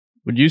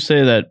Would you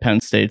say that Penn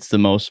State's the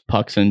most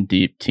pucks in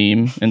deep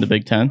team in the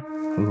Big Ten?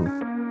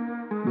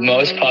 Ooh.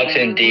 Most pucks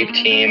in deep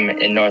team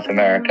in North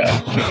America.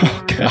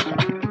 Oh,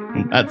 God.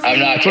 I'm not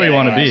that's kidding where you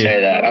want to when I be.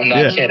 say that. I'm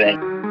not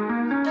kidding.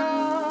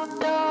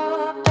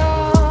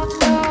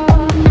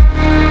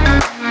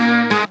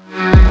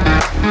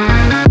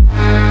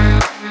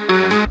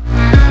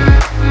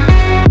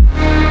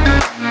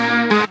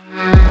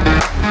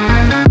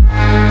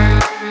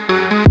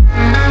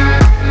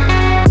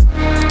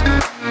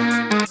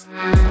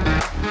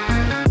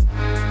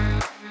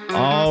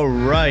 All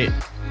right.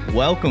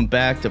 Welcome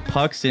back to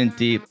Pucks in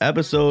Deep,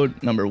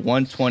 episode number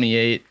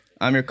 128.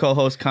 I'm your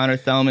co-host, Connor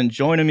Thelman.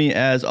 Joining me,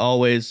 as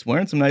always,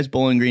 wearing some nice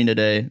Bowling Green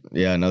today.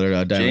 Yeah, another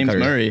Diamond James Cutter,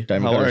 Murray.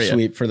 Diamond How Cutter are you?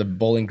 sweep for the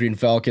Bowling Green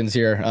Falcons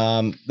here.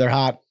 They're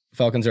hot.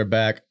 Falcons are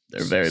back.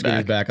 They're very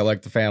Skinny's back. I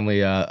like the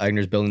family.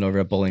 Eigner's building over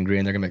at Bowling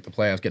Green. They're going to make the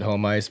playoffs, get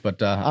home ice.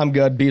 But I'm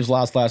good. Beavs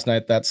lost last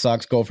night. That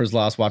sucks. Gophers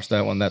lost. Watch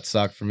that one. That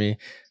sucked for me.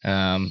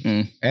 And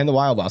the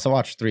Wild lost. I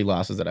watched 3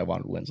 losses that I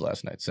wanted wins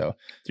last night. So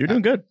You're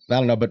doing good. I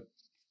don't know, but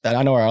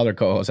I know our other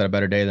co-host had a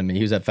better day than me.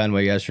 He was at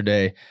Fenway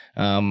yesterday.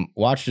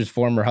 Watched his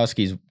former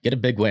Huskies get a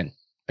big win.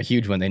 A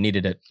huge win. They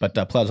needed it. But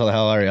Plebs, how the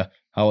hell are you?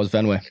 How was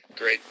Fenway?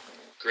 Great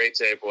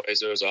day,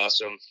 boys. It was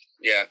awesome.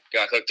 Yeah,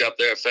 got hooked up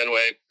there at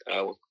Fenway.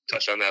 We'll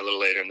touch on that a little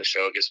later in the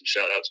show, get some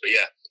shout-outs. But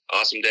yeah,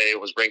 awesome day.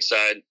 It was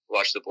rinkside.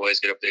 Watched the boys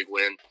get a big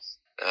win.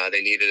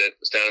 They needed it. It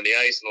was down on the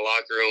ice in the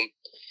locker room.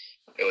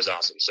 It was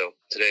awesome. So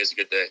today is a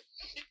good day.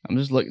 I'm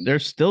just looking. They're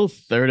still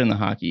third in the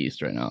Hockey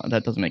East right now.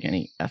 That doesn't make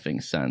any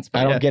effing sense. But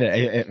I don't yeah, get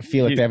it. I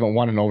feel like they haven't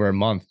won in over a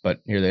month, but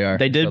here they are.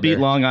 They did Still beat there.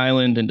 Long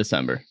Island in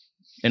December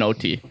in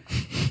OT.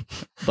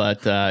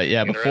 But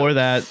yeah, before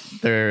that,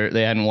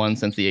 they hadn't won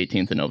since the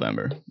 18th of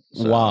November.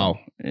 So, Wow.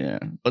 Yeah,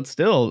 but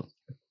still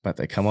But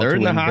they come up third to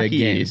in the win Hockey big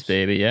games. East,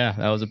 baby. Yeah,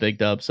 that was a big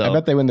dub. So I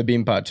bet they win the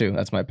Bean Pot too.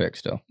 That's my pick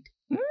still.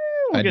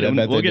 We'll get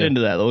into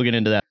that. We'll get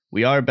into that.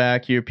 We are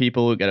back here,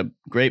 people. We've got a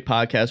great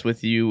podcast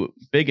with you.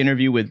 Big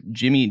interview with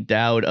Jimmy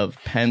Dowd of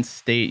Penn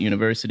State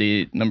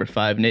University, number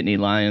 5 Nittany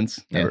Lions.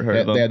 Never heard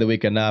of them. They had the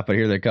weekend off, but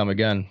here they come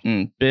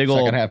again. Big old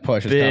Second half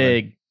push is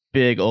coming.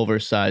 big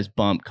oversized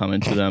bump coming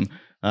to them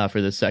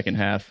for the second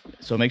half.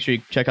 So make sure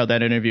you check out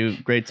that interview.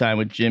 Great time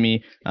with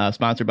Jimmy,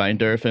 sponsored by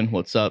Endorphin.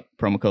 What's up?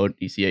 Promo code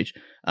ECH.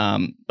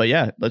 But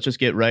yeah, let's just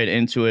get right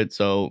into it.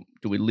 So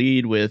do we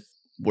lead with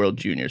World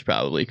Juniors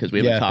probably? Because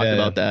we haven't talked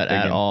about that Big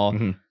at game. all.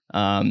 Mhm.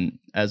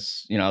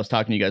 As you know, I was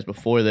talking to you guys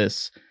before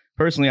this.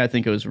 Personally, I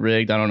think it was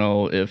rigged. I don't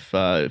know if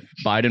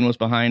Biden was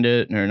behind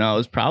it or no. It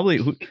was probably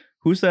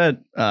who's that?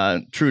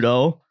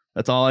 Trudeau.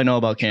 That's all I know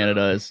about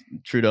Canada is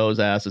Trudeau's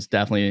ass is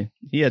definitely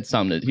he had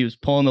something. He was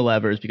pulling the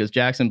levers because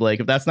Jackson Blake.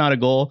 If that's not a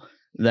goal,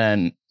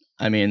 then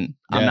I mean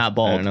I'm not I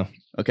bald. don't know.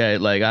 Okay,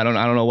 like I don't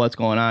know what's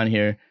going on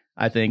here.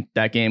 I think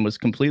that game was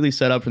completely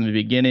set up from the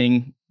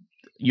beginning.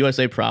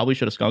 USA probably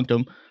should have skunked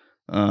them.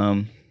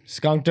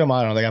 Skunked them.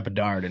 I don't know. They got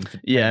Bedard and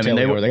Yeah, I mean,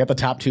 they got the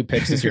top 2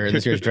 picks this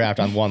year's draft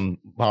on one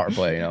power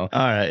play. You know, All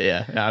right,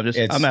 yeah. I'm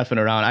It's- effing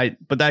around.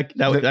 But that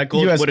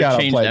goal US would have got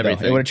changed outplayed, though.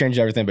 everything. It would have changed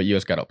everything, but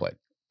US got outplayed.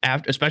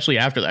 Especially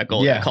after that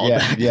goal. Yeah, they called yeah,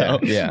 back, yeah, though.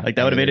 yeah. Like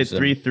that would have made it So-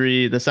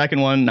 3-3. The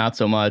second one, not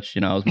so much.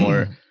 You know, I was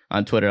more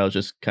on Twitter. I was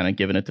just kind of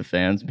giving it to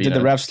fans. Did the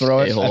refs throw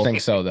it? a-hole. I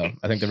think so, though.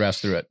 I think the refs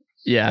threw it.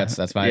 Yeah,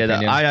 That's my yeah.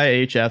 opinion. The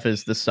IIHF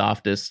is the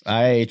softest.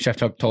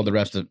 IHF told the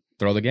refs to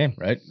throw the game,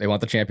 right? They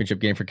want the championship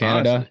game for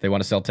Canada. Honestly. They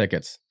want to sell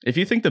tickets. If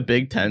you think the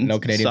Big Ten, No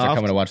Canadians soft, are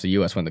coming to watch the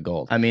US win the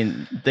gold. I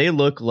mean, they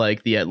look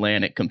like the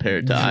Atlantic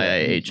compared to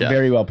IIHF.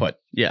 Very well put.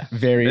 Yeah,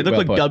 Very they look well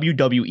like put.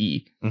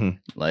 WWE. Mhm.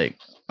 Like,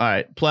 all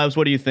right, Plebs,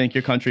 what do you think?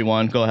 Your country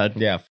won. Go ahead.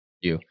 Yeah,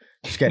 you.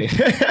 Just kidding.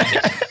 I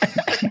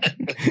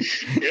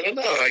don't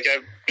know. Like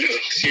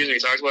excuse me,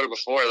 talked about it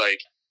before. Like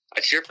I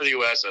cheer for the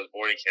U.S. I was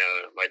born in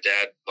Canada. My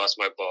dad busts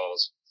my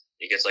balls.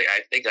 He gets I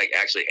think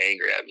actually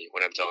angry at me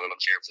when I'm telling him I'm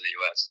cheering for the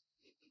U.S.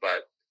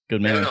 But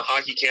Good I don't man. know,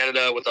 Hockey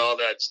Canada with all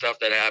that stuff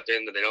that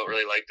happened, and they don't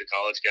really like the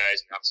college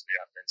guys, and obviously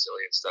I've been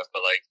silly and stuff.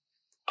 But like,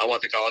 I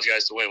want the college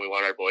guys to win. We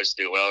want our boys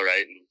to do well,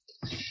 right? And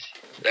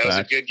that was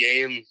a good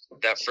game.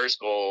 That first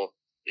goal,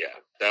 yeah,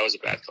 that was a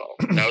bad call.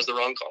 That was the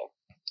wrong call.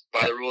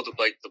 By the rules of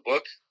like the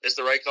book, it's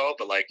the right call,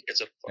 but like it's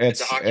a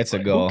hockey it's a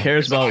play. goal. Who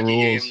cares It's a about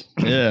hockey rules?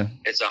 Yeah.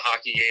 It's a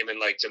hockey game, and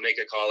like to make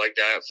a call like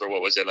that for what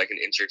was it, like an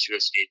inch or two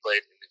of skate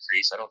play in the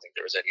crease, I don't think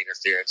there was any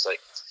interference. Like,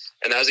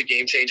 and that was a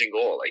game-changing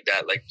goal, like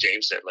that. Like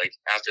James said, like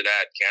after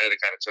that, Canada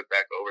kind of took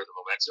back over the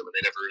momentum, and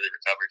they never really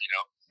recovered. You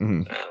know,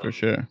 For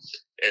sure.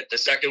 the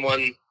second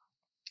one,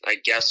 I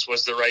guess,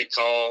 was the right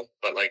call,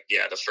 but like,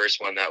 yeah, the first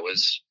one that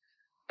was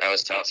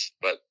tough,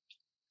 but.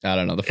 I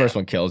don't know. The first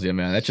one kills you,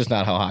 man. That's just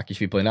not how hockey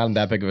should be played. Not on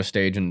that big of a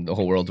stage, and the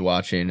whole world's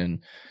watching.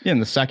 And Yeah, in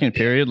the second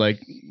period, like,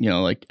 you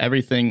know, like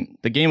everything,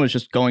 the game was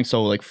just going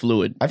so like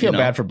fluid. I feel you know?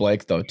 bad for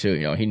Blake though too.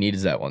 You know, he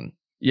needs that one.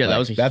 Yeah, that Like,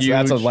 was that's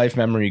a huge. life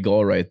memory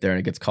goal right there, and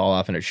it gets called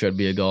off, and it should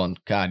be a goal. And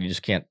God, you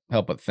just can't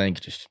help but think,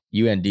 just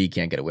UND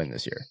can't get a win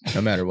this year, no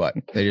matter what.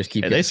 They just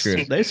keep Yeah, getting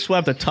screwed. they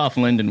swept a tough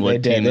Lindenwood They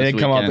did. team. They this didn't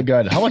come out the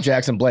weekend. good. How about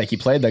Jackson Blake? He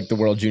played like the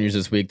World Juniors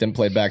this week, then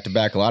played back to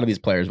back. A lot of these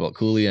players, well,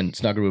 Cooley and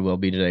Snuggerwood will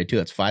be today too.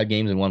 That's 5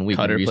 games in 1 week.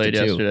 Cutter We're used to played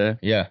 2. yesterday.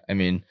 Yeah, I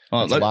mean,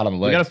 Well, that's a lot on the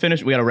we legs. gotta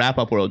finish. We gotta wrap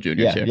up World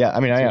Juniors Yeah, here. yeah.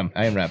 I mean,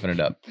 I am wrapping it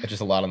up. It's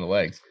just a lot on the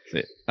legs.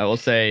 I will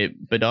say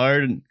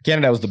Bedard.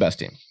 Canada was the best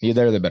team.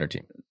 They're the better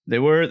team. They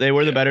were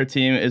the better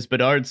team. Is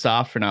Bedard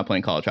soft for not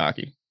playing college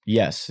hockey?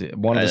 Yes,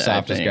 one of the I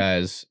softest think.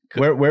 guys.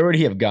 Where would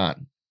he have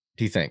gone?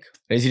 Do you think?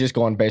 Is he just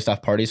going based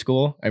off party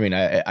school? I mean,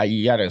 I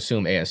you got to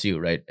assume ASU,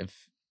 right? If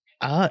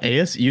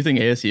ASU. You think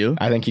ASU?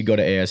 I think he'd go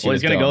to ASU. Well,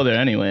 he's gonna Let's go there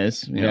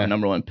anyways. You know, Yeah.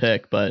 number 1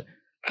 pick. But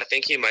I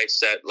think he might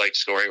set like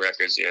scoring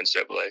records in the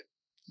NCAA.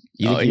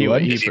 You think he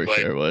would? He If he for played-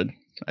 sure would.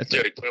 I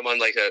think. Dude, put him on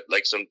like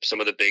some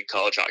of the big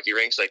college hockey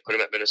rinks. Like put him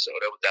at Minnesota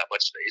with that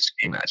much space.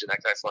 Can you imagine that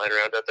guy flying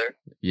around out there?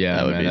 Yeah,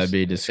 That would man, be- that'd be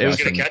Who's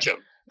disgusting. gonna catch him?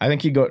 I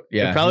think he'd go.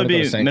 Yeah, It'd probably he'd go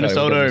be to St. Clair, he'd go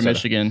Minnesota to or Minnesota.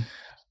 Michigan.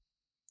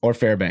 Or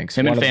Fairbanks.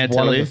 Him and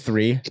one of the Fantilli.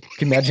 3.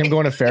 Can you imagine him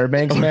going to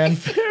Fairbanks, man?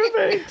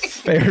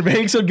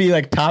 Fairbanks would be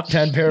like top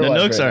 10 pair. The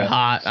Nooks are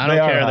hot. I They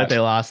don't are care hot. that they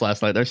lost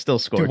last night. They're still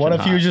scorching Dude, what if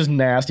hot. he was just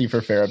nasty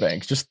for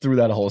Fairbanks? Just threw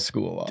that whole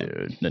school off.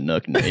 Dude, the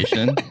Nook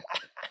Nation.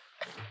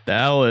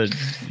 That would,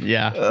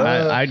 yeah.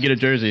 I'd get a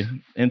jersey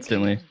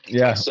instantly.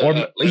 Yeah. So,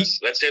 let's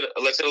hit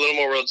a little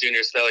more World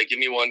Juniors. Like, give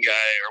me one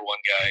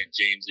guy,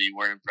 James, that you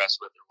weren't impressed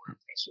with or were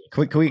impressed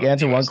with. Can we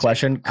answer one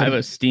question? I have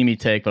a steamy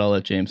take, but I'll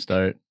let James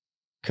start.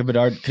 Could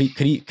Bedard could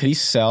he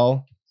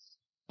sell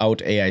out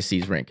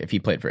AIC's rink if he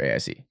played for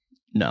AIC?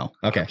 No.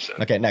 Okay. 100%.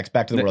 Okay. Next,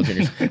 back to the World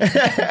Juniors.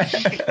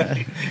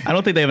 I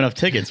don't think they have enough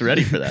tickets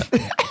ready for that.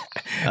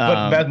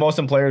 But best most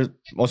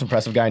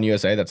impressive guy in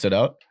USA that stood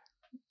out.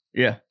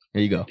 Yeah.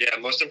 Here you go. Yeah,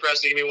 most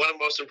impressive. Give me one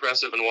most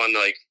impressive and one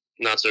like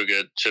not so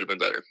good. Should have been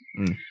better.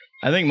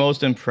 I think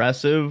most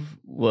impressive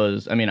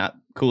was,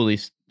 Cooley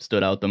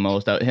stood out the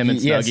most. Him and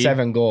He had Snuggie.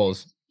 7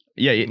 goals.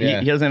 Yeah, Yeah.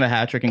 He doesn't have a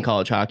hat trick in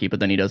college hockey, but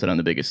then he does it on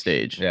the biggest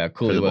stage. Yeah,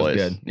 Cooley the was boys.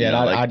 good. You Yeah,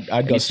 know, and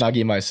I'd go he's-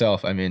 Snuggie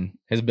myself. I mean,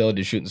 his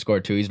ability to shoot and score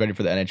too. He's ready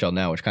for the NHL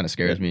now, which kind of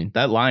scares me.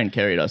 That line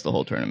carried us the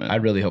whole tournament. I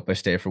really hope I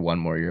stay for one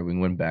more year. We can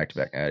win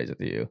back-to-back natties at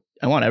the U.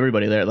 I want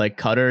everybody there. Like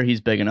Cutter,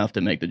 he's big enough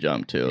to make the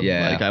jump too.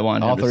 Yeah, like I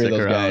want all him to 3 of stick those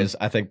around. guys.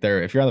 I think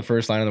if you're on the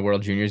first line of the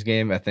World Juniors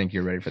game, I think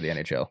you're ready for the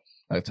NHL.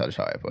 That's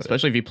how I put it.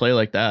 Especially if you play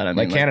like that. I mean,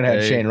 Like Canada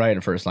had they- Shane Wright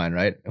in first line,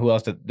 right? Who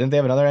else didn't they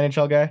have another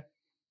NHL guy?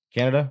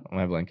 Canada? Am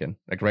I blinking?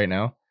 Like right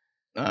now?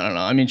 I don't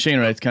know. I mean, Shane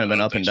Wright's kind of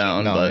been up and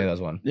down, No, but maybe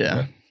that's one.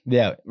 yeah.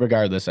 Yeah.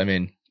 Regardless, I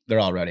mean, they're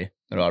all ready.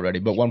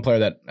 But one player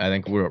that I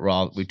think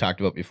we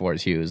talked about before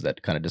is Hughes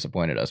that kind of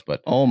disappointed us.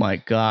 But Oh my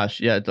gosh,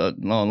 yeah.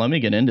 No, let me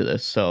get into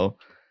this. So,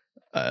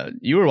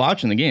 you were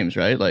watching the games,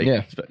 right? Like,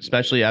 Yeah.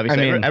 especially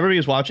obviously, I mean-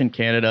 everybody's watching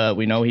Canada.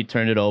 We know he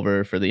turned it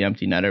over for the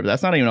empty netter, but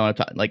that's not even on.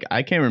 Like,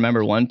 I can't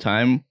remember one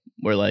time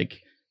where like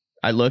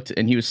I looked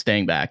and he was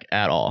staying back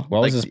at all.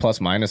 what was Like, his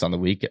plus minus on the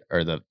week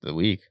or the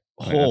week?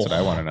 I mean, that's what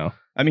I want to know.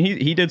 I mean,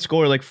 he did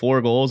score like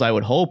 4 goals. I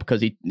would hope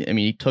because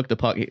he took the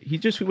puck. He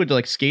just would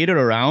like skate it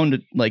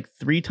around like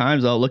 3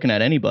 times without looking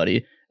at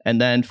anybody, and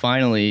then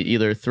finally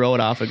either throw it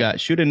off a guy,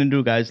 shoot it into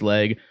a guy's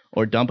leg,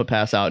 or dump a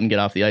pass out and get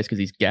off the ice because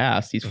he's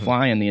gassed. He's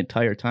flying the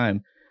entire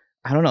time.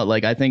 I don't know.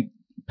 Like I think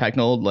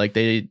Pecknold, like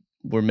they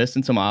were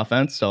missing some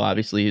offense, so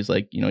obviously he's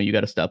like, you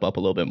got to step up a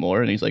little bit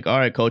more. And he's like, all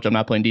right, coach, I'm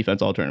not playing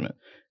defense all tournament.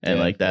 And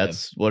Yeah, like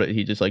that's what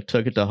he just like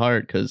took it to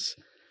heart because.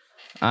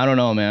 I don't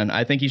know, man.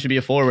 I think he should be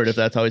a forward if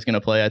that's how he's going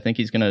to play. I think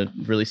he's going to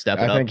really step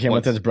it up. I think him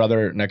once- with his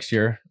brother next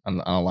year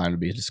on a line would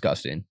be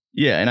disgusting.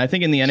 Yeah, and I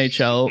think in the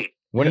NHL,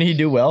 Wouldn't he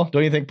do well?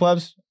 Don't you think,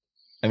 Plebs?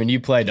 I mean, you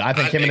played. I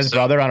think him and his so,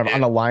 brother on yeah.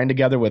 a line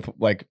together with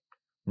like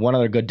one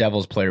other good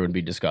Devils player would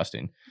be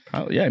disgusting.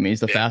 probably, yeah, I mean,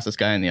 he's the Yeah. fastest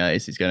guy in the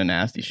ice. He's got a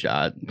nasty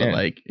shot. But Yeah.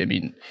 like, I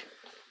mean,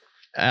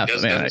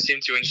 Doesn't seem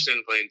too interested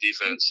in playing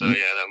defense. So yeah,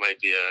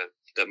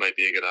 that might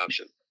be a good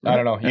option. I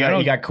don't know. I don't-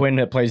 You got Quinn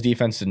that plays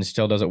defense and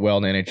still does it well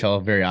in the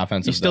NHL. Very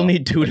offensive. you still though.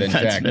 need 2 But then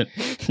Jack-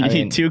 defensemen. You I need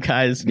mean, 2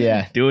 guys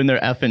Yeah. doing their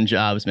effing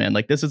jobs, man.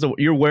 Like this is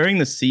you're wearing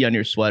the C on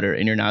your sweater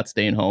and you're not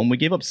staying home. We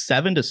gave up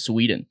 7 to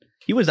Sweden.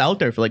 He was out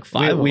there for like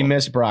 5. We of them.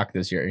 missed Brock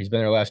this year. He's been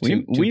there last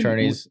two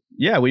tourneys.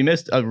 Yeah, we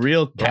missed a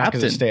real Brock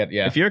is a captain.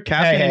 yeah. If you're a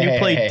captain Hey, and you hey,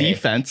 play hey, hey.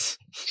 defense,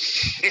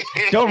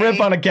 Don't rip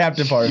on a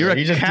captain part. You're a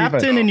He's just captain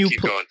defense. and you keep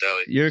pl- going,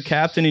 Deli. you're a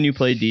captain and you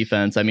play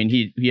defense. I mean,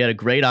 he had a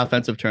great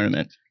offensive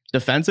tournament.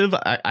 Defensive,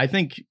 I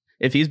think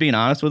if he's being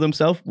honest with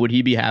himself, would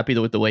he be happy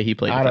with the way he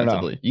played I don't know.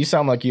 defensively? You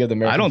sound like you have the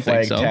American don't think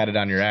flag so. tatted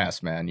on your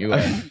ass, man. You.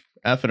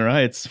 Effing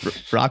right.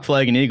 It's rock,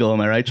 flag, and eagle. Am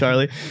I right,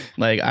 Charlie?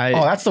 Like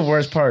Oh, that's the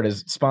worst part.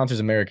 Is sponsors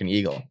American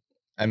Eagle.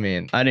 I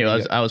mean, I knew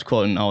I was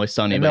quoting Always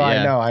Sunny, no, but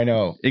yeah, I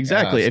know.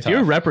 exactly. Yeah, If it's you're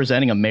tough.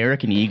 representing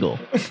American Eagle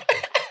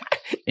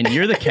and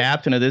you're the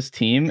captain of this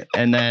team,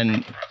 and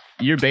then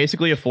you're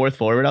basically a 4th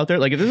forward out there,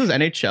 like if this is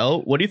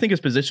NHL, what do you think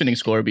his positioning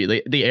score would be?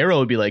 The arrow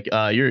would be like,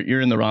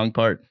 you're in the wrong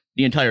part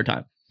the entire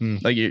time.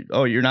 Like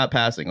you're not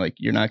passing. Like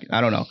you're not.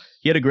 I don't know.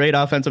 He had a great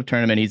offensive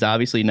tournament. He's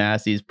obviously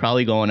nasty. He's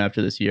probably going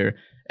after this year.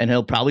 and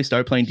he'll probably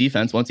start playing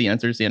defense once he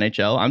enters the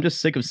NHL. I'm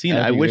just sick of seeing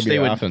that. I wish they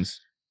would. Offense.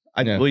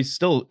 Well, he's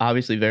still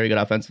obviously very good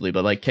offensively,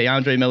 but like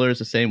Keandre Miller is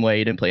the same way.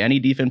 He didn't play any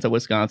defense at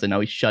Wisconsin. Now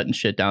he's shutting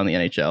shit down in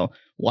the NHL.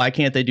 Why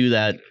can't they do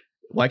that?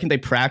 Why can't they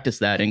practice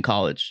that in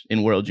college,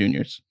 in World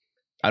Juniors?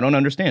 I don't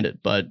understand it,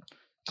 but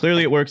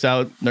clearly it works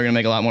out. They're going to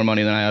make a lot more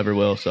money than I ever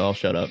will, so I'll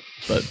shut up.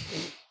 But,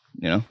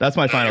 that's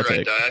my final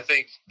take. I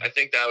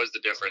think that was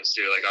the difference,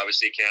 too. Like,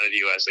 obviously, Canada,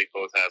 US, they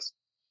both have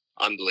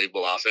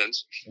unbelievable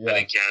offense. Yeah. I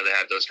think Canada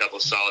had those couple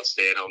solid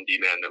stay-at-home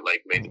D-men that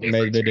like made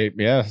the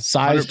difference.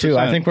 Size 100%. Too.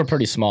 I think we're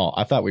pretty small.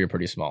 I thought we were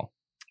pretty small.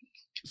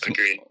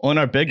 Agreed. Well, and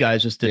our big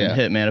guys just didn't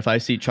hit, man. If I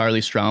see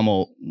Charlie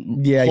Strommel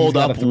hold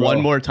up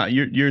one more time,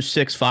 you're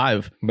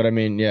 6'5". But I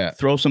mean,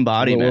 throw some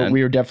body, man.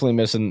 We were definitely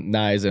missing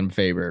Nyes and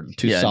Faber,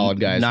 two solid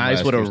guys.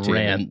 Nyes would have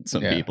ran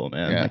some people,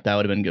 man. Like that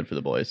would have been good for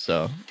the boys.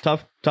 So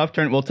tough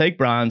turn. We'll take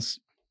bronze.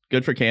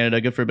 Good for Canada.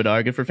 Good for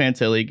Bedard. Good for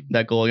Fantilli.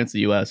 That goal against the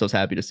U.S. I was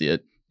happy to see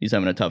it. He's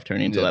having a tough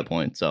turning until that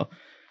point. So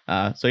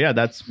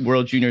that's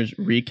World Juniors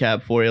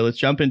recap for you. Let's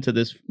jump into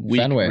this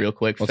week real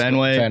quick.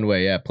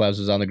 Fenway, Plebs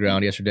was on the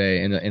ground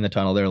yesterday in the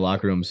tunnel there,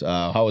 locker rooms.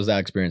 How was that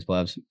experience,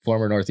 Plebs?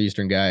 Former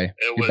Northeastern guy.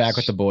 You're back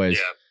with the boys.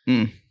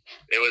 Yeah.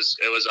 It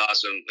was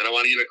awesome. And I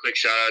want to give a quick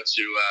shout out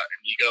to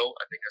Amigo,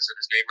 I think I said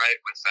his name right,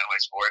 with Fenway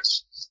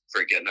Sports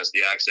for getting us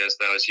the access.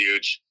 That was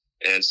huge.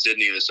 And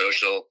Sydney, the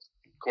social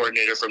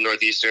coordinator from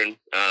Northeastern.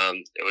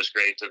 It was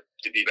great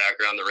to be back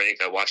around the rink.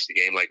 I watched the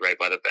game like right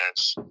by the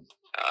bench.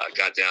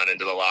 Got down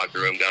into the locker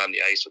room, got on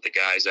the ice with the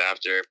guys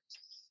after,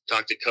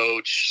 talked to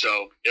coach.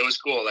 So it was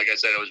cool. Like I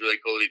said, it was really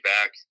cool to be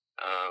back.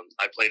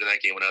 I played in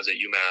that game when I was at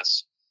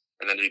UMass,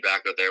 and then to be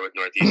back out there with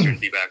Northeastern,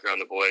 be back around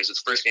the boys.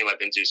 It's the first game I've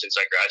been to since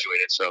I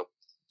graduated. So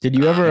did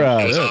you ever?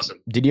 It was awesome.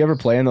 Did you ever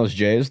play in those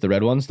Jays, the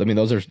red ones? I mean,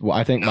 those are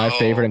I think my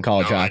favorite in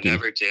college hockey. I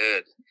never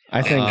did.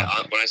 I think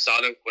when I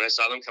saw them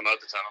come out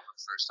the tunnel for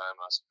the first time,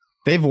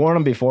 they've worn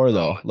them before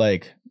though.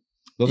 Like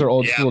those are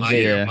old school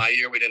Jays. My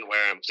year we didn't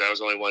wear them because I was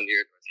only 1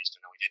 year at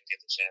Northeastern and we didn't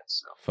get the chance.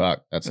 So.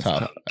 Fuck, that's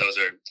tough.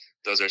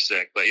 Those are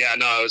sick. But yeah,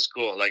 no, it was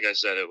cool. Like I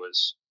said, it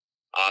was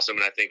awesome,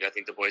 and I think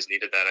the boys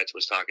needed that. I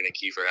was talking to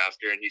Kiefer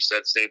after, and he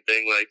said the same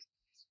thing. Like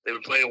they've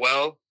been playing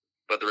well,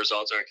 but the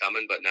results aren't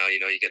coming. But now you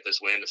get this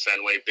win, the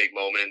Fenway big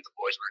moment. The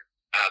boys were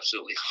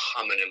absolutely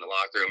humming in the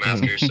locker room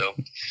after. So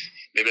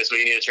maybe that's what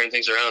you need to turn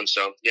things around.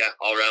 So yeah,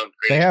 all around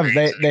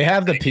great. They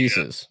have the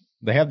pieces.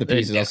 They have the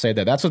pieces. I'll say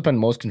that. That's what's been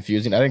most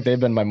confusing. I think they've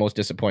been my most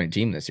disappointing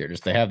team this year.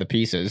 Just they have the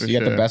pieces. You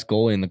got the best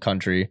goalie in the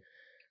country.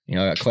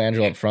 Got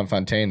Colangelo up front,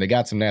 Fontaine. They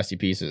got some nasty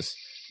pieces,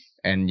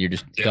 and you're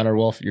just Gunnar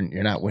Wolf.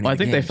 You're not winning. Well, I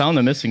think they found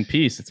the missing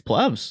piece. It's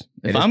Plebs.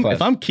 If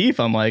I'm Keith,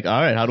 I'm like,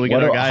 all right, how do we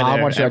get our guy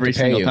there every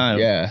single time?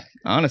 Yeah,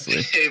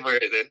 honestly.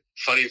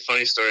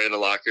 Funny story in the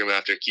locker room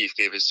after Keith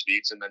gave his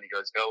speech, and then he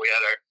goes, "No, we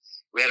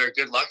had our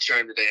good luck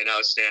charm today," and I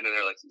was standing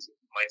there like, he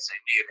might say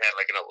me and had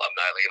like an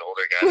alumni, like an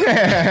older guy.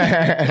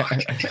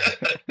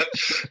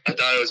 I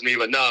thought it was me,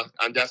 but no,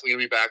 I'm definitely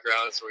gonna be back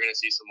around, so we're gonna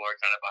see some more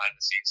kind of behind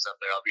the scenes stuff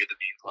there. I'll be at the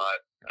Bean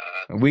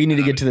Pot. We need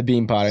to get to the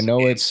Bean Pot. I know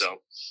it's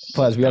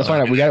plus we gotta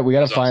find out. We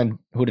gotta find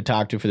who to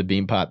talk to for the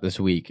Bean Pot this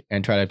week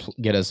and try to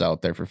get us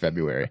out there for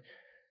February.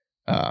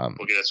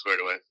 We'll get it squared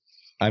away.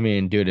 I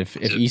mean, dude, if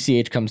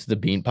ECH comes to the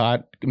Bean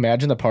Pot,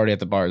 imagine the party at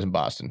the bars in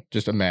Boston.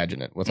 Just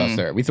imagine it with us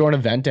there. We throw an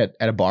event at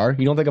a bar.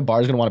 You don't think a bar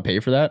is going to want to pay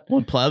for that?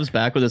 Well, Pleb's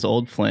back with his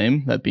old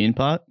flame, that Bean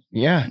Pot.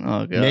 Yeah.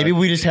 Oh, God. Maybe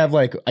we just have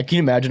like, I can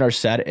imagine our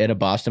set at a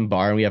Boston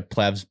bar and we have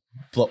Pleb's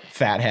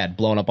fat head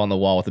blown up on the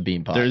wall with a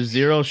Bean Pot. There's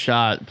zero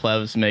shot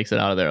Plebs makes it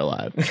out of there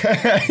alive.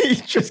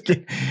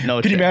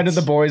 No. Can you imagine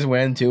the boys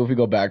win too? If we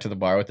go back to the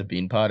bar with the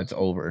Bean Pot, it's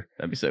over.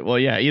 That'd be sick. Well,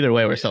 yeah, either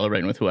way, we're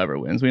celebrating with whoever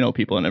wins. We know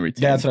people in every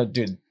team. That's what,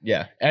 dude.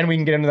 Yeah. And we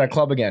can get into that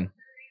club again.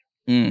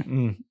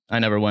 I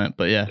never went,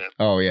 but yeah.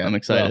 Oh, yeah. I'm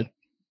excited.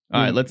 All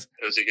right, It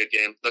was a good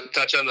game. Let's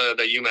touch on the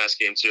UMass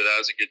game too. That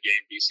was a good game.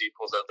 BC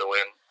pulls out the win.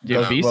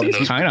 Yeah,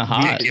 BC's kind of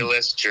hot.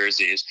 Ridiculous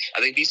jerseys. I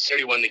think BC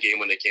already won the game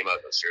when they came out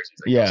in those jerseys.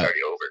 Like, yeah, it's already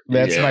over.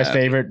 That's my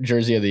favorite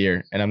jersey of the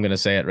year, and I'm gonna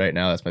say it right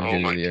now. That's my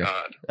jersey of the year.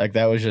 God. Like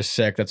that was just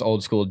sick. That's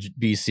old school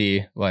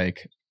BC.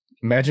 Like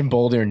imagine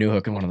Boulder or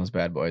Newhook in one of those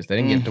bad boys. They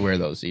didn't get to wear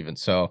those even.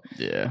 So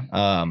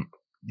yeah.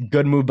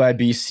 Good move by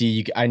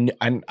BC.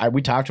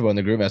 We talked about in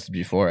the group message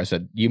before. I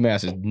said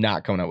UMass is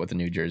not coming out with a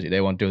new jersey. They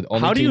won't do it.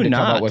 Only How do team you to not?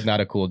 come out with not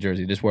a cool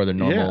jersey. Just wear their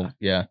normal.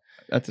 Yeah.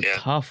 That's a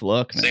tough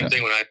look, man. Same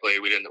thing when I played.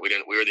 We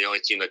were the only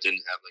team that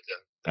didn't have like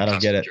I don't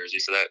get it. jersey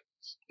for that.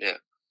 Yeah.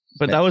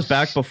 But that was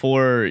back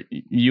before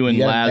you and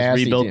Laz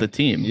rebuilt the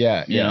team.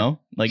 Yeah. You know?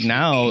 Like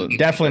now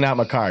definitely not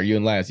Makar, you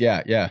and Laz.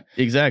 Yeah.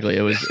 Exactly.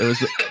 It was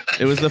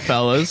the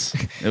fellas.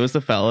 It was the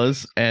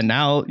fellas. And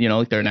now,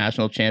 like they're a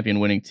national champion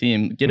winning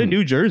team. Get a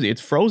new jersey.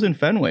 It's frozen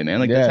Fenway, man.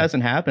 Like this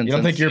hasn't happened. You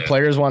don't think your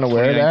players want to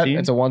wear that?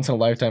 It's a once in a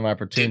lifetime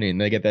opportunity and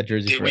they get that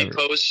jersey forever.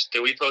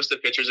 Did we post the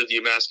pictures of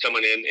UMass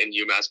coming in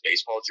UMass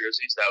baseball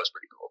jerseys? That was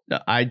pretty cool. No,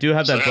 I do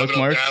have that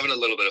bookmark. They're having a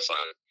little bit of fun.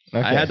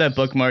 Okay. I had that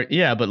bookmark.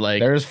 Yeah, but like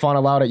there's fun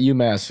allowed at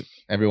UMass,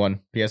 everyone.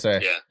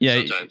 PSA. Yeah.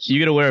 Sometimes. You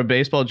got to wear a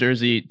baseball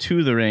jersey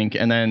to the rink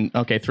and then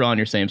throw on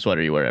your same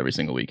sweater you wear every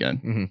single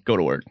weekend. Go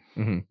to work.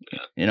 Yeah.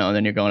 And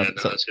then you're going up.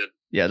 That's good.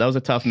 Yeah, that was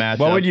a tough matchup.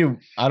 What would you?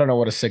 I don't know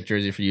what a sick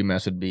jersey for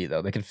UMass would be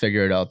though. They could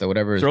figure it out. Though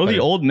whatever. Throw is the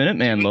better. old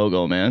Minuteman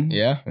logo, man.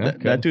 Yeah,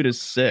 That dude is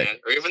sick. Yeah.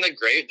 Or even the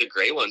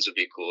gray ones would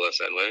be cool at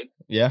Fenway.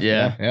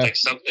 Yeah. Like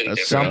something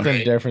That's different. Something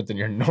right? different than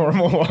your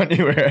normal one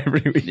you wear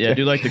every week. Yeah, I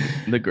do like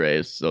the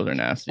grays. Those are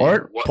nasty.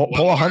 Or What- pull one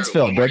a more-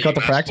 Huntsville, one more break out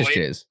the UMass practice point.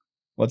 Jays.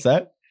 What's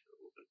that?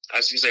 I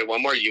was gonna say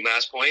one more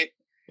UMass point.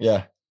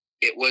 Yeah,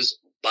 It was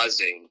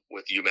buzzing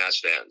with UMass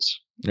fans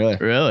really.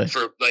 Really?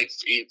 for like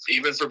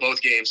even for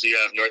both games. So you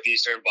have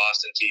Northeastern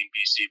Boston team,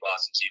 BC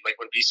Boston team. Like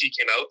when BC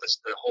came out,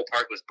 the whole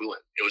park was booing.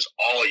 It was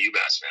all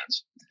UMass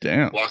fans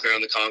Damn. walking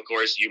around the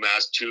concourse,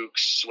 UMass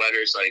toques,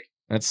 sweaters. Like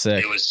That's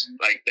sick. it was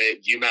like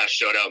UMass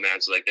showed out,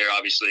 man. So like they're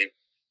obviously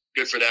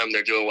good for them.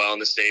 They're doing well in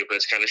the state, but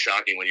it's kind of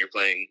shocking when you're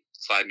playing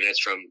 5 minutes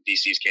from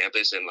BC's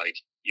campus and like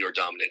you're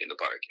dominating the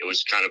park. It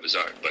was kind of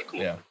bizarre, but cool.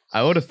 Yeah.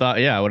 I would have thought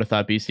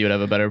BC would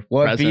have a better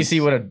Well, if presence.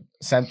 BC would have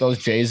sent those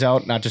Jays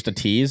out, not just a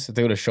tease, if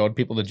they would have showed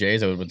people the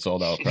Jays, it would have been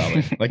sold out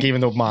probably. Like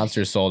even though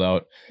Monsters sold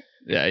out.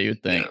 Yeah,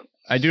 you'd think. Yeah.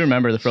 I do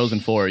remember the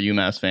Frozen Four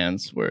UMass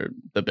fans were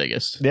the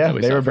biggest. Yeah, that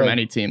we they saw were from big.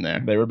 any team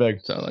there. They were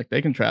big. So like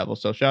they can travel.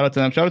 So shout out to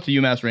them. Shout out to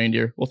UMass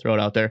Reindeer. We'll throw it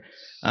out there.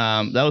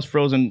 That was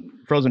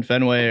Frozen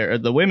Fenway. Or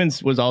the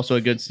women's was also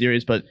a good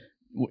series, but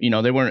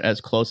they weren't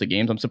as close at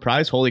games. I'm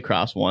surprised Holy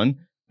Cross won.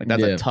 Like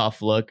that's Yeah. a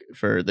tough look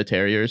for the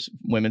Terriers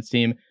women's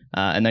team.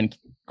 And then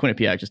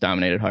Quinnipiac just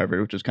dominated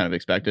Harvard, which was kind of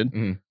expected.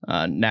 Mhm.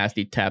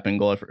 Nasty tapping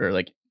goal or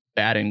like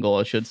batting goal,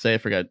 I should say. I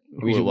forgot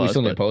who it was. We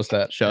still need but to post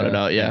that. shout it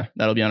out. Yeah,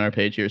 that'll be on our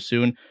page here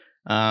soon.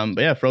 But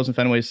yeah, Frozen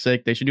Fenway's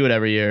sick. They should do it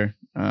every year.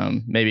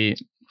 Maybe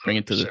bring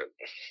it to the. 100%.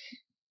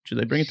 Should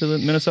they bring it to the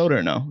Minnesota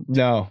or no?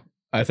 No,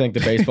 I think the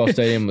baseball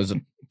stadium was a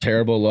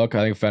terrible look.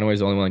 I think Fenway's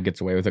the only one that gets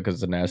away with it because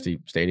it's a nasty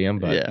stadium.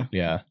 But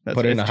Yeah. That's-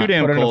 put it in it's a too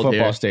damn put it in a cold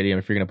football here. stadium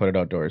if you're gonna put it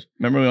outdoors.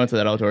 Remember we went to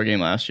that outdoor game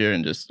last year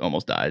and just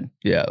almost died.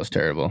 Yeah, it was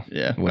terrible.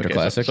 Yeah, Winter so-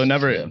 Classic? So,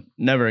 never, Yeah.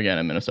 never again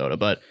in Minnesota.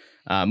 But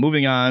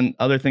moving on,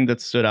 other thing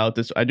that stood out.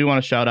 I do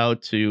want to shout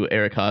out to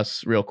Eric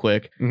Huss real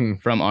quick Mhm.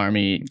 from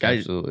Army. Guy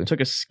Absolutely. took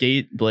a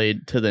skate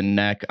blade to the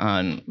neck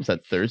on was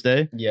that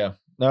Thursday? Yeah.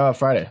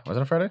 Friday. Was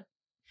it a Friday?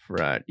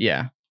 Friday.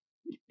 Yeah.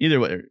 Either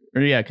way,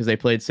 or yeah, because they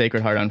played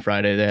Sacred Heart on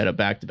Friday. They had a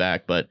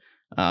back-to-back, but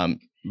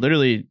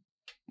literally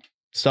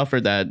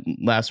suffered that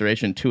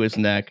laceration to his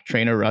neck.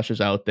 Trainer rushes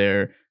out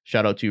there.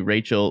 Shout out to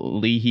Rachel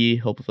Leahy.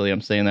 Hopefully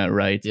I'm saying that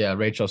right. Yeah,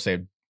 Rachel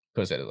saved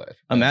his life.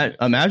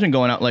 Imagine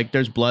going out, like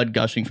there's blood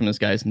gushing from this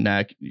guy's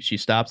neck. She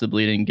stops the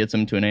bleeding, gets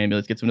him to an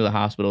ambulance, gets him to the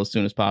hospital as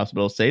soon as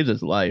possible, saves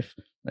his life,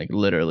 like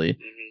literally. Mhm.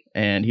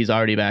 And he's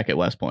already back at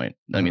West Point.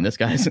 I mean, this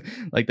guy's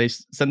like, they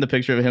send the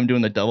picture of him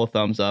doing the double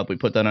thumbs up. We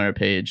put that on our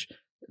page.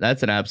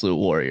 That's an absolute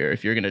warrior.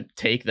 If you're going to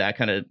take that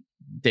kind of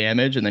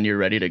damage and then you're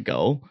ready to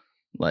go,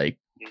 like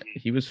Mhm.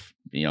 he was,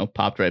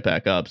 popped right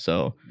back up.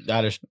 So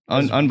That is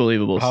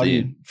unbelievable how do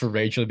you, scene. for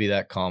Rachel to be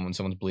that calm when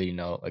someone's bleeding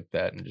out like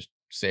that and just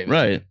save it.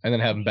 Right. And then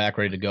have him back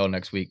ready to go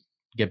next week.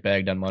 Get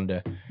bagged on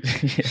Monday.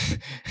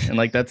 And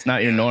like, that's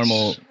not your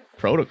normal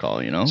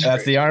protocol,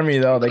 That's the Army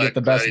though. They get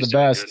the best of the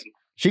best. Good.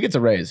 She gets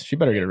a raise. She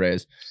better get a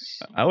raise.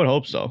 I would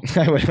hope so.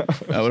 I would.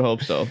 I would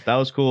hope so. That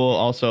was cool.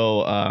 Also,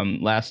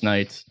 last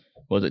night,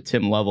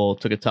 Tim Lovell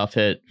took a tough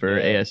hit for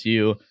Yeah.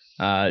 ASU.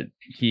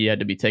 He had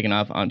to be taken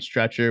off on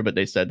stretcher, but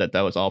they said that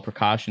was all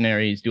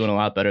precautionary. He's doing a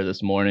lot better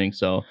this morning.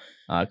 So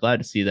glad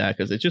to see that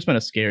because it's just been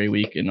a scary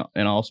week in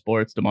all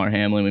sports. DeMar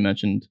Hamlin, we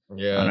mentioned on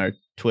our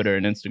Twitter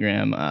and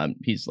Instagram.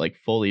 He's like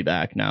fully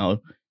back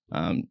now,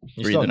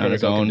 He's still in breathing on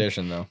his critical own.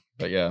 condition though.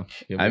 But yeah.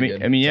 he'll be I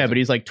good. mean, yeah, Sounds but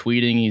he's like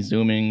tweeting, he's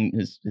zooming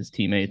his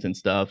teammates and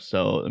stuff.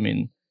 So, I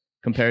mean,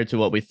 compared to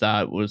what we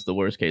thought was the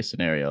worst case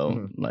scenario,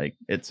 Mhm. like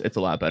it's a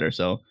lot better.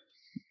 So,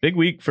 big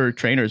week for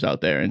trainers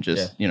out there and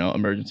just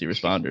emergency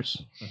responders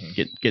Mhm.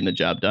 getting the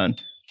job done.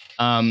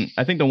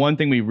 I think the one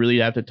thing we really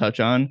have to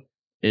touch on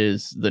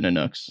is the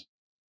Nanooks,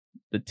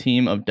 the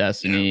team of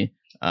destiny.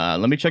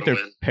 Let me check their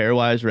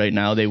pairwise right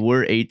now. They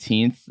were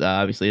 18th.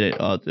 Obviously,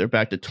 they're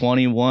back to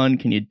 21.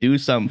 Can you do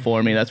something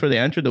for me? That's where they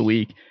entered the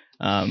week.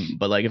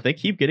 But like if they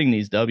keep getting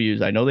these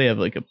W's, I know they have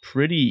like a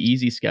pretty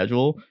easy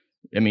schedule.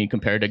 I mean,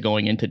 compared to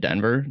going into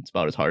Denver, it's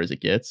about as hard as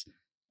it gets.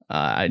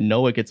 I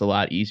know it gets a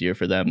lot easier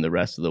for them the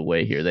rest of the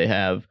way here. They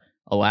have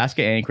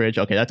Alaska Anchorage.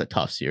 Okay, that's a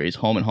tough series,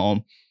 home and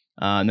home.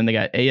 And then they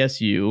got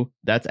ASU.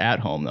 That's at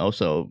home though,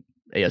 so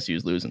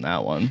ASU's losing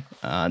that one.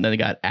 And then they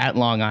got at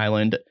Long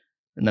Island,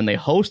 and then they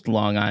host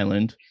Long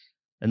Island,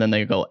 and then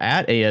they go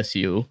at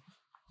ASU,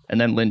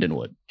 and then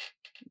Lindenwood.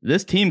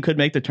 This team could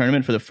make the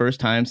tournament for the first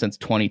time since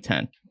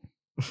 2010.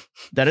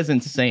 That is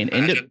insane.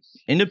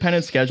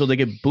 Independent schedule. They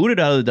get booted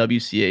out of the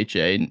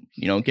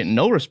WCHA. Get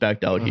no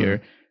respect out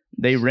here.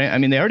 They ran. I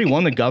mean, they already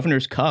won the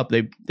Governor's Cup.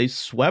 They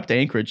swept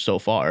Anchorage so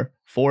far.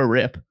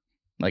 4-rip.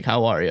 Like,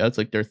 how are you? It's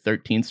like their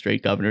 13th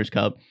straight Governor's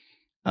Cup.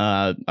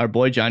 Our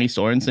boy Johnny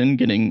Sorensen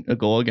getting a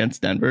goal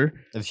against Denver.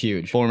 That's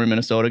huge. Former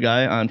Minnesota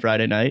guy on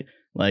Friday night.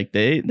 Like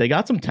they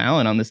got some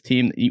talent on this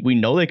team. We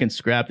know they can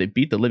scrap. They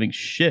beat the living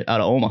shit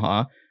out of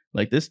Omaha.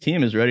 Like this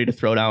team is ready to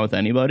throw down with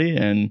anybody.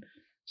 And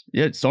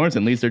Yeah,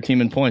 Sorensen leads their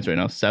team in points right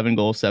now. 7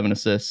 goals, 7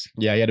 assists.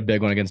 Yeah, he had a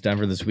big one against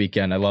Denver this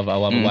weekend. I love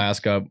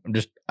Alaska.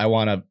 I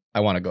want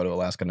to go to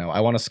Alaska now. I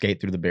want to skate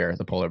through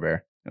the polar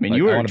bear. I mean,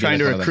 you were trying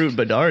to recruit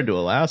Bedard to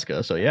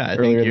Alaska, so yeah.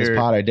 Earlier in this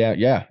pod,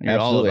 you're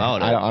absolutely. all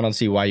about it. I don't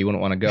see why you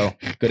wouldn't want to go.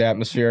 Good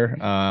atmosphere.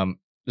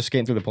 Just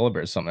skating through the polar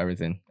bear is something.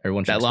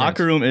 Everyone should that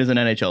locker room is an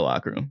NHL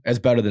locker room. It's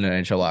better than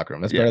an NHL locker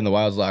room. It's better than the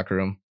Wild's locker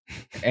room.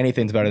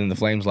 Anything's better than the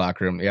Flames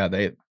locker room. Yeah,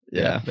 they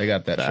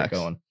got that shit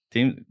going.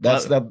 Team,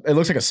 it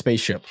looks like a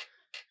spaceship.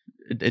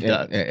 It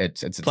does.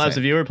 It's Plebs,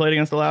 have you ever played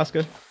against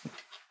Alaska?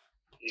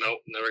 Nope,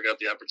 never got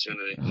the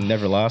opportunity.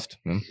 Never lost.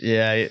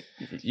 Yeah,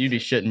 you'd be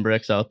shitting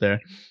bricks out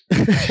there.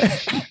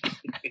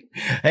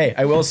 Hey,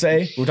 I will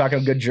say, we're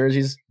talking good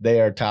jerseys.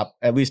 They are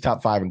at least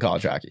top 5 in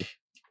college hockey.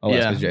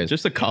 Alaska's Jays.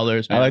 Just the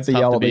colors, man. I like the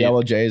yellow. The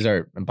yellow Jays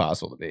are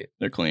impossible to beat.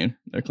 They're clean.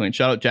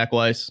 Shout out Jack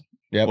Weiss.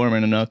 Yep. Former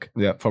Nanook.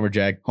 Yeah, former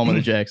Jag. Home of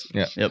the Jags.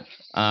 Yep.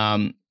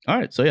 All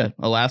right, so yeah,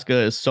 Alaska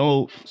is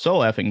so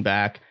effing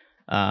back.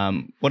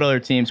 What other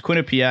teams?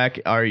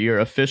 Quinnipiac are your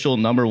official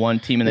number 1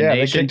 team in the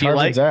nation. Do you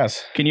like?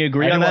 Can you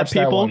agree on that,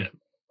 people?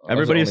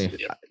 Everybody's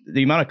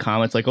the amount of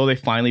comments like, "Oh, they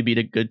finally beat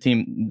a good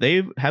team."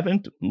 They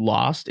haven't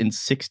lost in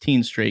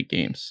 16 straight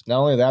games.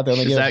 Not only that,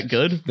 is that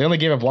good? They only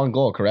gave up 1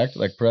 goal, correct?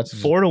 Like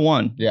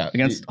 4-1. Yeah,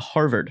 against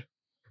Harvard,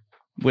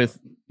 with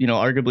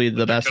arguably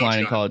the best line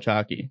in college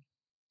hockey.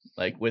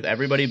 Like with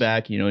everybody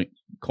back,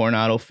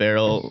 Coronado,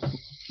 Farrell,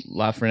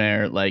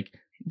 Lafreniere, like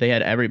they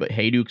had everybody.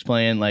 Hayduke's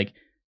playing, like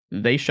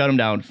they shut them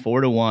down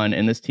 4-1,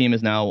 and this team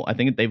is now, I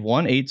think they've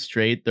won 8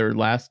 straight. Their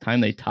last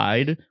time they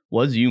tied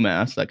was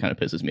UMass. That kind of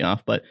pisses me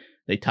off, but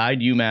they tied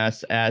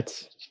UMass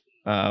at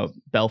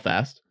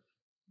Belfast.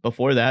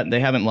 Before that, they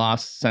haven't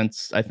lost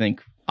since I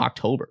think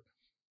October,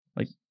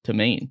 like to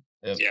Maine.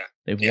 Yeah,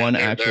 they've won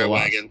actual they're a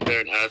loss. wagon.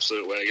 They're an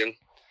absolute wagon.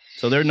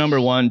 So they're number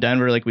 1.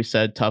 Denver, like we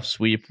said, tough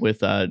sweep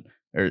with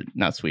or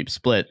not sweep,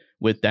 split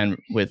with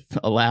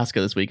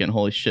Alaska this weekend.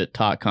 Holy shit,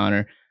 talk,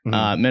 Connor.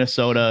 Mm-hmm.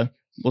 Minnesota,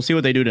 we'll see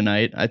what they do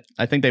tonight.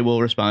 I think they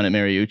will respond at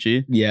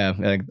Mariucci. Yeah,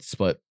 I think it's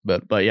split.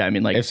 But yeah, I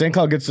mean, like if St.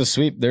 Cloud gets the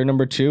sweep, they're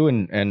number 2,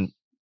 and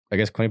I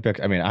guess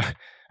Quinnipiac. I mean,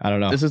 I don't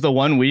know. This is the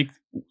 1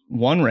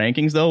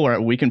 rankings though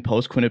where we can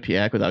post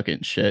Quinnipiac without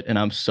getting shit, and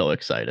I'm so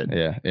excited.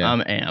 Yeah.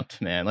 I'm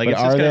amped, man. Like, but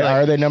it's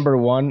are they number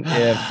 1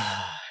 if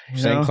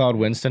St. Cloud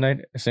wins tonight?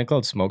 If St.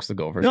 Cloud smokes the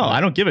Gophers. No,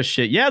 I don't give a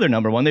shit. Yeah, they're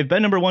number 1. They've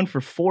been number 1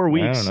 for 4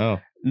 weeks. I don't know.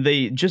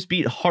 They just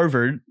beat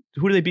Harvard.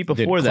 Who did they beat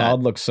before that?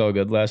 Cloud looked so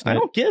good last night. I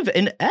don't give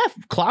an F.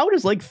 Cloud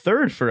is like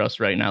 3rd for us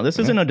right now. This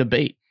isn't a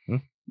debate.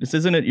 This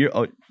isn't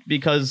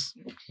because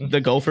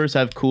the Gophers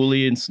have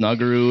Cooley and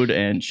Snuggerud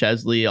and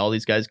Chesley, all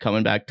these guys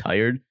coming back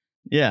tired.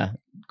 Yeah,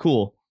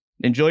 cool.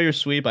 Enjoy your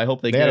sweep. I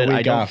hope they get it.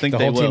 I don't think the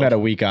whole they will. team had a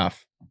week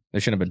off. They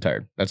shouldn't have been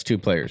tired. That's 2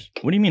 players.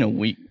 What do you mean a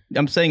week?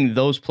 I'm saying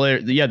those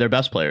players. Yeah, they're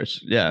best players.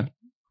 Yeah.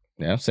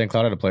 Yeah, St.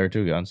 Cloud had a player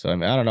too, Gun. So I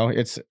mean, I don't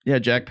know.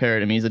 Jack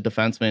Parrott. I mean, he's a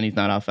defenseman. He's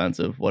not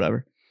offensive.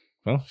 Whatever.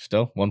 Well,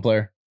 still 1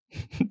 player.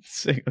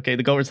 Okay,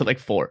 the Gophers had like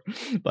 4.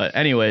 But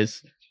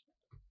anyways,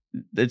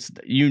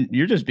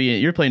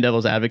 you're playing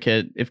devil's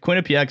advocate. If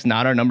Quinnipiac's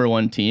not our number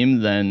 1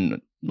 team,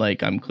 then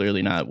like I'm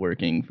clearly not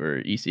working for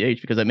ECH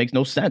because that makes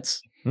no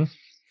sense. All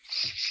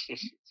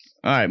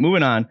right,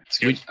 moving on.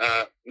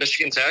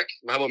 Michigan Tech.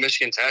 How about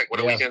Michigan Tech? What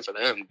a weekend for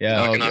them. Yeah,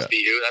 knocking off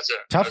BU. That's a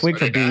tough week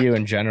for BU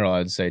in general.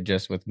 I'd say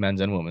just with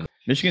men's and women's.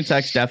 Michigan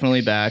Tech's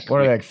definitely back.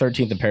 What are they, like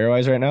 13th in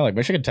pairwise right now? Like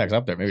Michigan Tech's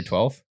up there, maybe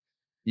 12th.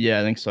 Yeah,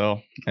 I think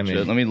so. I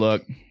mean, let me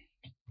look.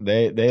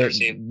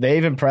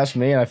 They've impressed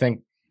me, and I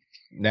think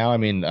now. I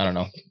mean, I don't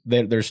know.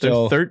 They're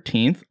still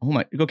 13th. Oh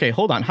my. Okay,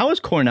 hold on. How is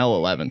Cornell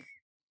 11th?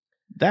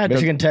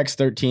 Michigan Tech's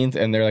 13th,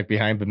 and they're like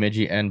behind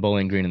Bemidji and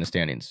Bowling Green in the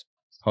standings.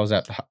 How's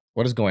that?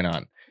 What is going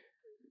on?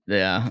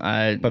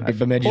 Yeah, but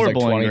Bemidji's like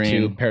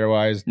 22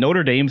 pairwise.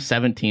 Notre Dame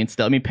 17th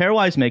still. I mean,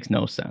 pairwise makes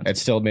no sense.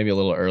 It's still maybe a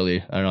little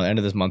early. I don't know. The end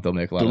of this month they'll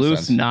make a lot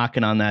Duluth's of sense.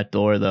 knocking on that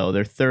door though.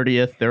 They're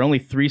 30th. They're only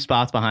 3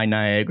 spots behind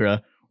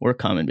Niagara. We're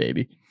coming,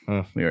 baby.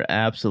 We are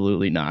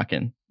absolutely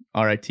knocking.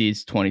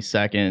 RIT's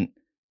 22nd.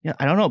 Yeah,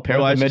 I don't know.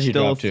 Pairwise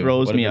still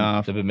throws me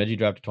off. Did Bemidji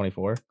drop to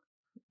 24?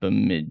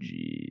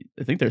 Bemidji.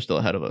 I think they're still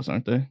ahead of us,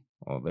 aren't they?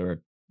 Oh,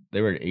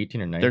 they were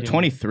 18 or 19. They're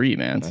 23,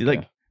 man. Okay. See,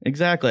 like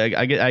exactly.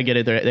 I get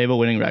it. They have a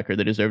winning record.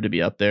 They deserve to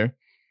be up there.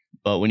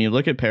 But when you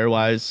look at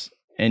pairwise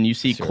and you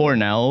see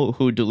Cornell,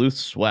 who Duluth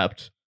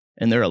swept,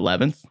 and they're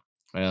 11th.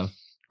 Yeah.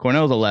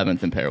 Cornell's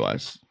 11th in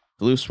pairwise.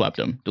 Duluth swept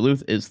them.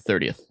 Duluth is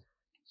 30th.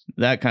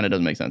 That kind of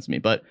doesn't make sense to me.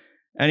 But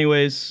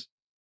anyways,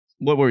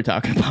 what were we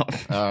talking about?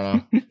 I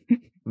don't know.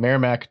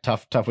 Merrimack,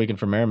 tough weekend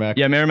for Merrimack.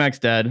 Yeah, Merrimack's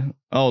dead.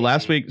 Oh,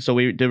 last week, so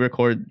we did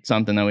record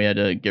something that we had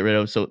to get rid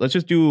of. So let's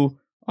just do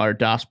our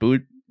Das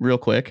Boot real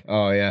quick.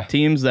 Oh, yeah.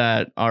 Teams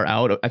that are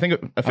out. I think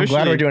officially. I'm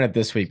glad we're doing it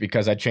this week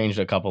because I changed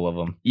a couple of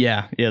them.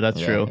 Yeah,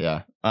 that's true.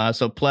 Yeah.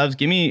 So Plevs,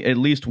 give me at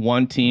least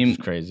one team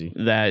crazy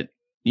that,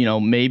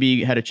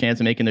 maybe had a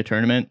chance of making the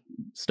tournament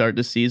start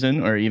this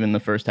season or even the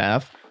first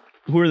half.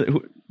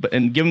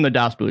 And give them the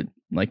Das Boot.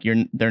 Like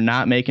they're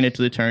not making it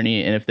to the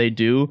tourney, and if they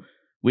do,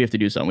 we have to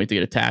do something. We have to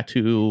get a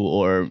tattoo,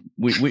 or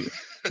we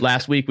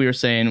Last week we were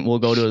saying we'll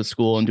go to the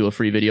school and do a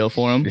free video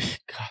for them.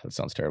 God, that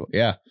sounds terrible.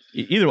 Yeah.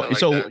 Either way, like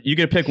so that. you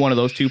get to pick one of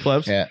those two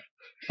plebs. Yeah.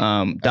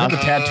 I think Doc, the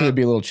tattoo would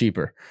be a little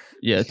cheaper.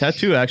 yeah,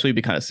 tattoo actually would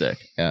be kind of sick.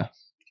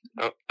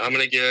 I'm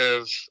gonna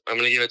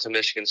give it to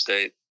Michigan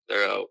State.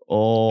 They're out.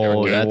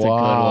 Oh, They're that's good. a good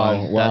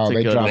one. Wow, That's a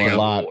they good dropped one. a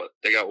lot.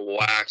 They got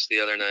waxed the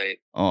other night.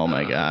 Oh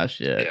my gosh,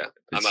 yeah. Yeah,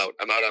 I'm out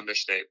on Michigan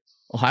State.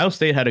 Ohio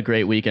State had a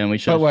great weekend. We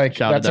should But have like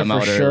shouted that's a them for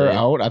out sure early.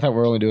 out. I thought we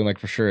were only doing like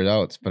for sure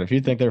outs. But if you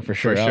think they're for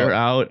sure,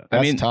 out. I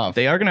that's mean, tough.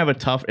 they are gonna have a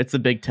tough. It's the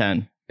Big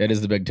Ten. It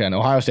is the Big Ten.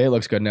 Ohio State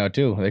looks good now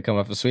too. They come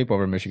off the sweep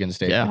over Michigan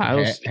State. Yeah,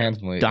 Ohio State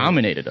handsomely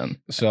dominated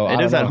them. So It I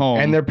don't is at know. home.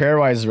 and their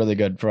pairwise is really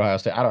good for Ohio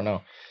State. I don't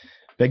know.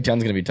 Big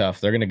Ten's gonna be tough.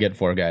 They're gonna get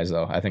 4 guys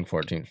though. I think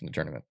 4 teams from the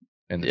tournament.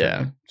 In the Yeah.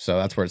 tournament. So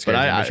that's where it's But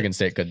scary. I- Michigan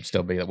State could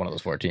still be one of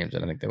those 4 teams,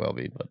 and I think they will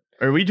be. But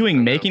Are we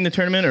doing making the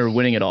tournament or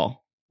winning it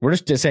all? we're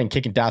just saying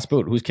kicking Das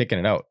Boot. Who's kicking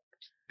it out?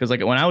 Because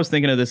like when I was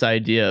thinking of this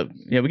idea,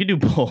 yeah, we could do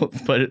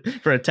both. But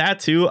for a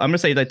tattoo, I'm gonna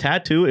say the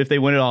tattoo. If they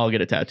win it all, I'll get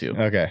a tattoo,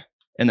 Okay.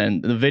 and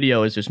then the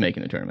video is just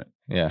making the tournament.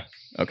 Yeah.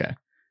 Okay.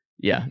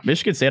 Yeah,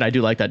 Michigan State. I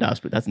do like that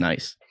DOS, but that's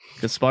nice.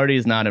 Because Sparty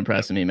is not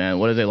impressing me, man.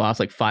 What did they lost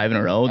like 5 in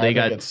a row? I They think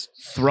got it's-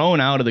 thrown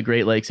out of the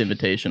Great Lakes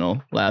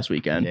Invitational last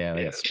weekend. Yeah,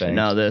 they got And spanked.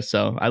 now this,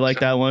 so I like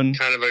that one.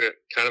 Kind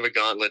of a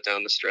gauntlet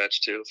down the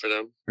stretch too for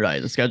them.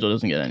 Right, the schedule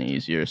doesn't get any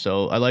easier,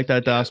 so I like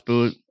that DOS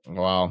boot.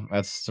 Wow,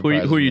 that's Who are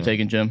you surprising.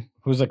 taking, Jim?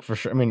 Who's like for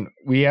sure? I mean,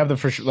 we have the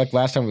for sure. Like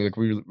last time, we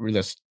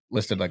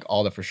listed like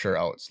all the for sure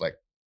outs. Like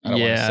I don't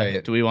want to say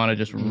it. Do we want to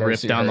just rip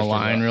Mercyhurst down the or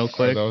line what- real or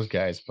quick? those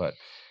guys, but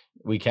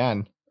we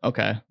can.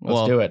 Okay, Let's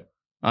well, do it.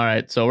 all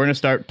right. So we're gonna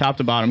start top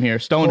to bottom here.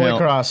 Holy Stonehill,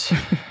 Cross,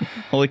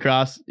 Holy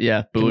Cross,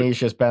 yeah, boot.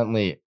 Canisius,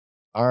 Bentley,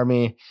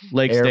 Army,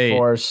 Lake Air State.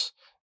 Force,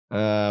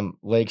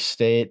 Lake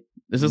State.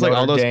 This is like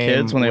all Notre those Dame,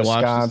 kids when they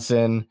watch.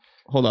 Wisconsin.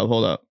 Hold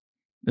up.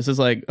 This is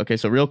like, okay,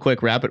 so real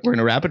quick, we're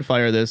gonna rapid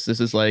fire this. This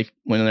is like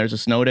when there's a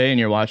snow day and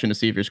you're watching to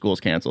see if your school's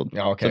canceled.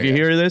 Oh, okay. So if you guys.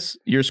 hear this,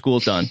 your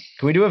school's done.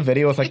 Can we do a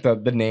video with like the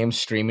names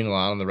streaming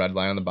along on the red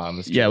line on the bottom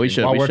of the Yeah, we screen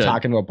should, While we we're should.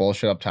 talking about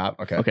bullshit up top.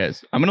 Okay. Okay,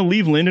 so I'm gonna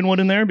leave Lindenwood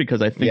in there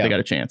because I think Yeah. they got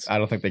a chance. I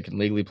don't think they can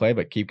legally play,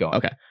 but keep going.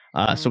 Okay.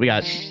 So we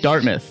got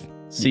Dartmouth,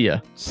 see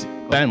ya.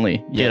 Bentley,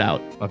 get Yeah.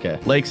 out. Okay.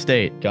 Lake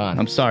State, Gone.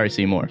 I'm sorry,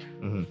 Seymour.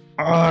 Mhm.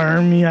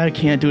 Army, I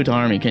can't do it to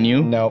Army. Can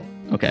you? Nope.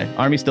 Okay,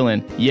 Army's still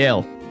in.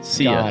 Yale,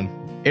 see ya. Gone.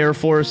 Air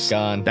Force,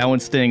 Gone. that one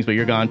stings, but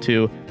you're gone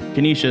too.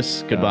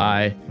 Canisius,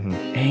 goodbye.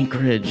 Mhm.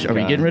 Anchorage, are we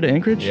Gone. getting rid of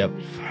Anchorage? Yep.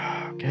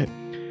 Okay.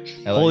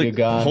 LIU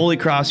gone. Holy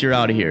Cross, you're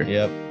out of here.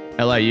 Yep.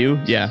 LIU,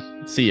 yeah.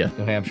 See ya.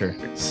 New Hampshire.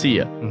 See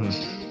ya.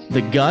 Mhm.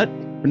 The Gut,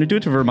 we're gonna do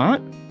it to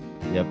Vermont.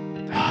 Yep.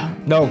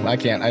 No, I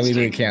can't. I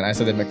legally can't. I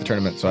said they'd make the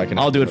tournament, so I can.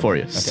 I'll do it for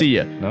you. Okay. See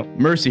ya. Nope.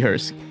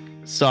 Mercyhurst.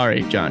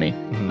 Sorry, Johnny.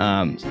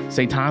 Mhm.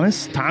 St.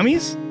 Thomas?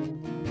 Tommy's?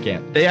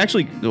 Can't. They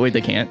actually, wait,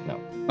 they can't? No.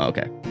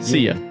 Okay. See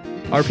ya.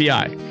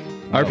 RPI.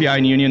 No. RPI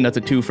and Union, that's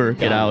a twofer.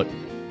 Get Gone. out.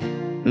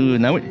 Ooh,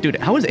 now, dude,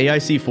 how is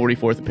AIC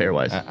 44th at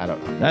pairwise? I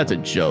don't know. That's a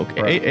joke.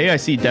 Bro.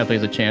 AIC definitely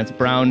has a chance.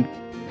 Brown,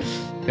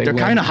 Big they're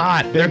win. kind of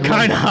hot. They're Big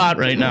kind of win. hot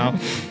right now.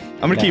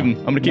 I'm going to keep them.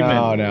 I'm going to keep them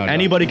No, in. no, no.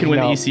 Anybody can win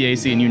No. the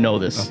ECAC, and you know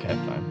this. Okay,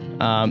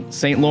 fine.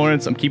 St.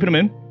 Lawrence, I'm keeping them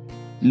in.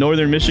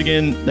 Northern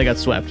Michigan, they got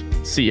swept.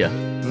 See ya.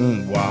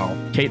 Wow.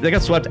 They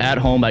got swept at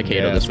home by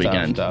Cato Yeah, this it's tough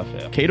weekend. stuff,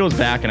 yeah. Cato's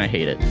back, and I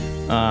hate it.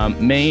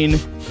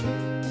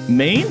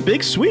 Maine,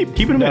 big sweep.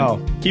 Keeping them No.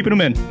 in. Keeping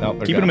them in. No,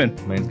 they're Keeping gone. them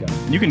in. Maine's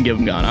gone. You can give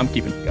them gone. I'm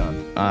keeping.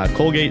 Gone.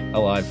 Colgate,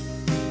 Alive.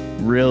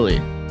 really.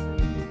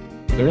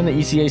 They're in the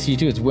ECAC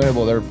too. It's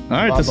winnable. They're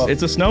All right,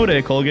 it's a snow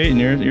day, Colgate, and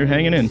you're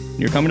hanging in.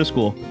 You're coming to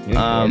school. You think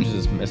Borges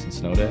is missing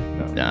snow day?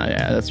 No. Nah,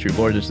 yeah, that's true.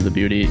 Borges is the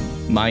beauty.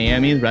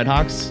 Miami,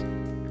 Redhawks.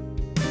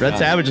 Red Gone.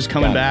 Savage is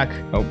coming Gone. back.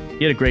 Nope.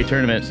 He had a great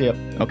tournament. See ya.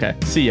 Okay,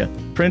 see ya.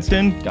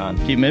 Princeton, Gone.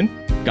 keep him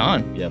in.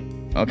 Gone. Yep.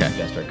 Okay.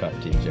 Gotta start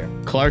cutting teams here.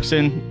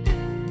 Clarkson,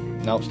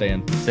 Nope, stay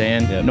in.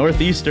 staying. Yep.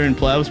 Northeastern,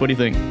 Plebs, what do you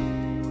think?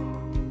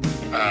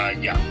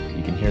 Yeah.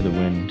 You can hear the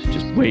wind.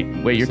 Just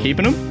Wait, you're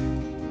keeping them?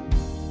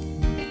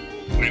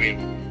 What do you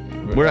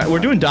mean? We're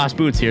doing DOS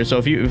boots here, so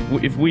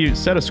if we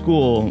set a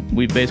school,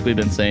 we've basically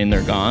been saying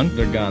they're gone.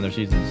 They're gone. Their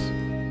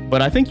season's.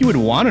 But I think you would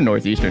want a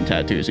Northeastern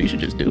tattoo, so you should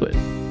just do it.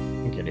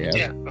 Okay, yeah.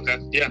 Yeah. Okay.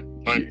 Yeah.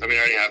 Fine. I mean, I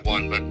already have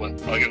one, but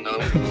I'll get another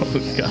one.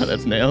 Oh god,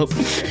 that's nails.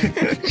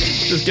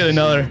 Just get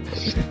another.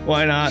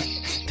 Why not?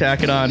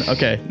 Tack it on.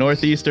 Okay,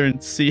 Northeastern.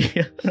 See,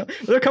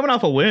 they're coming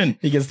off a win.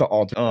 He gets the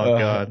alter. Oh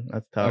god,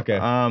 that's tough. Okay.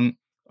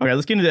 Okay,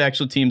 let's get into the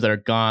actual teams that are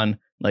gone,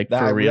 like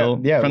That- for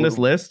real. yeah, from this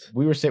list.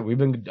 We were saying we've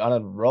been on a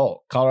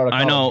roll. Colorado,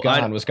 I know,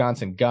 gone.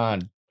 Wisconsin,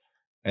 gone.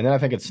 And then I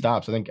think it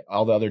stops. I think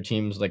all the other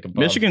teams like above.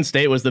 Michigan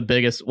State was the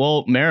biggest.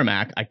 Well,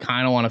 Merrimack. I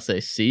kind of want to say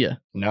see ya.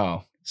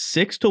 No,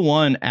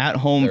 6-1 at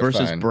home they're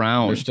versus fine.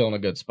 Brown. They're still in a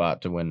good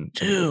spot to win.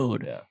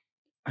 Dude. Yeah.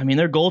 I mean,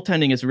 their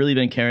goaltending has really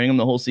been carrying them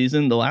the whole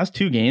season. The last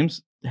 2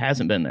 games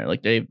hasn't been there.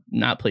 Like they've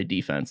not played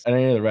defense. And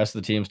any of the rest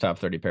of the teams, top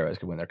 30 pairwise,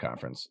 could win their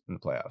conference in the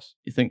playoffs.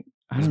 You think?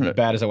 I As don't know.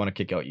 bad as I want to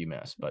kick out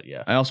UMass, but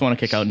yeah. I also want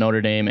to kick out Notre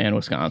Dame and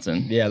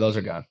Wisconsin. Yeah, those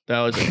are gone. That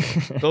was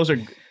those are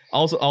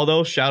also.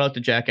 Although shout out to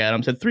Jack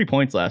Adams, had 3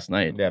 points last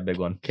night, Yeah, big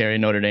one.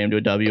 carrying Notre Dame to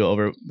a W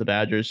over the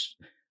Badgers.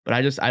 But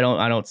I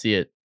don't see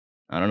it.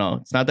 I don't know.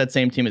 It's not that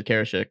same team with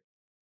Karashik.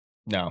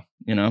 No,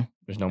 You know,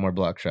 there's no more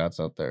block shots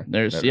out there.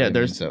 there's That yeah, really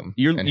there's means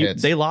something.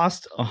 they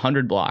lost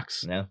 100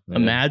 blocks. Yeah,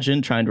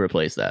 Imagine trying to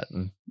replace that.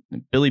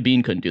 Billy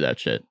Bean couldn't do that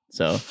shit.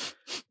 So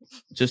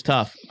just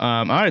tough.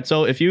 All right.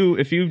 So if you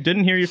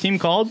didn't hear your team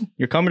called,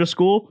 you're coming to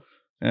school,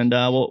 and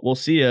we'll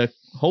see you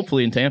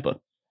hopefully in Tampa.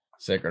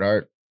 Sacred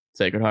Heart.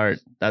 Sacred Heart.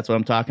 That's what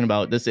I'm talking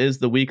about. This is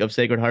the week of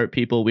Sacred Heart,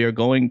 people. We are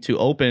going to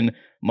open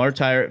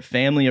Martire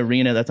Family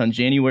Arena. That's on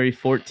January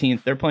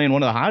 14th. They're playing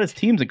one of the hottest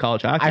teams in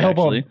college hockey. I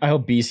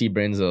hope BC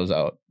brings those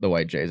out, the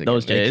white Jays again.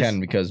 Those Jays? They can,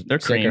 because They're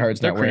Sacred cream. Heart's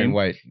They're not wearing cream.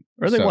 white.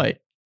 Or are they So, white?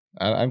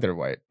 I think they're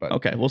white, but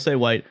Okay, we'll say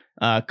white.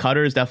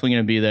 Cutter is definitely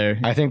going to be there.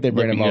 I think they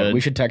bring them Looking out. good. We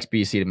should text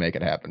BC to make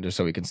it happen, just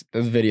so we can.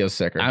 This video's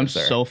sicker. I'm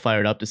so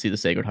fired up to see the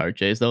Sacred Heart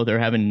Jays, though. They're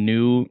having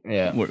new.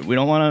 Yeah. We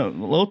don't want a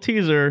little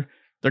teaser.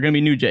 They're going to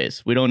be new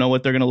Jays. We don't know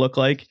what they're going to look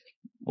like.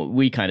 Well,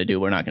 we kind of do.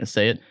 We're not going to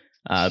say it.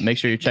 Make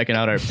sure you're checking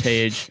out our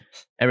page,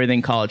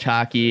 Everything College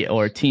Hockey,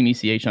 or Team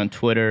ECH on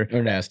Twitter.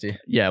 They're nasty.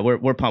 Yeah,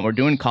 we're pumped. We're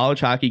doing college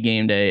hockey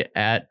game day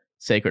at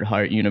Sacred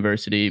Heart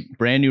University.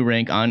 Brand new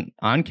rink on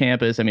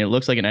campus. I mean, it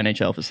looks like an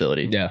NHL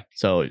facility. Yeah.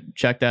 So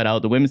check that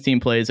out. The women's team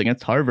plays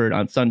against Harvard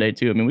on Sunday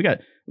too. I mean, we got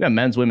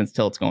men's, women's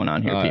tilts going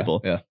on here, people.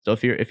 Yeah. So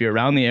if you're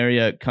around the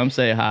area, come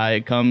say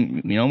hi.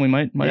 Come, we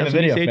might Make have the some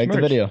video. ECH Make the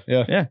merch. video.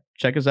 Yeah. Yeah,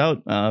 check us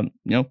out.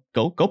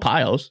 Go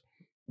Pios.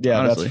 Yeah,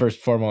 honestly. that's first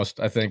and foremost.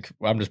 I think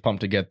I'm just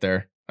pumped to get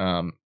there.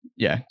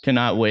 Yeah,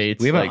 cannot wait.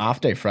 We have an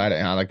off day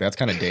Friday. Huh? Like, that's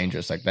kind of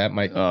dangerous. Like, that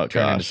might turn into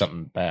gosh.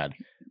 something bad.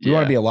 We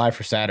want to be alive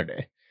for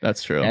Saturday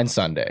That's true. and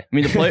Sunday. I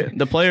mean,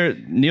 the player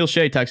Neil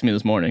Shea texted me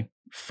this morning,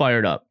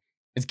 fired up.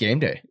 It's game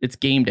day. It's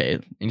game day.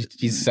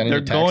 He's sending They're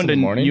a text going in to the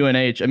morning.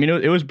 UNH. I mean,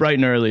 it was bright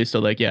and early, so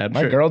like, yeah, I'm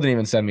My sure. girl didn't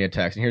even send me a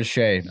text. And here's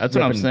Shay. That's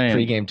what I'm ripping saying.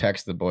 Pre-game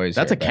text to the boys.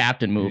 That's here, a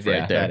captain move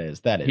right there.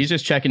 That is. He's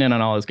just checking in on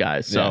all his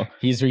guys. So Yeah,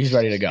 he's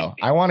ready to go.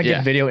 I want to get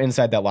Yeah. video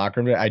inside that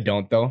locker room. I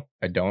don't though.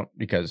 I don't,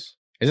 because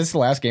is this the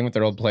last game at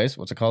their old place?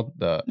 What's it called?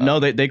 no,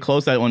 they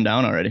closed that one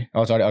down already.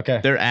 Oh, it's already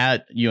okay. They're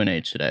at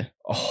UNH today,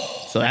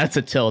 Oh, so that's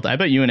a tilt. I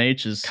bet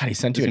UNH is. God, he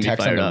sent is you a gonna be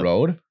text on fired the up.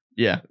 road.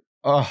 Yeah.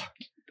 Oh,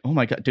 Oh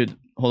my god, dude.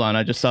 Hold on,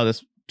 I just saw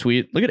this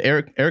tweet. Look at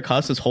Eric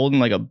Huss is holding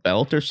like a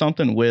belt or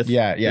something with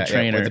yeah, the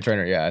trainer. with the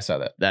trainer. Yeah, I saw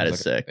that. That I is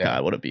was looking- sick. yeah.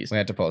 God, what a beast. We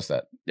had to post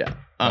that.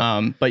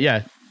 But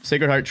yeah,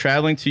 Sacred Heart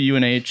traveling to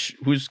UNH,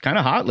 who's kind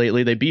of hot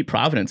lately. They beat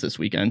Providence this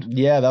weekend.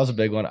 Yeah, that was a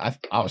big one. I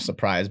was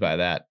surprised by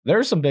that. There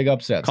are some big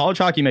upsets. College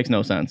hockey makes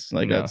no sense.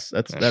 Like No.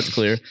 that's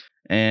clear.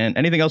 And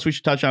anything else we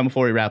should touch on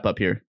before we wrap up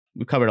here?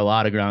 We covered a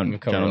lot of ground, We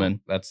covered gentlemen.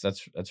 That's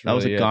really That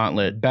was a it.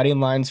 gauntlet. Betting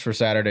lines for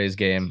Saturday's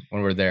game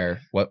when we're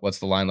there. What's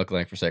the line looking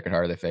like for Sacred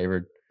Heart? Are they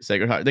favored?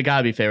 Sacred Heart. They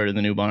gotta be favored in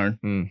the new barn.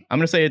 Hmm. I'm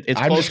gonna say it's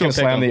I'm close just to gonna a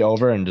slam pick 'em. the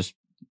over and just.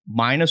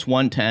 Minus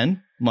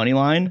 110 money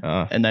line,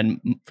 and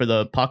then for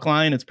the puck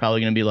line, it's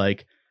probably gonna be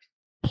like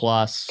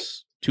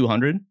plus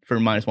 200 for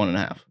minus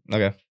 1.5.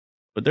 Okay.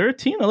 But they're a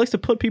team that likes to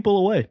put people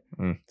away.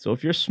 Hmm. So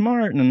if you're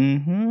smart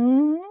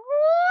and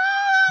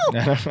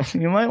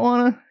you might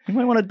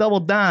wanna double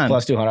down.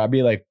 Plus 200. I'd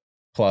be like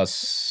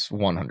plus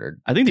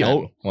 100. I think the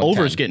 10,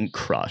 over is getting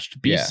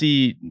crushed.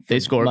 BC they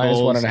score Minus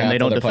goals 1.5, and they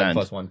don't they're playing defend.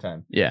 Plus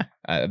 110.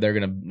 Yeah. They're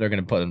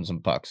gonna put in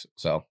some pucks.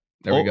 So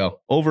there we go.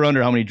 Over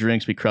under how many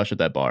drinks we crush at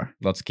that bar.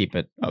 Let's keep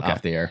it Okay.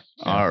 off the air.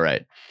 Yeah. All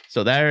right.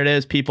 So there it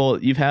is,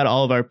 people. You've had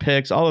all of our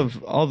picks, all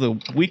of the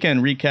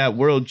weekend recap,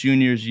 World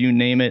Juniors, you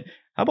name it.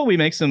 How about we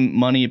make some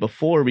money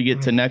before we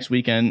get to next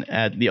weekend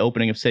at the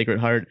opening of Sacred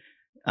Heart?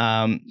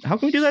 How can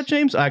we do that,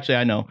 James? Actually,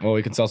 I know. Well,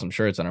 we can sell some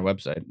shirts on our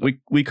website.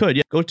 We could.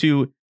 Yeah. Go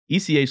to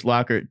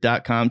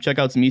ECHlocker.com. Check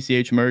out some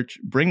ECH merch.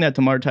 Bring that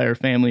to Martire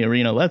Family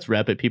Arena. Let's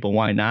rep it, people.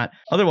 Why not?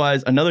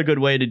 Otherwise, another good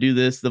way to do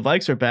this. The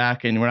Vikes are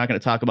back, and we're not going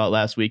to talk about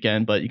last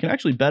weekend, but you can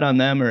actually bet on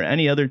them or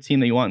any other team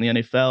that you want in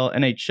the NFL.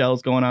 NHL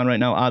is going on right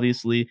now,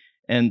 obviously.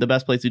 And the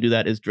best place to do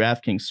that is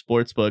DraftKings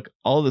Sportsbook.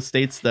 All the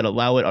states that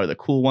allow it are the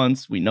cool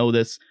ones. We know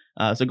this.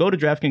 So go to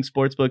DraftKings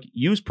Sportsbook,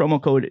 use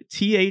promo code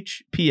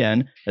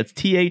THPN. That's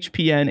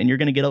THPN, and you're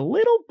going to get a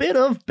little bit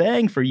of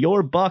bang for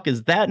your buck.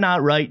 Is that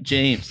not right,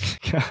 James?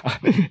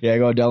 Yeah,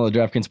 go download the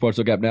DraftKings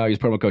Sportsbook app now. Use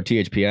promo code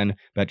THPN.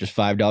 Bet just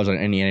 $5 on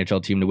any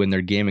NHL team to win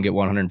their game and get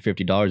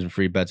 $150 in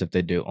free bets if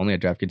they do. Only at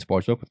DraftKings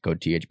Sportsbook with code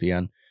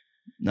THPN.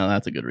 No,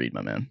 that's a good read,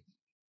 my man.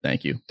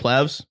 Thank you.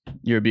 Plevs,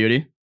 you're a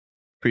beauty.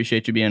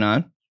 Appreciate you being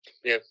on.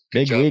 Yeah.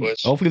 Big job, league.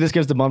 boys. Hopefully this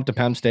gives the bump to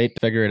Penn State to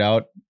figure it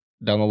out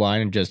down the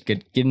line and just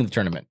get into the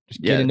tournament.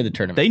 Just get Yeah, into the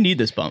tournament. They need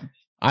this bump.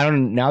 I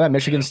don't. Now that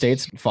Michigan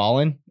State's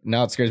fallen,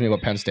 now it scares me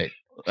about Penn State.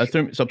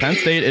 So Penn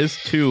State is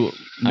 2. I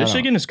don't know.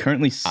 Michigan is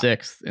currently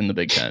 6th in the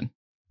Big Ten.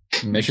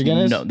 Michigan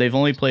is. No, they've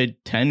only played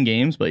 10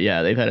 games, but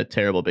yeah, they've had a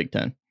terrible Big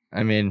Ten.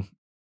 I mean,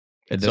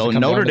 So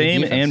Notre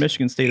Dame and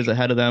Michigan State is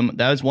ahead of them.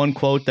 That is one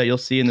quote that you'll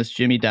see in this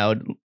Jimmy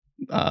Dowd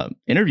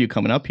interview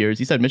coming up here. Is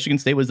he said Michigan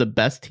State was the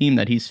best team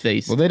that he's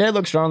faced. Well, they did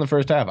look strong in the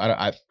first half.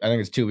 I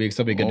think it's 2 weeks.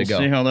 They'll be good We'll to go.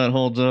 see how that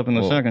holds up in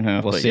the second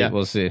half. We'll but see. yeah.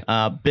 We'll see.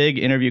 Big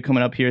interview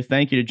coming up here.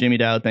 Thank you to Jimmy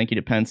Dowd. Thank you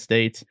to Penn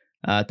State.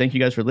 Thank you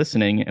guys for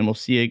listening, and we'll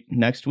see you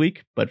next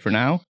week. But for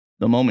now,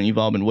 the moment you've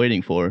all been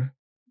waiting for,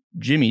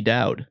 Jimmy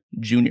Dowd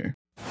Jr.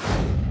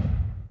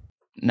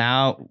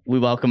 now we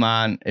welcome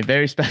on a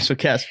very special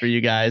guest for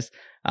you guys.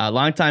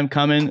 Long time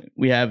coming.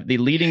 We have the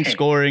leading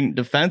scoring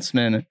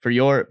defenseman for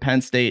your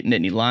Penn State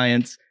Nittany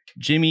Lions,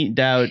 Jimmy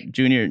Dowd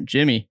Jr.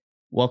 Jimmy,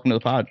 welcome to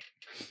the pod.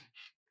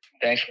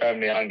 Thanks for having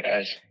me on,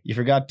 guys. You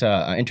forgot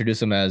to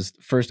introduce him as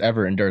first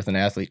ever Endurthan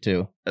athlete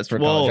too. That's for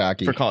college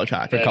hockey. For college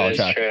hockey. That college is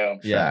hockey. true.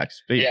 Yeah.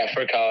 Facts. Yeah,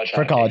 for college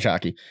hockey. For college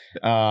hockey.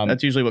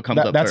 That's usually what comes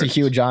up That's first. a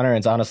huge honor. And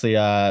it's honestly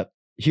a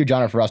huge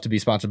honor for us to be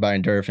sponsored by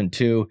Endurthan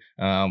too.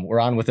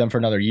 We're on with them for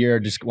another year.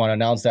 Just want to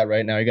announce that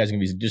right now. You guys are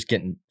going to be just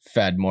getting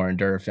fed more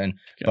Endurthan.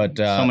 But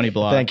so many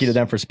blogs. Thank you to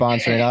them for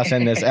sponsoring us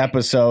in this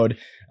episode.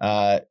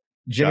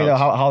 Jimmy, though,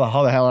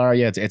 how the hell are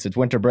you? It's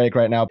winter break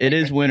right now. It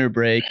is winter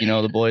break. You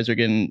know, the boys are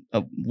getting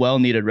a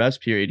well-needed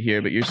rest period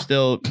here, but you're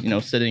still, you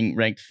know, sitting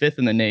ranked 5th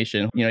in the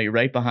nation. You know, you're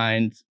right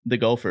behind the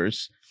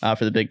Gophers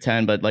for the Big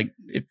Ten. But like,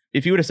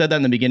 if you would have said that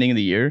in the beginning of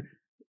the year,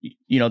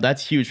 you know,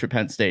 that's huge for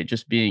Penn State,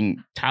 just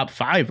being top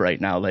 5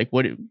 right now. Like,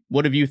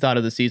 what have you thought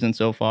of the season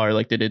so far?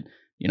 Like, did it,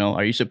 you know,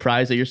 are you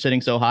surprised that you're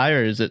sitting so high,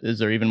 or is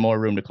there even more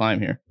room to climb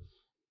here?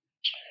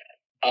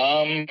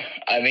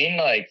 I mean,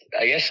 like,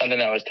 I guess something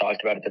that was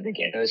talked about at the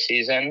beginning of the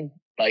season,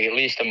 like at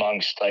least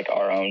amongst like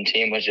our own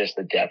team, was just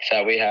the depth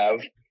that we have.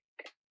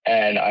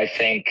 And I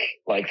think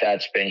like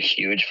that's been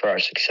huge for our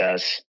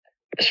success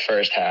this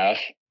first half.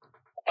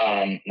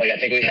 Like I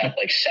think we have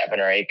like 7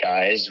 or 8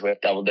 guys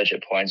with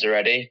double-digit points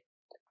already,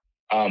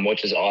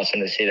 which is awesome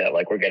to see that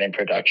like we're getting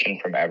production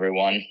from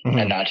everyone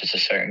and not just a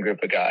certain group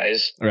of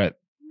guys. Right.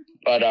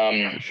 But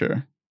For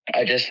sure.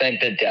 I just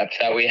think the depth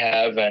that we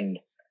have and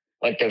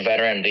like the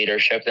veteran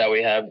leadership that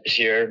we have this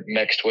year,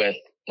 mixed with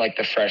like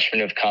the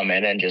freshmen who've come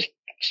in and just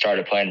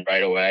started playing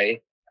right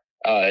away,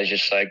 is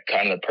just like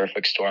kind of the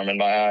perfect storm in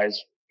my eyes.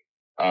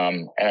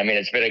 And I mean,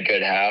 it's been a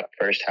good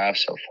first half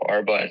so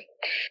far, but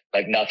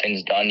like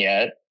nothing's done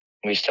yet.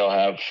 We still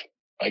have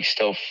like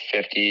 40%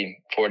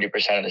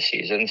 of the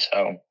season.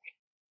 So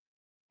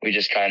we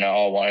just kind of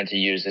all wanted to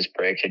use this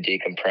break to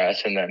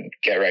decompress and then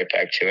get right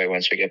back to it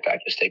once we get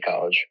back to State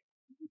College.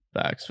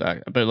 Facts.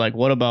 But like,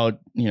 what about,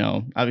 you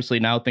know, obviously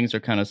now things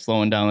are kind of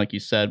slowing down, like you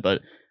said,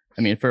 but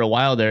I mean, for a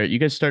while there, you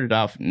guys started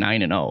off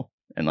 9-0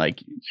 and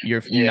like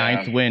your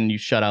 9th win, you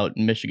shut out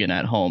Michigan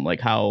at home.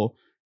 Like how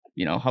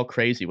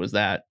crazy was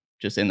that,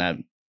 just in that,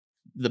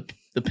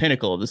 the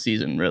pinnacle of the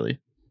season, really?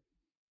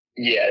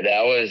 Yeah,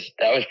 that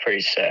was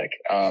pretty sick.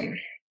 I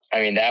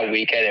mean, that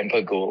weekend in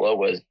Pagula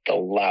was the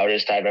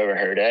loudest I've ever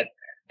heard it.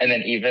 And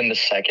then even the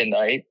second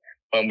night,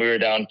 when we were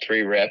down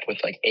 3-rip with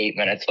like 8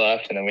 minutes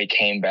left, and then we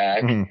came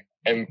back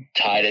and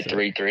tied at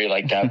 3-3,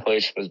 like that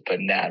place was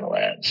banana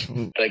lands.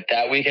 Like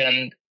that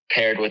weekend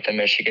paired with the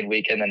Michigan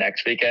weekend the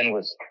next weekend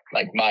was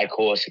like my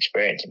coolest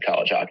experience in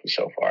college hockey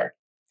so far.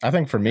 I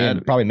think for me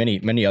and probably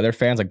many other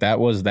fans, like that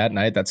was that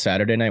night, that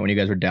Saturday night when you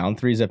guys were down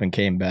 3-zip and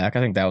came back. I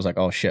think that was like,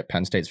 oh shit,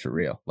 Penn State's for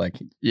real. Like,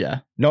 yeah,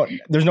 no,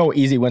 there's no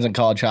easy wins in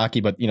college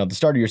hockey, but you know, the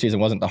start of your season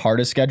wasn't the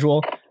hardest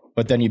schedule.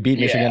 But then you beat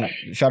Michigan,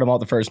 shut them out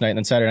the first night, and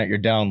then Saturday night you're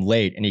down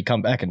late, and you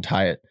come back and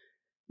tie it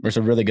versus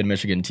a really good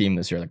Michigan team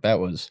this year. Like that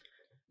was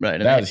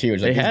right. That was huge.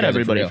 They like, had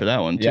everybody for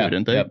that one too,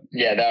 didn't they? Yep.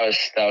 Yeah,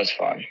 that was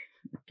fun.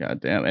 God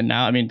damn! And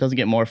now, I mean, it doesn't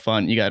get more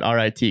fun. You got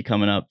RIT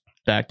coming up,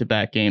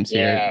 back-to-back games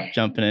here,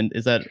 jumping in.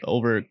 Is that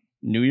over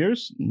New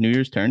Year's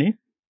tourney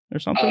or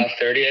something?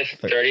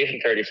 30th and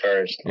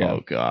 31st. Yeah.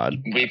 Oh God.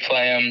 We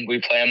play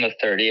them the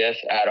 30th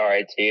at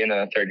RIT and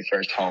then the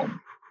 31st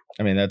home.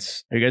 I mean, are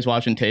you guys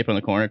watching tape on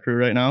the Corner Crew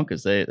right now?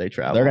 Because they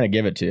travel. They're gonna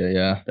give it to you.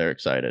 Yeah, they're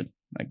excited.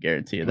 I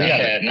guarantee you that.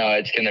 Yeah, no,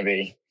 it's gonna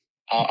be.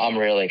 I'm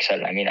really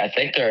excited. I mean, I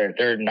think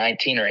they're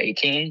 19 or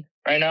 18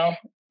 right now.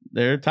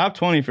 They're top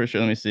 20 for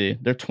sure. Let me see.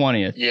 They're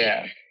 20th.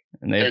 Yeah,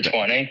 and they're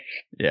 20.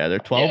 Yeah, they're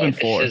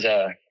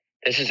 12-4.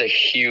 This is a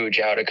huge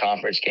out of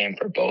conference game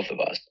for both of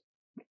us.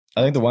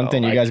 I think the one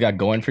thing you guys got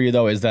going for you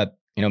though is that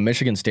you know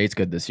Michigan State's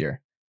good this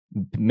year.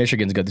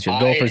 Michigan's good this year.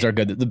 Gophers are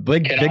good. The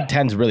Big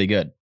Ten's really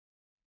good.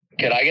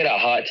 Could I get a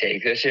hot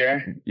take this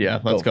year? Yeah,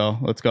 let's go.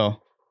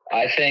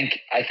 I think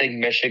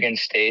Michigan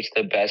State's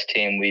the best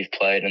team we've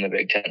played in the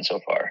Big Ten so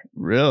far.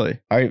 Really?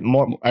 Are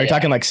you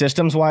talking like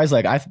systems wise?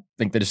 Like I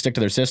think they just stick to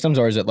their systems,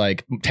 or is it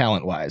like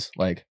talent wise?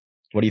 Like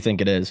what do you think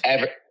it is?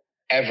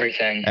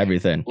 Everything.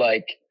 Everything.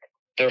 Like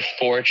their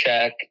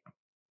forecheck,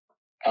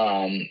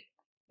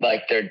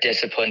 like their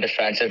discipline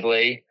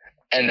defensively,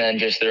 and then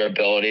just their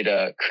ability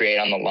to create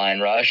on the line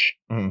rush.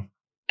 Mm-hmm.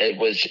 It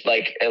was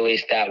like at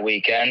least that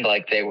weekend,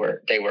 like they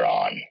were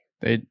on.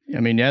 They've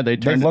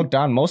looked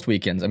on most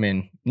weekends. I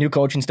mean, new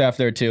coaching staff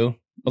there too.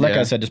 But like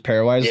I said, just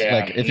pairwise,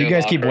 like if you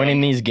guys keep winning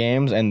these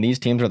games and these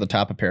teams are at the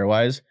top of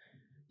pairwise,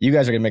 you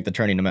guys are gonna make the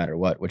tourney no matter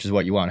what, which is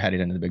what you want heading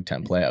into the Big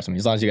Ten playoffs. I mean,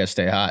 as long as you guys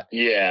stay hot.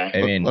 Yeah.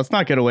 I mean, let's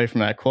not get away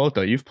from that quote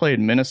though. You've played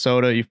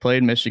Minnesota, you've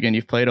played Michigan,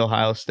 you've played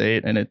Ohio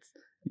State, and it's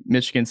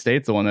Michigan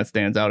State's the one that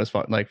stands out as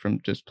far like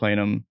from just playing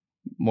them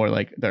more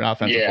like their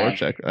offensive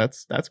forecheck.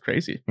 That's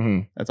crazy.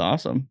 Mm-hmm. That's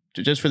awesome.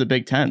 Just for the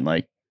Big Ten,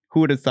 like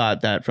who would have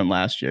thought that from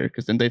last year?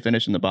 Because then they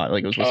finished in the bottom.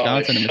 Like it was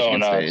Wisconsin and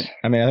Michigan State.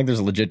 I mean, I think there's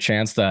a legit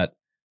chance that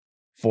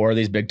 4 of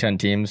these Big Ten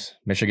teams,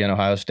 Michigan,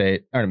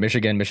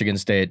 Michigan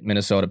State,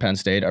 Minnesota, Penn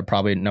State, are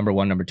probably number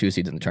 1, number 2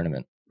 seeds in the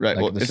tournament. Right.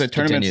 Like, Well, this if the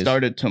tournament continues.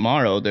 started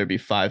tomorrow, there'd be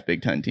 5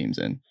 Big Ten teams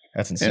in.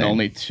 That's insane. And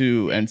only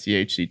 2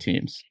 NCHC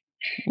teams,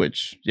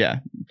 which,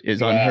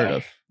 is unheard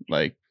of.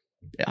 Like,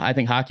 I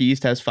think Hockey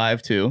East has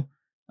 5 too,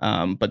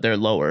 but they're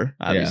lower,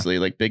 obviously.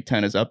 Like, Big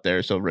Ten is up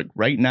there. So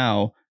right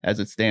now, as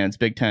it stands,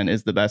 Big Ten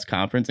is the best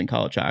conference in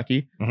college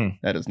hockey. Mhm.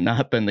 That has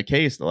not been the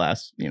case the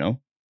last,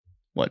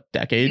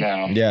 decade?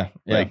 No. Yeah.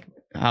 Like,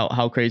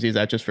 how crazy is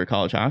that just for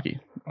college hockey?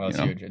 Well, it's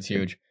huge. It's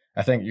huge.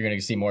 I think you're going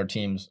to see more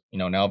teams,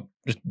 now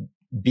just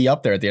be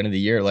up there at the end of the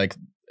year. Like,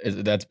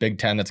 that's Big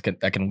Ten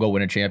that can go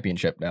win a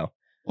championship now.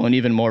 Well, and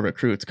even more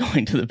recruits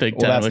going to the Big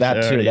Ten. Well,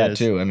 that's which that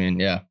too. I mean,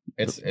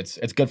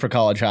 it's good for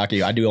college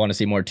hockey. I do want to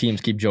see more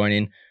teams keep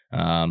joining.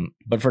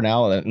 But for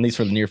now, at least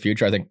for the near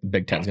future, I think the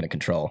Big Ten's going to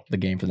control the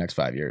game for the next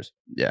 5 years.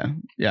 Yeah.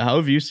 How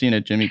have you seen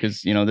it, Jimmy?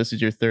 Because this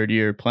is your 3rd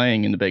year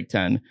playing in the Big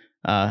Ten.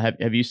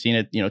 Have you seen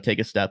it, take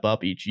a step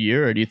up each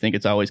year, or do you think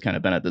it's always kind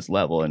of been at this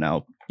level and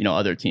now,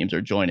 other teams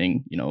are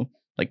joining,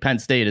 like Penn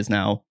State is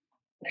now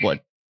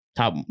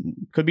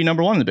could be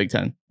number 1 in the Big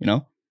Ten,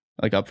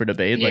 like up for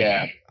debate. Like,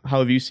 how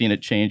have you seen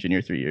it change in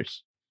your 3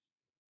 years?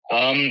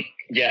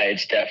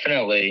 It's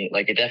definitely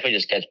it definitely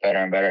just gets better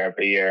and better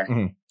every year.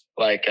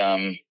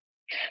 Mm-hmm.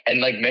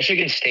 And like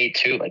Michigan State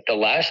too, like the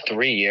last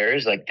 3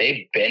 years, like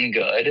they've been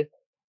good.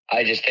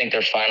 I just think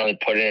they're finally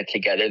putting it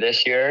together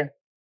this year.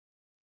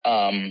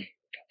 And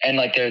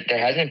like there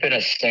hasn't been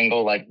a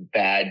single like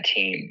bad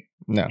team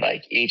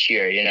like each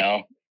year,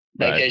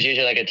 like there's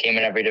usually like a team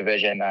in every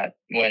division that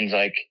wins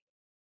like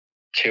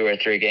 2 or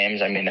 3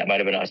 games. I mean, that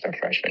might've been us our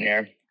freshman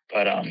year,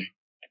 but,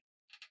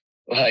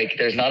 like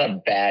there's not a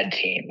bad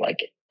team. Like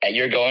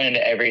you're going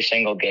into every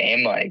single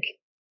game, like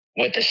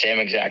with the same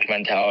exact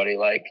mentality,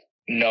 like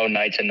no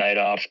nights and night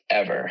off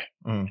ever.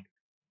 And,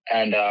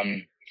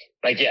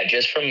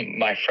 just from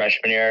my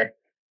freshman year,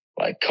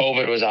 like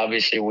COVID was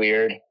obviously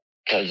weird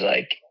because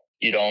like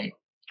you don't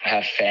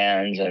have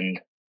fans and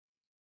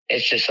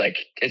it's just like,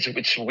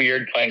 it's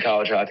weird playing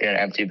college hockey in an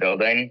empty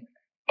building,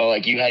 but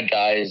like you had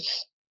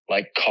guys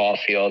like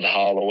Caulfield,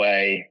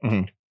 Holloway,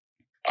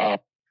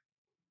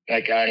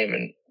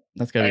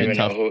 That's gotta be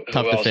tough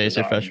to face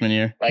your freshman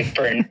year. Like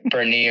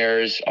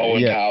Berniers,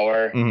 Owen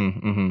Power.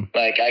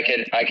 Like I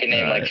could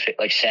name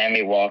like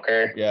Sammy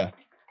Walker. Yeah.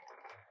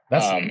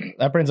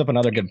 That brings up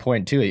another good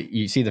point too.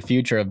 You see the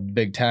future of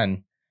Big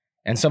Ten,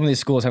 and some of these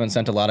schools haven't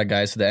sent a lot of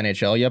guys to the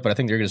NHL yet, but I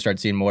think they're going to start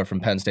seeing more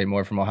from Penn State,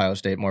 more from Ohio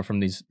State, more from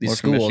these more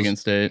schools, from Michigan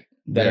State,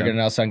 that are going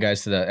to now send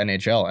guys to the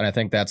NHL. And I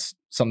think that's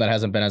something that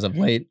hasn't been as of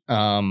late.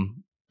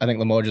 I think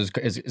Limoges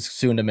is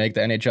soon to make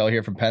the NHL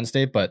here from Penn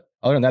State, but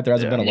other than that, there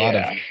hasn't been a lot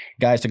of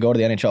guys to go to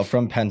the NHL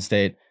from Penn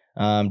State.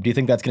 Do you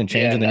think that's going to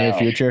change in the near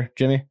future,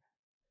 Jimmy?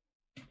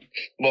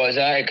 Well,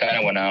 I kind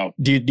of went out.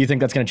 Do you think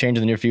that's going to change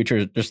in the near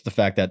future? Just the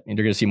fact that you're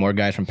going to see more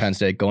guys from Penn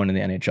State going to the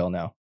NHL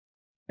now,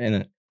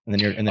 in the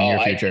near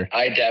future.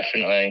 I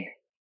definitely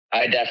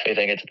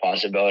think it's a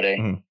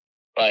possibility.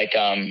 Like,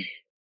 I mean,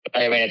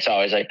 it's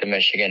always like the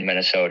Michigan,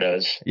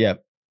 Minnesotas.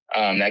 Yep.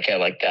 That get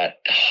like that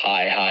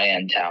high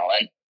end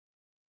talent.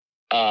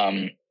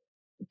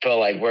 But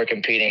like we're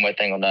competing with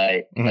single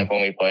night, like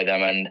when we play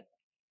them, and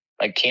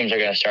like teams are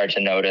going to start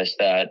to notice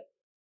that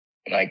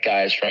like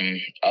guys from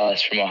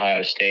us, from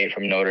Ohio State,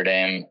 from Notre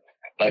Dame,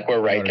 like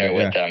we're right there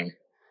with them.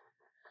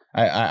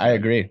 I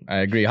agree.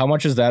 How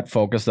much is that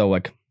focus though?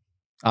 Like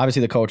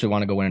obviously the coaches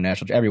want to go win a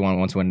national, everyone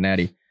wants to win a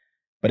natty,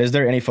 but is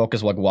there any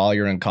focus like while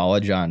you're in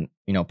college on,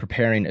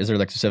 preparing? Is there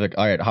like specific,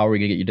 all right, how are we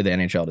going to get you to the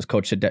NHL? Does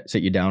coach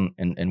sit you down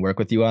and work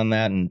with you on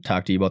that and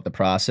talk to you about the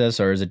process?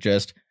 Or is it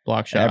just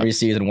block shots every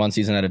season, one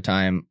season at a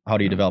time? How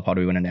do you develop? How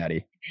do we win a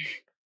natty?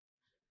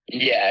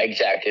 Yeah,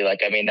 exactly. Like,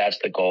 I mean, that's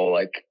the goal.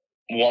 Like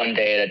one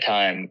day at a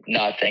time,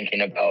 not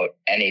thinking about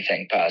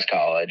anything past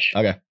college.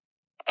 Okay.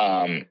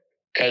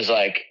 Cause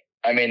like,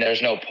 I mean,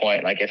 there's no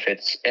point. Like if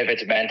it's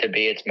meant to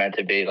be, it's meant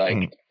to be.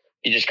 Like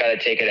you just got to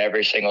take it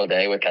every single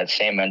day with that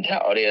same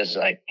mentality as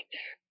like,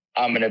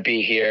 I'm going to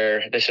be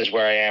here. This is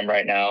where I am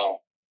right now.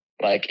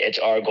 Like it's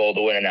our goal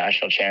to win a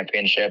national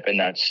championship. And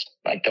that's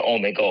like the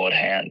only goal at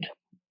hand.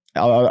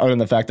 Other than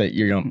the fact that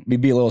you're,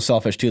 be a little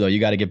selfish too, though. You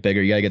got to get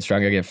bigger. You got to get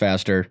stronger. You got to get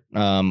faster.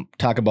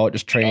 Talk about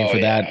just training for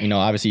that.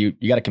 Obviously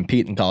you got to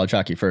compete in college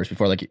hockey first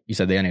before, like you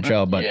said, the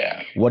NHL. But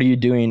what are you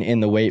doing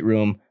in the weight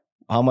room?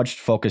 How much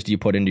focus do you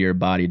put into your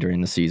body during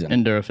the season?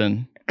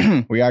 Endorphin.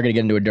 We are going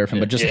to get into endorphin,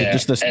 but just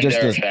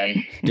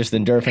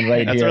endorphin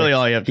right That's here. really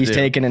all you have to do. He's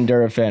taking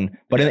endorphin.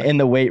 But in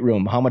the weight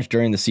room, how much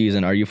during the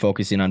season are you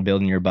focusing on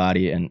building your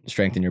body and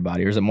strengthening your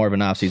body? Or is it more of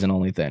an off-season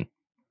only thing?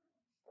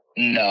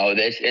 No,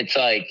 it's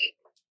like,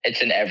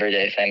 it's an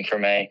everyday thing for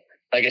me.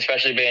 Like,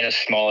 especially being a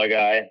smaller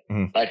guy.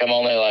 Like, I'm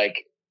only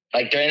like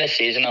during the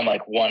season, I'm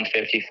like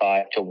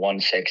 155 to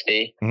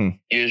 160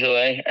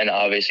 usually. And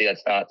obviously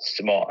that's not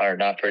small or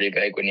not pretty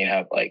big when you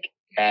have like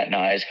Matt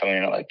Nyes coming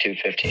in at like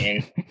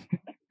 215.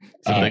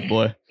 It's a big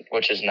boy.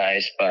 Which is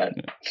nice, but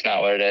it's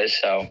not what it is.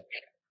 So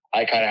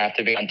I kind of have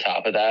to be on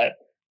top of that.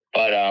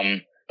 But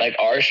like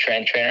our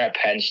strength trainer at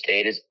Penn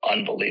State is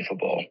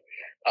unbelievable.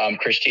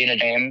 Christina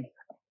James,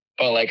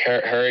 but like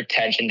her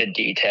attention to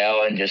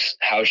detail and just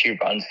how she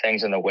runs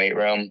things in the weight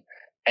room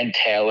and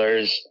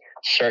tailors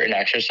certain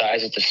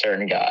exercises to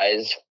certain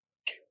guys.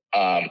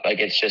 Like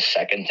it's just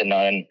second to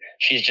none.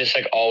 She's just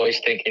like always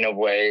thinking of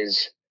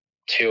ways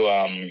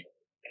to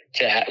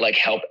like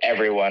help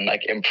everyone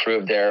like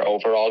improve their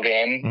overall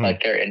game,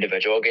 like their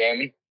individual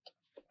game.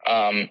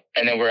 And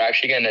then we're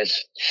actually getting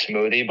this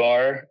smoothie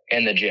bar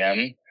in the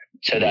gym.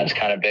 So that's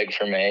kind of big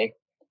for me.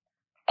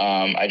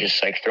 I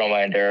just like throw my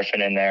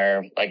endorphin in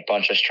there, like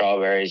bunch of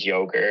strawberries,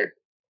 yogurt,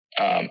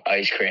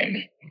 ice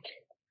cream.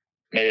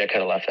 Maybe I could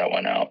have left that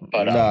one out,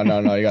 but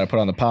no. You got to put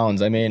on the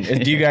pounds. I mean,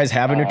 do you guys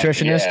have a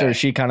nutritionist, or is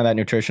she kind of that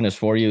nutritionist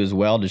for you as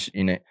well? Just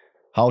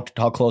how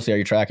closely are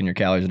you tracking your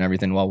calories and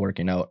everything while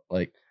working out?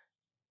 Like,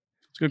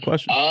 it's a good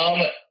question.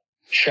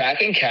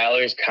 Tracking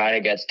calories kind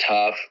of gets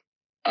tough.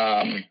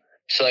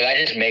 So like I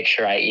just make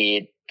sure I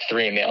eat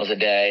 3 meals a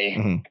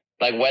day.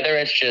 Like whether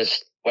it's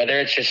just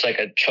like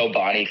a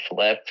Chobani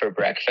flip for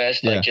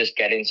breakfast, like just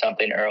getting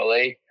something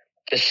early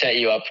to set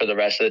you up for the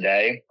rest of the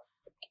day.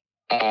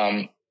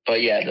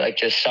 But yeah, like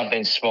just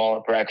something small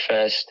at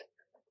breakfast.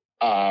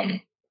 I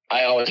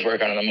always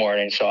work on in the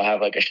morning, so I'll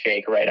have like a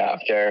shake right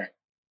after,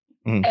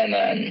 and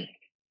then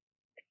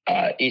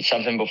eat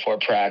something before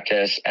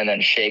practice, and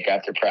then shake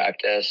after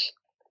practice,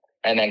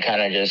 and then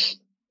kind of just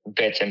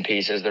bits and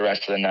pieces the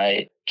rest of the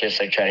night. Just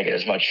like trying to get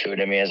as much food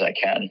in me as I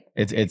can.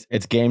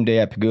 It's game day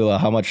at Pegula.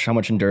 How much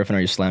endorphin are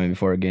you slamming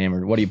before a game,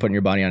 or what do you put in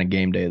your body on a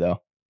game day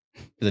though?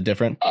 Is it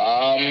different?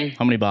 How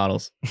many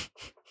bottles?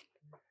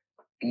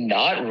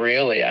 Not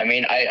really. I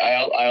mean,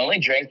 I only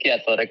drink the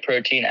athletic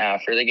protein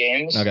after the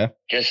games. Okay.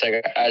 Just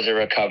like as a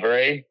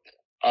recovery.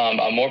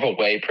 I'm more of a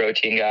whey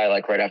protein guy,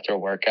 like right after a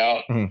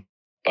workout.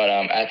 But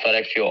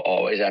athletic fuel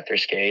always after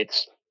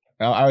skates.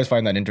 I always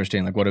find that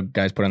interesting. Like, what do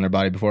guys put on their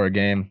body before a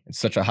game? It's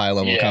such a high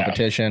level of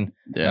competition.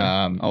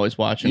 Yeah. Always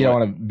watching. You don't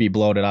want to be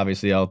bloated,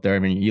 obviously, out there. I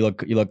mean, you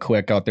look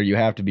quick out there. You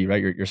have to be,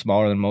 right? You're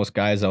smaller than most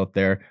guys out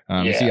there.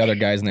 You see other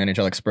guys in the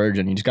NHL like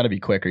Spurgeon. You just got to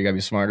be quicker. You got to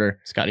be smarter.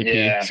 Scotty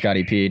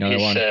P, another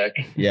He's one.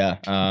 Sick.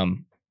 Yeah.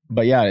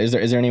 But yeah, is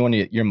there anyone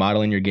you're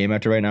modeling your game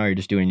after right now, or you're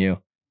just doing you?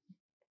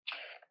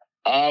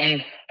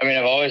 I mean,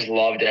 I've always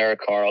loved Erik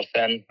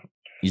Karlsson.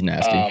 He's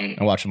nasty.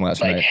 I watched him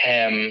last night. Like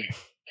him.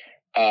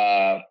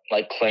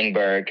 Like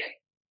Klingberg,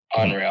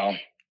 unreal.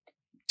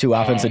 2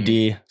 offensive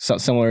D,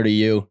 similar to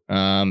you.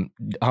 How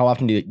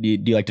often do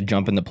you like to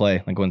jump in the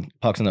play? Like when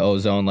puck's in the O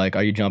zone, like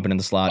are you jumping in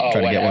the slot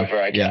trying to get one?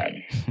 I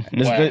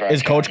can.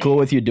 Is Coach cool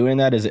with you doing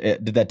that?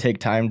 Did that take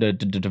time to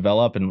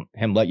develop and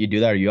him let you do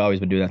that, or you always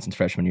been doing that since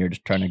freshman year,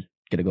 just trying to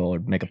get a goal or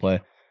make a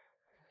play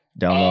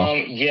down low?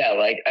 Yeah,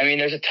 like I mean,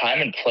 there's a time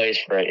and place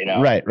for it, you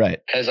know. Right.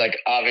 Because like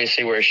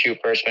obviously we're a shoot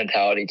first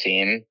mentality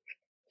team.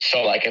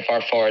 So, like, if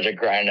our forwards are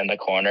grinding in the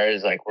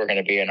corners, like, we're going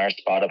to be in our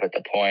spot up at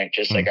the point,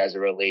 just like as a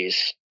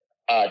release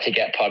to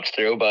get pucks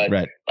through. But,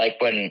 like,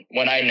 when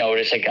I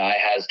notice a guy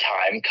has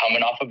time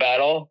coming off a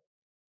battle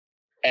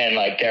and,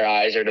 like, their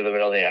eyes are to the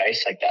middle of the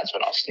ice, like, that's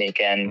when I'll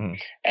sneak in.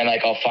 And,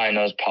 like, I'll find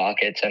those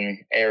pockets and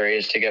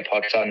areas to get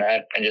pucks on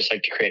net and just,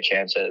 like, to create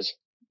chances.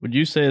 Would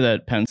you say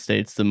that Penn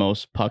State's the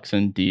most pucks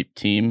in deep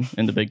team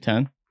in the Big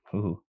Ten?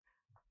 Ooh.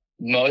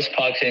 Most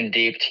pucks in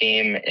deep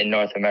team in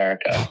North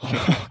America.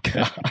 Oh,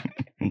 God.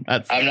 I'm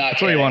not that's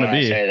kidding where you want to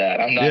when be. I say that.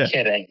 I'm not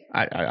kidding.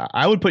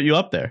 I would put you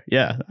up there.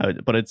 Yeah,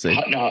 but it's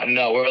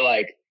no. We're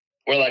like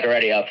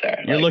already up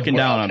there. You're like, looking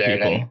down on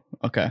people.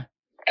 Okay.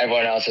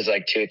 Everyone else is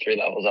like 2-3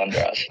 levels under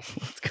us.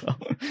 Let's go.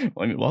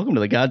 Well, I mean, welcome to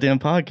the goddamn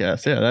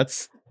podcast. Yeah,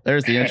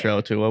 there's the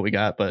intro to what we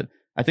got. But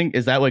I think,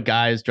 is that what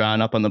guys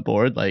drawing up on the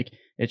board? Like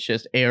it's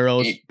just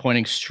arrows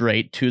pointing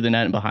straight to the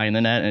net and behind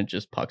the net, and it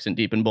just pucks in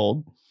deep and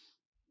bold.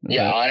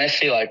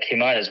 Honestly, like he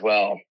might as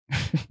well.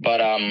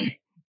 But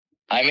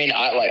I mean,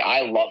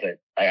 I love it.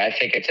 Like, I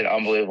think it's an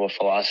unbelievable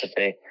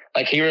philosophy.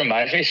 Like, he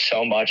reminds me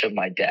so much of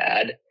my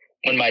dad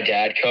when my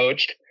dad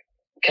coached,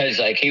 because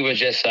like he was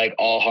just like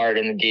all hard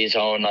in the D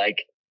zone, like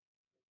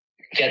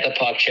get the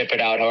puck, chip it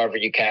out however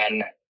you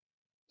can,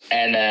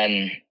 and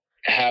then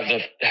have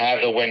the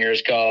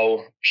wingers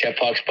go, chip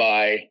pucks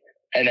by,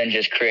 and then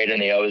just create in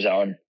the O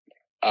zone.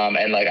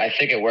 And like I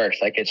think it works.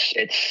 Like it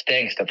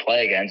stinks to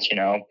play against, you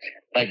know.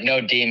 Like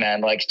no D-man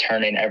likes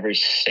turning every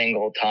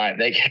single time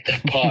they get the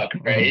puck,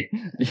 right?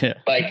 Yeah.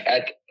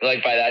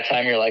 Like by that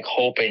time you're like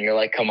hoping, you're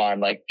like, come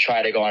on, like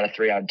try to go on a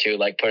 3-on-2,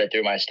 like put it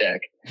through my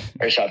stick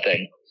or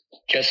something,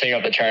 just so you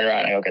don't have to turn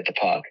around and go get the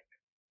puck.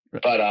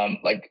 But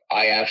like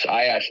I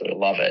absolutely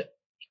love it,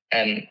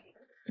 and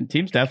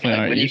teams definitely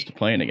aren't used to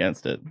playing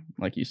against it,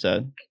 like you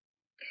said.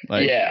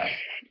 Like,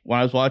 when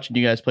I was watching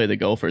you guys play the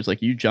Gophers,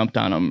 like you jumped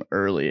on them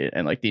early,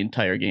 and like the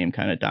entire game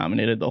kind of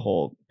dominated the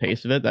whole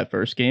pace of it. That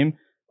first game.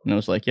 And I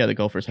was like, the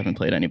Gophers haven't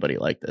played anybody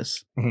like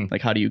this.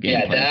 Like, how do you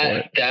game plan for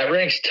it? That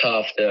rink's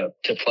tough to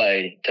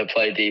play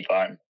deep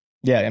on.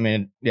 Yeah, I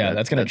mean,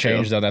 that's going to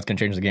change, though. That's going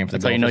to change the game for the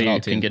Gophers. That's how you know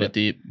you can get it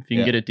deep. If you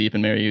can get it deep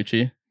in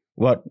Mariucci.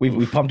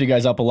 We've pumped you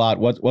guys up a lot.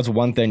 What's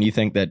one thing you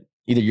think that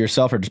either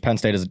yourself or just Penn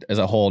State as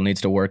a whole needs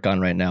to work on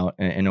right now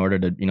in order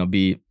to,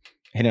 be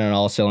hitting on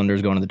all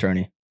cylinders going to the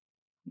tourney?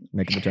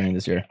 make a returning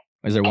this year?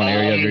 Is there one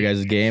area of your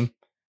guys' game?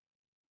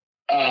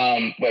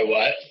 Wait,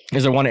 what?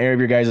 Is there one area of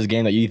your guys'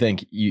 game that you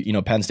think you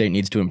know Penn State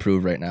needs to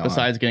improve right now?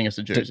 Besides getting us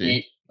a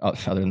jersey.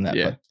 Other than that,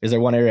 Yeah. but is there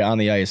one area on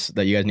the ice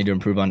that you guys need to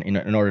improve on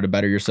in order to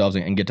better yourselves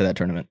and get to that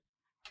tournament?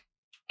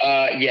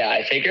 Yeah,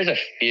 I think there's a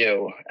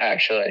few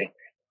actually.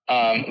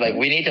 Like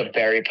we need to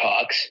bury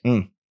pucks.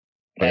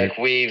 Right.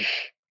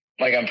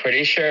 I'm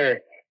pretty sure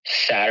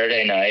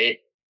Saturday night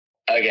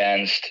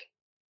against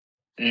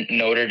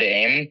Notre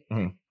Dame,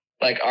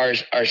 like our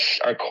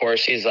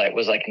Corsi's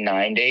was like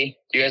 90.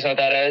 Do you guys know what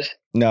that is?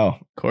 No.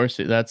 Of course,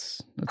 that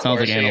sounds like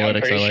Corsi, analytics.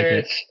 I'm pretty I like sure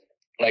it. it's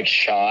like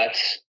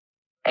shots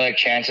or like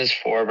chances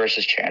for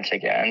versus chance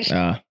against.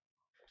 Well,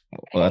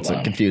 that's Hold a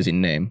on.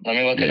 confusing name. Let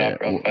me look it Yeah,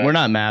 up real quick. we're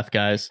not math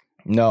guys.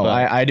 No,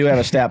 But- I do have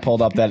a stat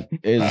pulled up that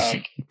is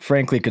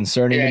frankly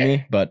concerning to yeah,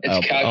 me, but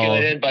It's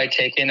calculated by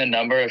taking the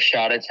number of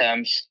shot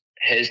attempts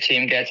his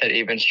team gets at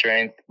even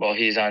strength while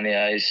he's on the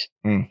ice.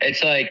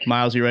 It's like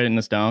Miles, you writing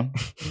this down?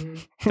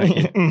 Thank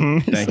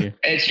you. Thank you.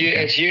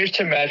 it's used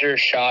to measure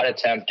shot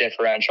attempt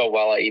differential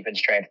while at even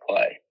strength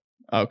play.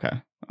 Okay,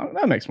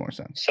 that makes more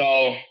sense.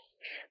 So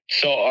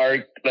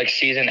our like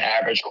season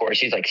average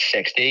Corsi is like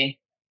 60,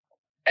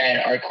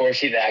 and our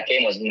Corsi that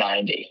game was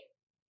 90.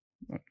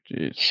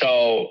 Jeez.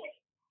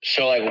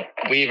 So like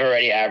we've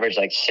already averaged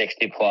like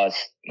 60 plus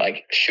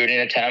like shooting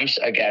attempts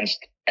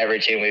against every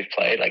team we've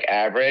played, like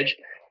average.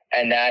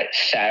 And that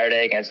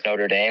Saturday against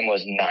Notre Dame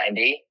was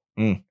 90.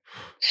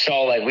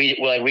 So like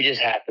we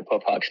just have to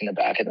put pucks in the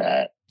back of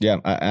that. Yeah,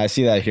 I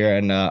see that here,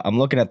 and I'm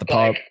looking at the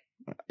power. Like,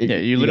 Yeah,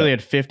 you literally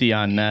had 50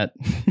 on net.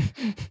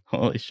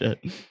 Holy shit.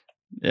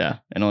 Yeah,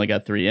 and only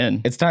got 3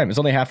 in. It's time. It's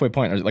only halfway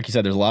point. Like you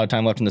said, there's a lot of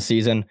time left in the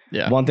season.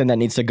 Yeah. One thing that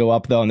needs to go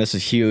up though, and this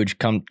is huge,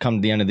 come to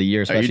the end of the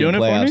year, especially doing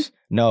in it for me? playoffs.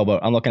 No,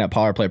 but I'm looking at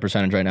power play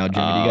percentage right now.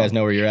 Jimmy, do you guys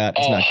know where you're at?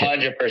 It's not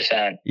good.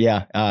 100%.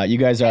 Yeah, you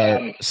guys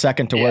are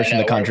second to worst in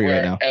the country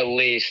right now At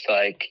least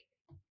like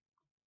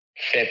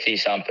 50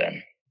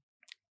 something.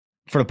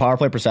 for the power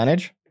play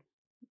percentage.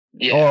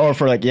 Yeah. Or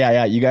for like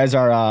you guys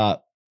are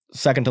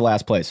second to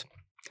last place.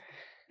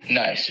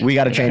 Nice. We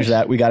got to change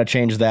that. We got to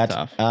change that.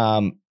 Tough.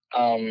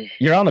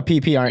 You're on the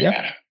PP, aren't you?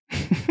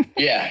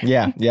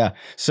 Yeah. Yeah.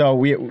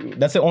 So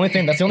that's the only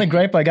thing. That's the only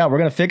gripe I got. We're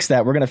gonna fix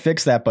that.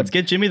 But Let's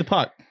get Jimmy the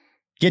puck.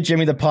 get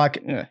Jimmy the puck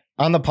Yeah.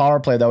 on the power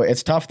play though.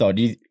 It's tough though.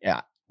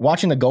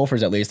 Watching the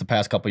Gophers at least the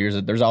past couple of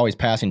years, there's always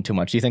passing too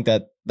much. Do you think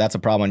that that's a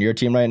problem on your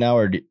team right now,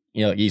 or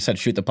you said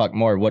shoot the puck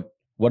more? What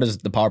does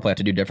the power play have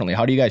to do differently?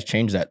 How do you guys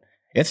change that?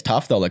 It's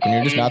tough though. Like when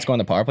you're just not scoring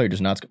the power play, you're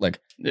just not like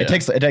Yeah.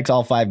 it takes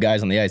all 5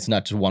 guys on the ice,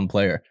 not just one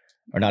player,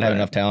 or not having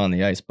enough talent on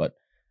the ice. But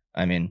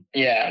I mean,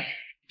 Yeah.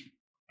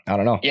 I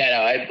don't know.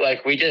 Yeah, no,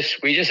 we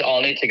just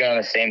all need to get on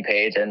the same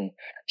page and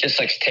just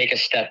like take a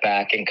step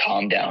back and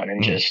calm down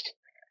and just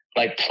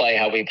like play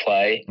how we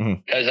play.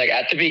 Because like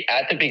at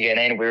the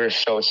beginning we were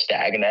so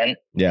stagnant.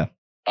 Yeah.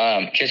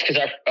 Just because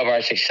of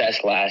our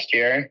success last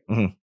year,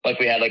 like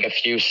we had like a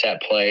few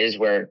set plays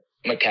where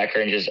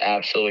McEachern just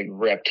absolutely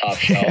ripped top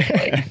shelf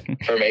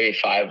like for maybe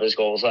 5 of his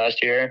goals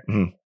last year.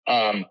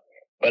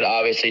 But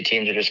obviously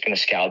teams are just going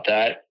to scout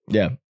that.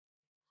 Yeah.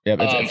 Yeah.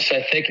 So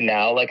I think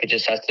now like it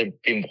just has to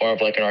be more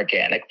of like an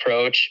organic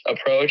approach.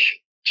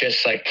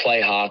 Just like play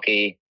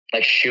hockey,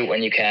 like shoot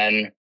when you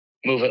can,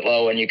 move it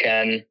low when you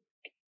can.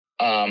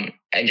 And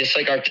just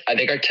like I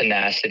think our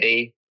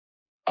tenacity,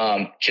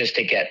 just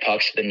to get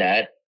pucks to the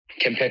net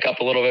can pick up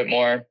a little bit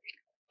more.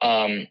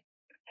 And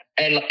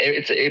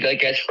it like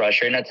gets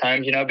frustrating at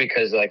times,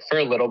 because like for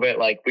a little bit,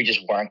 like we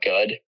just weren't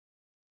good.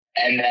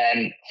 And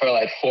then for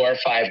like 4 or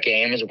 5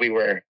 games, we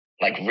were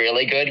like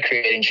really good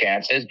creating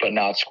chances, but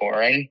not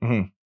scoring.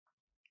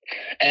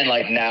 And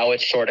like now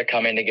it's sort of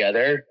coming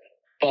together,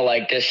 but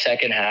like this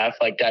second half,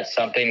 like that's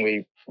something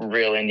we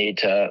really need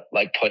to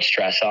like put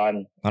stress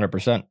on.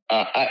 100%.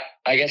 I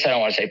guess I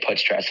don't want to say put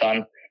stress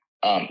on,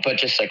 but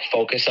just like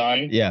focus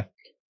on. Yeah.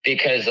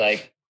 Because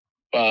like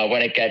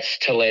when it gets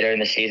to later in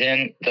the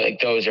season, like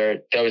those are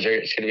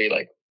it's going to be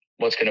like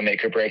what's going to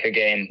make or break a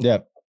game. Yeah.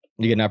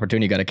 You get an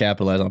opportunity, you got to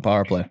capitalize on the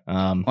power play.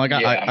 Well, I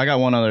got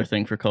one other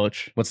thing for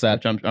Coach. What's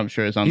that? Which I'm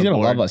sure is on He's the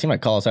gonna board. love us. He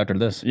might call us after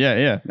this.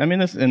 Yeah. I mean,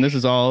 this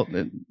is all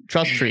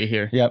trust tree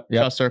here. Yep.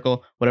 Trust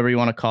circle, whatever you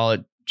want to call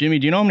it. Jimmy,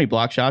 do you know how many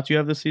block shots you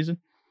have this season?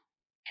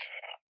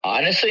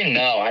 Honestly,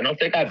 no. I don't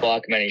think I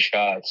block many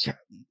shots.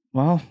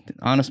 Well,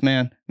 honest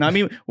man. No, I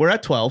mean, we're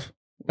at 12.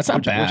 That's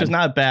not bad. Which is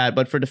not bad,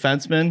 but for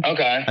defensemen,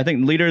 Okay. I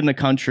think leader in the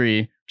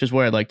country, which is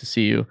where I'd like to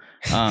see you.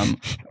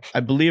 I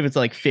believe it's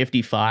like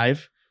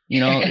 55. You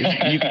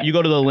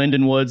go to the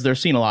Linden Woods, they're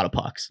seeing a lot of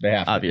pucks. They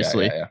have to.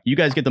 Obviously. Yeah. You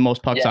guys get the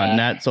most pucks Yeah. on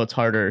net, so it's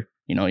harder.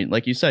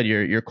 Like you said,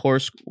 your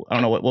course, I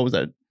don't know what was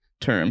that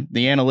term?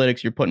 The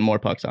analytics, you're putting more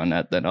pucks on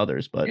net than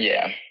others, but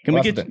Yeah. can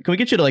Well, we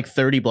get you to like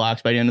 30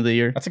 blocks by the end of the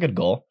year? That's a good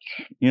goal.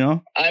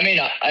 I mean,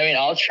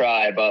 I'll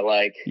try, but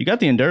like You got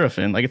the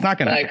endorphin. Like it's not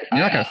gonna, you're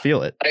not gonna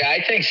feel it.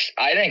 I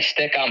think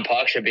stick on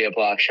puck should be a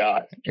block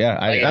shot. Yeah,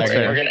 that's if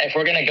fair. If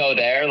we're gonna go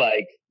there,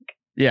 like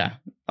Yeah,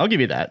 I'll give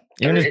you that.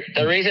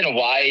 the reason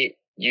why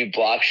you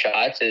block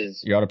shots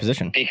is You're out of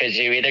position. because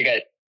you either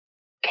get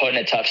put in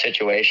a tough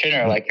situation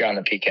or like you're on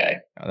the PK.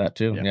 That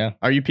too. Yeah.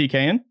 Are you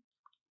PKing?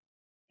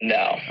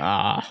 No.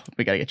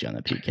 We gotta get you on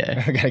the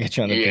PK. I gotta get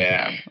you on the PK.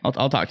 Yeah.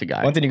 I'll talk to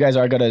Guy. One thing you guys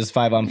are good at is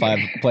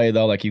 5-on-5 play,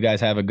 though. Like, you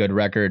guys have a good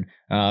record.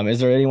 Is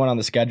there anyone on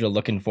the schedule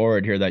looking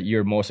forward here that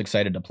you're most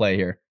excited to play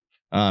here?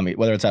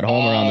 Whether it's at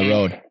home or on the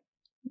road?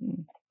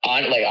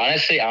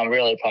 Honestly, I'm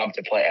really pumped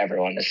to play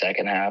everyone the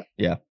second half.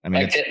 Yeah. I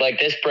mean,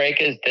 this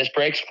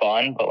break's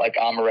fun, but like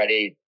I'm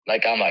ready.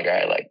 Like I'm like, all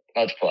right, like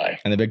let's play.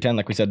 And the Big Ten,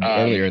 like we said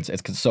earlier,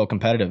 it's so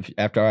competitive.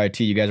 After RIT,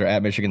 you guys are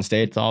at Michigan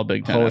State. It's all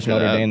Big Ten. Host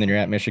Notre Dame, then you're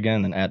at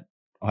Michigan, then at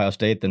Ohio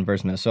State, then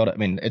versus Minnesota. I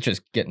mean, it's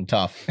just getting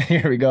tough.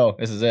 Here we go.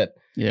 This is it.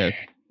 Yeah.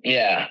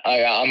 Yeah,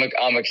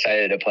 I'm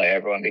excited to play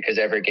everyone because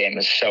every game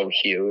is so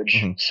huge.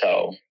 Mm-hmm.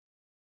 So,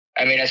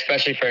 I mean,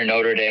 especially for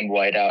Notre Dame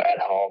whiteout at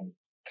home,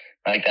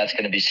 like that's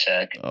gonna be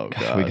sick. Oh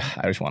god.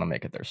 I just want to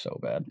make it there so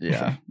bad.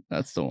 Yeah,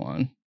 that's the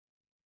one.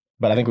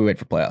 But I think we wait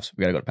for playoffs.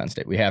 We got to go to Penn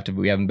State. We have to.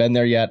 We haven't been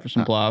there yet. For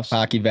some playoffs.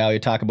 Hockey value.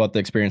 Talk about the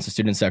experience, the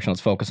student section.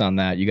 Let's focus on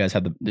that. You guys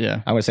have I'm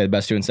going to say the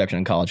best student section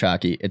in college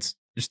hockey. It's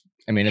just,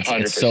 I mean,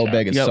 it's so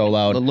big. It's so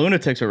loud. The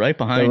Lunatics are right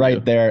behind. They're right you.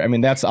 there. I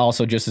mean, that's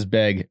also just as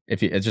big.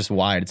 It's just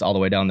wide. It's all the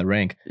way down the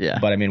rink. Yeah.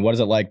 But I mean, what is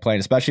it like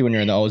playing, especially when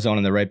you're in the ozone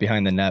and they're right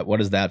behind the net?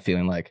 What is that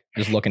feeling like?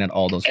 Just looking at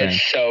all those fans.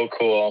 It's so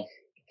cool.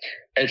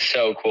 It's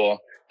so cool.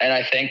 And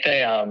I think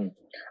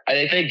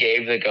they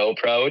gave the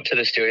GoPro to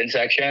the student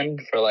section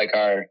for like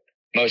our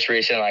most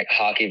recent like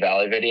Hockey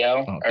Valley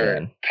video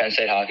or Penn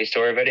State Hockey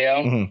Story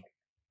video.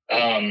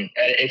 Mm-hmm.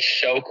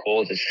 It's so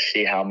cool just to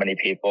see how many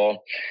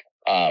people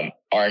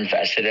are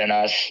invested in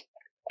us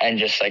and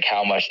just like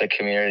how much the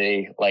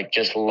community like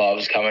just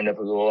loves coming to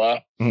Pagula.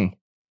 Mm-hmm.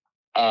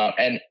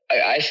 And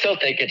I still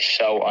think it's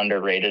so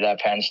underrated at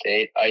Penn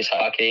State, ice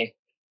hockey.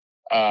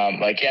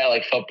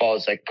 Like football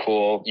is like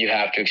cool. You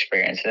have to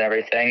experience it and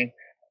everything.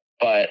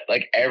 But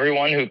like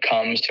everyone who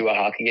comes to a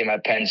hockey game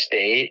at Penn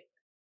State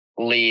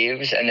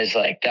leaves and is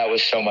like, that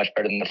was so much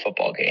better than the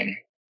football game.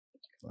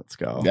 Let's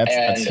go.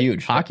 That's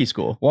huge. Hockey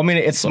school. Well, I mean,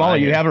 it's smaller.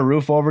 You have a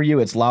roof over you.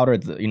 It's louder.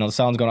 The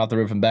sound's going off the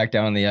roof and back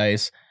down on the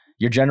ice.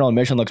 Your general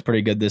admission looks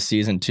pretty good this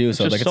season too.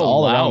 So like it's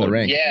all around the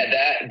rink.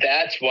 Yeah,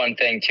 that's one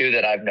thing too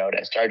that I've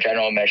noticed. Our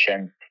general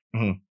admission.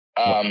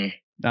 Mm-hmm.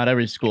 Not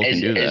every school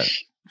can do that.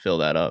 Fill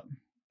that up.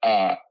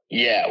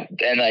 Yeah,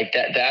 and like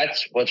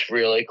that's what's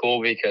really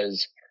cool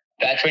because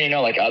that's when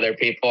like other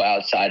people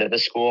outside of the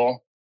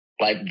school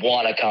like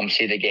want to come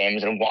see the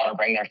games and want to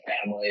bring their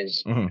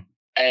families. Mm-hmm.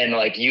 And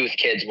like youth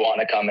kids want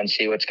to come and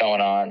see what's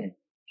going on.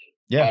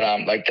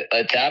 Yeah. But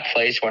that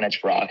place when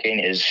it's rocking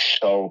is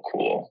so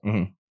cool.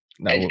 Mm-hmm.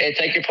 It's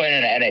like you're playing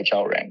in an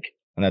NHL rink.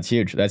 And that's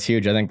huge. That's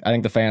huge. I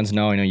think the fans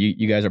know,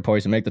 you guys are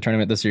poised to make the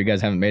tournament this year. You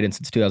guys haven't made it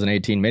since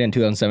 2018, made it in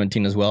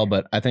 2017 as well.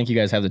 But I think you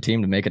guys have the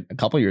team to make it a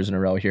couple years in a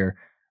row here.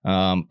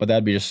 But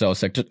that'd be just so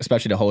sick,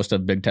 especially to host a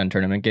Big Ten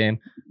tournament game.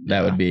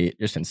 That would be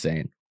just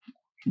insane.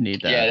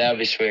 Need that. Yeah, that would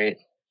be sweet.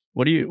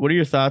 What are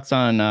your thoughts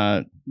on,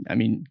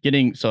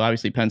 so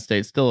obviously Penn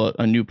State's still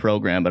a new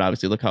program, but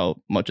obviously look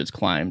how much it's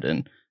climbed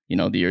in,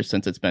 the years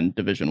since it's been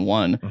Division I.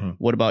 Mm-hmm.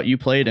 What about, you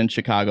played in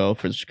Chicago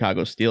for the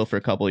Chicago Steel for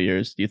a couple of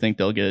years. Do you think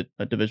they'll get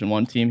a Division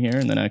I team here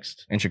in the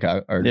next? In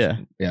Chicago? Or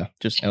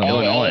just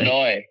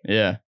Illinois.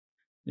 Yeah.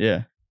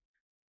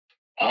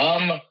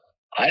 I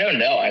don't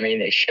know. I mean,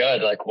 they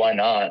should. Like, why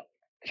not?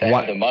 If they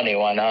have the money,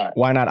 why not?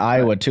 Why not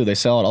Iowa too? They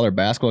sell out other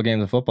basketball games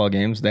and football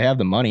games. They have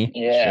the money.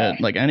 Yeah.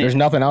 Shit, there's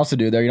nothing else to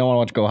do there. You don't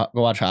want to go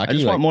watch hockey. I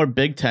just want more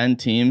Big Ten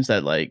teams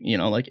that like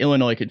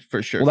Illinois could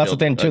for sure. Well, that's the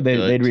thing too.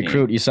 They'd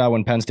recruit. You saw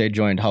when Penn State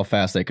joined how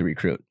fast they could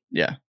recruit.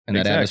 Yeah. And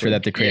that atmosphere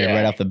that they created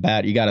right off the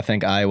bat. You got to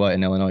think Iowa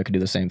and Illinois could do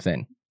the same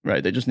thing.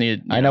 Right. They just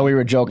need. I know we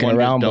were joking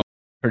around, but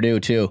Purdue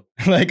too.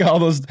 Like all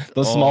those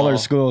smaller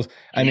schools.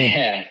 I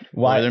mean,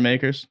 why they're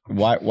makers?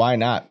 Why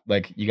not?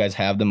 Like you guys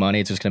have the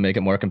money. It's just going to make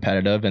it more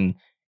competitive. And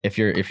if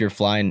you're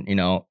flying,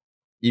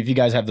 if you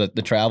guys have the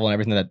travel and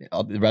everything that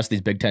the rest of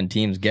these Big Ten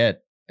teams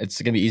get,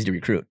 it's going to be easy to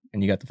recruit,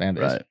 and you got the fan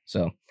base. Right.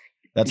 So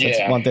that's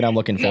one thing I'm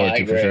looking forward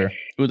to for sure.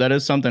 Ooh, that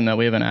is something that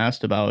we haven't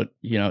asked about.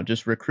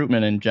 Just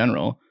recruitment in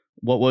general.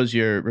 What was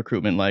your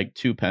recruitment like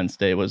to Penn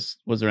State? Was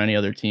there any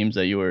other teams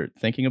that you were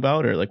thinking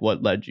about, or like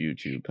what led you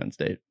to Penn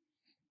State?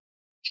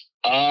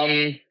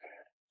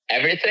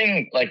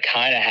 Everything like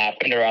kind of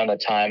happened around the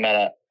time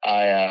that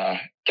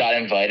I got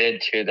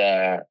invited to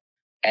the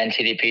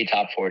NTDP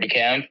Top 40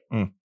 camp.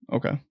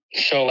 Okay.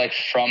 So like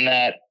from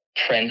that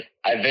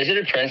I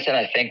visited Princeton,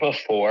 I think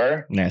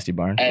before. Nasty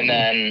Barn. And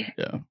then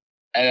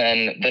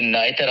the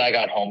night that I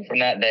got home from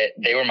that,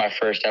 they were my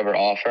first ever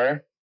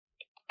offer.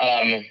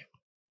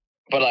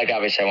 But like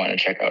obviously I wanted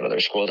to check out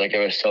other schools. Like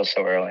it was still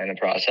so early in the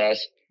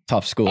process.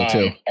 Tough school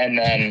too. And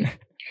then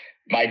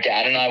my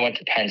dad and I went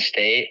to Penn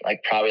State,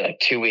 like probably like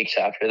 2 weeks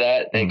after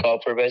that, they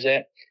called for a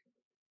visit.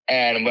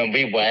 And when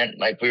we went,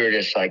 like we were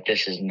just like,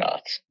 this is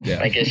nuts. Yeah.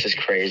 Like this is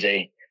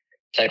crazy.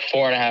 It's like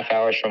 4.5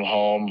 hours from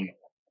home.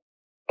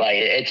 Like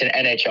it's an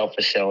NHL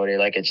facility.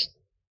 Like it's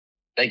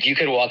like you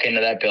could walk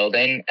into that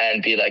building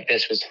and be like,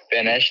 this was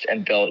finished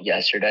and built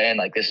yesterday. And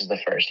like, this is the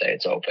first day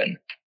it's open.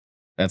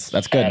 That's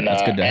good. And,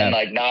 that's good to have.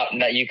 like not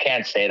you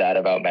can't say that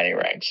about many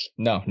ranks.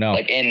 No.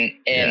 Like in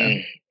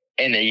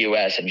the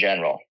U.S. in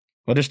general.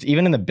 Well, just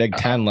even in the Big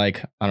Ten,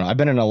 like I don't know, I've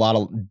been in a lot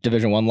of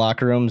Division I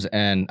locker rooms,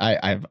 and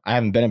I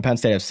haven't been in Penn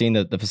State. I've seen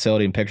the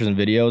facility in pictures and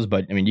videos,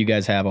 but I mean, you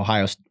guys have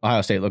Ohio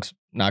State looks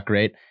not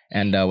great,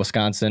 and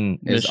Wisconsin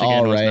is Michigan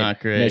all was right. not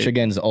great.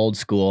 Michigan's old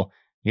school.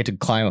 You have to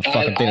climb a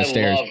fucking thing of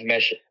stairs. I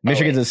love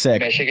Michigan's is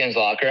sick. Michigan's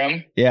locker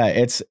room. Yeah,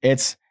 it's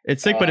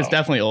sick, but it's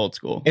definitely old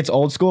school. It's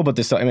old school, but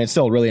it's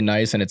still really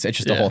nice, and it's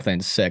just the Yeah. whole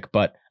thing's sick.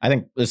 But I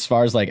think as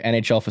far as like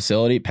NHL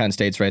facility, Penn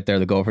State's right there.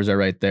 The Gophers are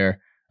right there.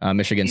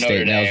 Michigan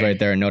State now's right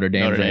there, and Notre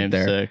Dame's right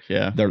there. Sick,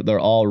 yeah. They're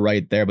all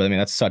right there. But I mean,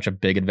 that's such a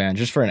big advantage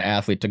just for an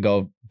athlete to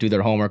go do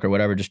their homework or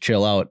whatever, just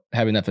chill out.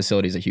 Having that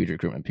facility is a huge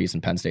recruitment piece,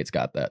 and Penn State's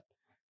got that.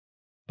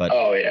 But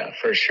Oh yeah,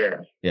 for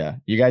sure. yeah,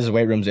 you guys'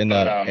 weight rooms in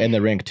the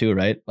rink too,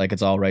 right? Like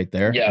it's all right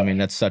there. Yeah. I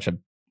mean, it's such an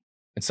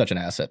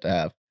asset to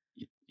have.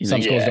 You Some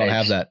think- schools don't it's-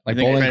 have that. Like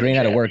think Bowling Fred- Green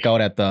had to work out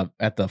at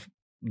the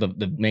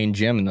main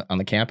gym on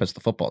the campus, the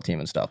football team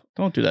and stuff.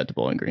 Don't do that to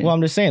Bowling Green. Well,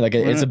 I'm just saying, like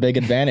it's not- a big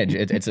advantage.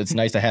 It's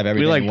nice to have we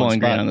everything. like in one Bowling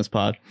Green spot. on this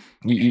pod.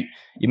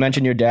 You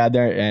mentioned your dad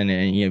there, and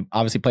you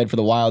obviously played for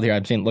the Wild here.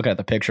 I'm looking at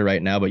the picture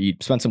right now, but you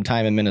spent some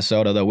time in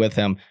Minnesota though with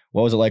him.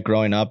 What was it like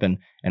growing up and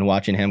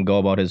watching him go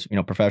about his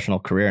professional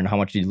career, and how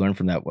much did you learn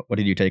from that? What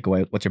did you take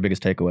away? What's your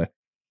biggest takeaway?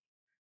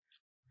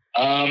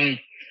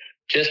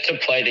 Just to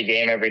play the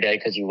game every day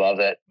because you love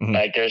it. Mhm.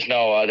 Like there's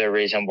no other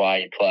reason why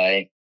you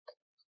play.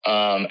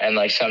 And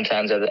like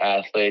sometimes as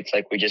athletes,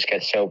 like we just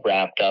get so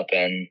wrapped up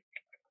in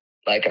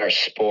like our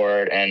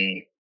sport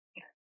and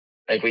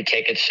like we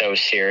take it so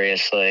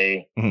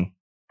seriously. Mhm.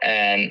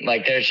 And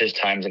like there's just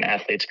times in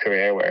athlete's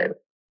career where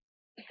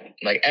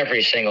like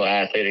every single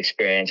athlete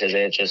experiences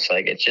it.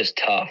 It's just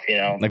tough,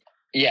 Like-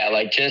 yeah,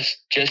 like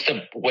just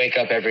to wake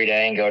up every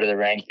day and go to the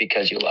rink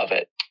because you love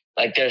it.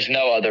 Like there's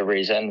no other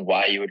reason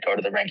why you would go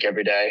to the rink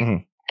every day.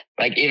 Mhm.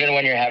 Like even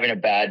when you're having a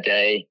bad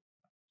day,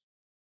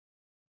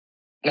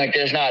 like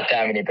there's not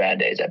that many bad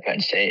days at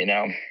Penn State,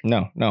 No.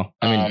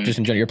 I mean, just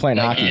in general, you're playing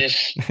like hockey. you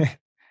just,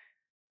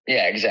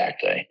 yeah,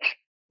 exactly.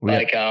 We-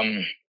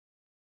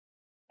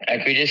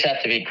 Like we just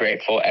have to be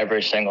grateful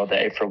every single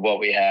day for what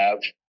we have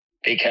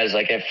because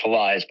like it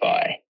flies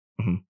by.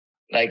 Mhm.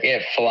 Like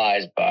it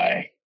flies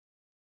by.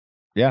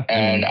 Yeah.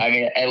 And I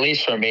mean, at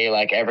least for me,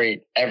 like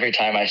every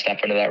time I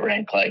step into that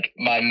rink, like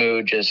my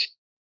mood just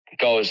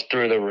goes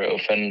through the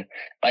roof. And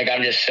like,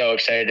 I'm just so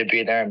excited to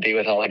be there and be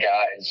with all the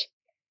guys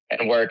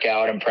and work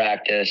out and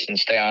practice and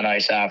stay on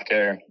ice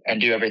after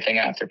and do everything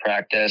after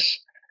practice.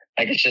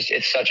 Like,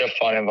 it's such a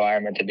fun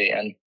environment to be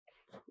in.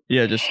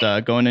 Yeah, just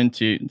going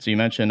into, so you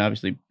mentioned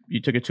obviously you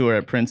took a tour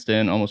at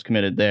Princeton, almost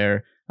committed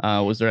there.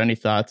 Was there any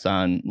thoughts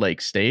on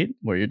Lake State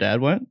where your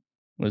dad went?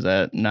 Was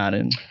that not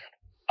in?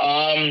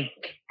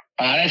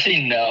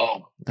 Honestly,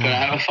 no. But I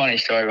have a funny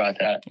story about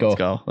that. Let's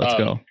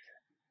go.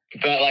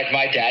 But like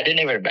my dad didn't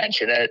even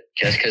mention it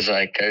just because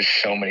like there's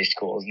so many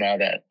schools now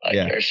that like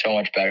they're so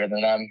much better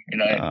than them.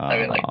 I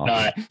mean like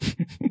not.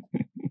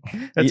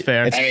 That's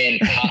fair.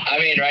 I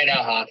mean right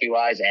now hockey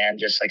wise and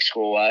just like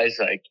school wise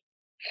like.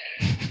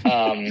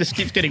 Just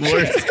keeps getting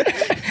worse.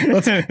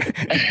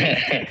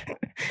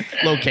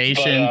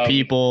 Location, but,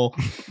 people,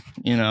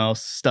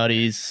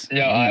 studies.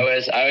 No, I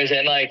was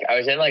in like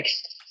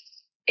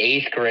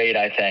 8th grade,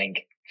 I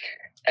think,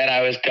 and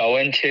I was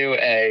going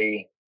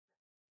to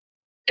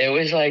it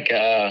was like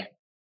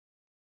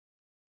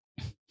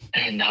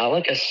not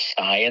like a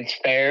science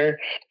fair,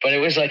 but it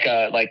was like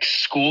a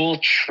school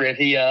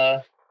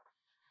trivia.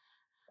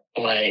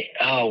 Like,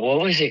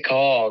 what was it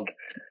called?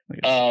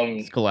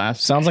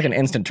 Scholastic. Sounds like an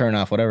instant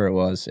turnoff, whatever it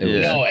was.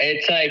 No,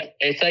 it's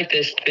like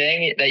this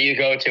thing that you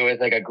go to with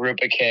like a group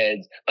of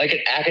kids, like an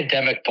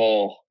academic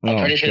bowl. I'm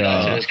pretty sure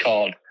that's what it's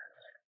called.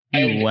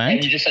 You went?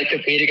 And you just like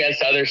compete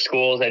against other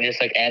schools and just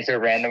like answer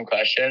random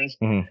questions.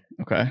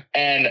 Mm-hmm. Okay.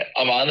 And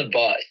I'm on the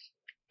bus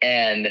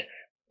and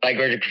like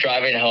we're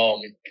driving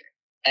home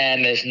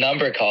and this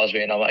number calls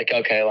me and I'm like,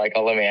 okay, like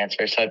let me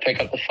answer. So I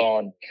pick up the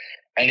phone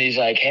and he's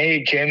like,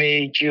 hey,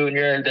 Jimmy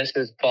Jr., this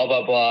is blah,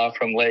 blah, blah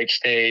from Lake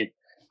State.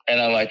 And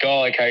I'm like, oh,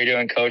 like, how you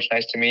doing, coach?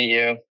 Nice to meet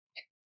you.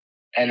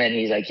 And then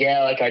he's like,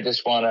 yeah, like, I'm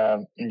just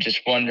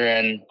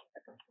wondering,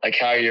 like,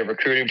 how your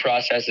recruiting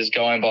process is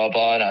going, blah,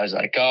 blah. And I was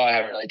like, oh, I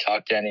haven't really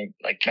talked to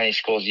many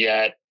schools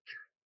yet.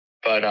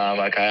 But,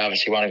 like, I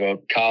obviously want to go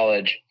to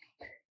college.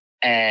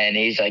 And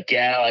he's like,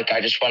 yeah, like, I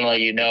just want to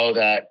let you know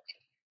that,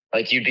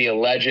 like, you'd be a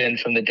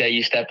legend from the day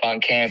you step on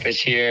campus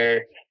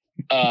here.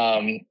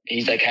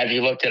 He's like, have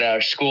you looked at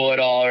our school at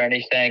all or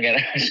anything? And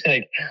I was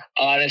like,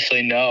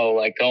 honestly, no.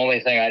 Like the only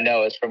thing I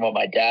know is from what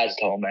my dad's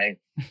told me.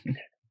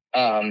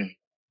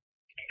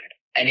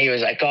 And he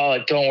was like, oh,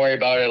 like, don't worry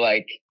about it.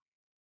 Like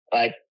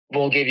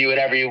we'll give you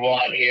whatever you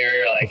want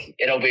here. Like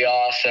it'll be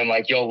awesome.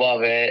 Like you'll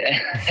love it.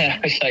 And I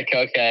was like,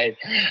 okay.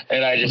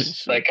 And I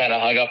just like kind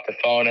of hung up the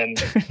phone and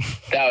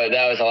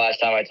that was the last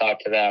time I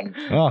talked to them.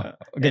 Oh,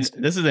 This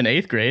is in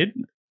 8th grade.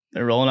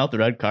 They're rolling out the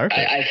red carpet.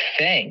 I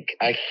think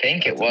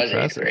it was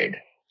impressive. 8th grade.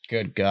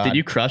 good God. Did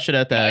you crush it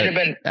at that Might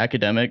have been.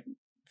 academic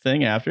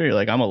thing after? You're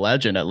like, I'm a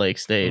legend at Lake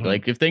State.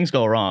 Like if things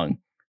go wrong,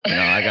 you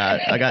know,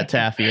 I got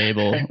Taffy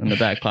Abel in the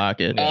back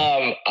pocket.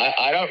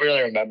 I don't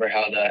really remember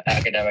how the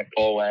academic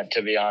poll went,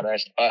 to be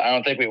honest. I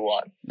don't think we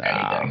won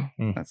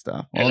anything. That's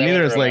tough. Well,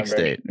 neither is Lake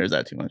State. There's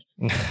that too much.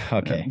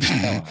 Okay,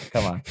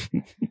 come on.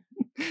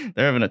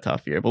 They're having a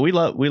tough year, but we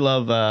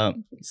love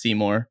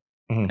Seymour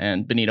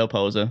and Benito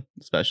Poza,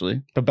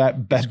 especially. But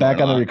back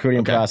on the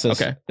recruiting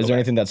process. Okay. Is there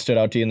anything that stood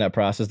out to you in that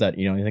process that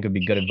you think would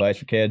be good advice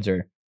for kids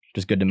or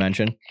just good to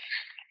mention?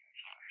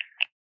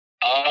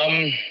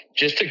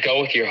 Just to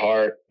go with your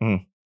heart.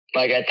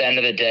 Like at the end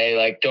of the day,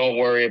 like don't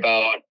worry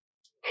about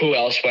who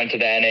else went to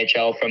the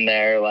NHL from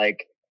there.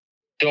 Like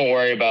don't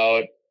worry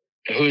about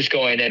who's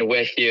going in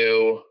with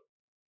you,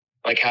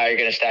 like how you're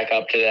going to stack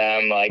up to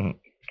them. Like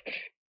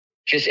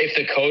just if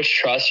the coach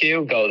trusts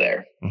you, go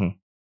there.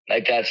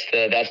 Like that's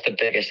the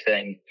biggest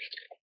thing.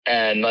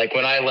 And like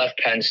when I left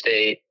Penn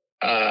State,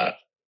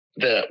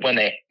 when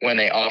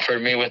they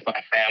offered me with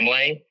my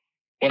family,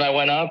 when I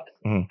went up,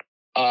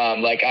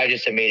 like I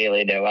just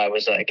immediately knew. I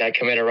was like, I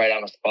committed right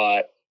on the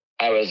spot.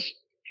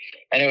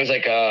 And it was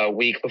like a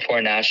week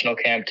before national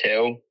camp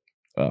too.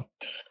 Oh.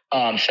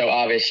 So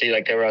obviously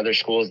like there were other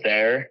schools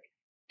there,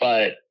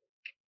 but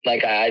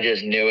like I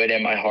just knew it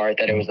in my heart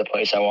that it was the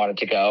place I wanted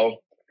to go.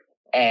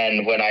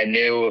 And when I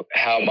knew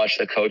how much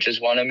the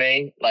coaches wanted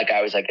me, like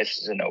I was like, this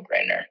is a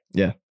no-brainer.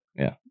 Yeah.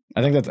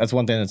 I think that's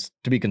one thing that's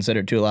to be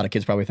considered too. A lot of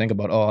kids probably think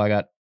about, I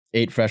got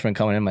 8 freshmen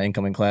coming in my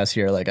incoming class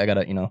here. Like I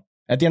gotta,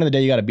 at the end of the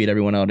day, you got to beat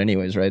everyone out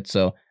anyways, right?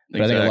 So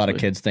but I think a lot of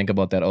kids think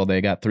about that. Oh,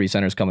 they got 3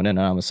 centers coming in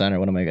and I'm a center.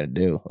 What am I going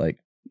to do? Like,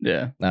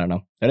 yeah, I don't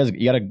know.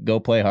 You got to go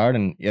play hard.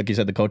 And like you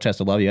said, the coach has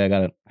to love you. I got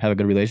to have a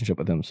good relationship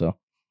with him. So.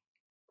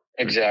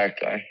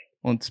 Exactly.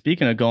 Well,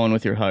 speaking of going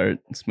with your heart,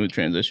 smooth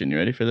transition. You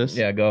ready for this?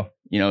 Yeah, go.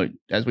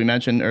 As we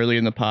mentioned earlier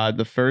in the pod,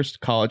 the first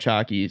college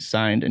hockey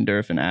signed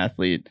Endorphin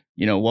athlete,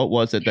 what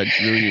was it that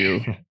drew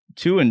you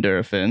to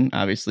Endorphin?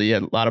 Obviously, you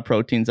had a lot of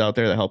proteins out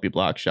there that help you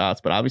block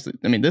shots, but obviously,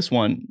 this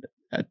one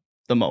at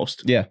the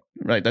most. Yeah.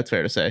 Right. That's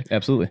fair to say.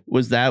 Absolutely.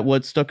 Was that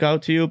what stuck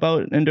out to you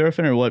about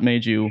Endorphin, or what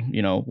made you,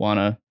 want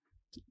to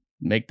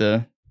make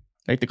the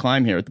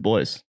climb here with the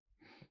boys?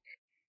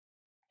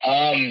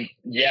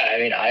 Yeah,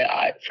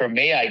 I for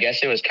me, I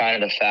guess it was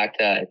kind of the fact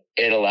that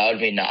it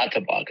allowed me not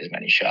to block as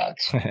many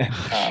shots.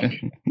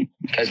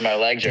 Because my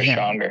legs are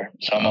stronger,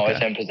 so I'm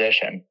always in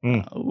position.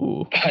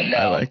 Ooh, but no,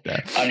 I like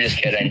that. I'm just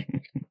kidding.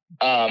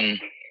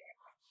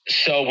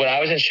 So when I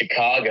was in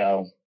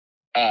Chicago,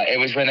 it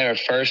was when they were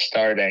first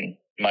starting,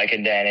 Mike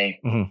and Danny.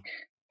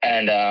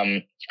 And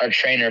our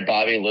trainer,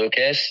 Bobby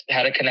Lucas,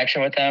 had a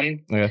connection with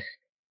them. Okay.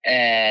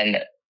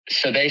 And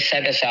so they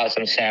sent us out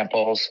some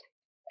samples.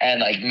 And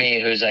like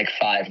me, who's like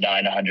 5'9",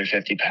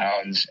 150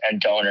 pounds,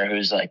 and Donor,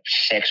 who's like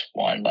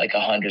 6'1", like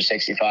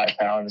 165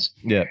 pounds.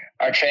 Yeah.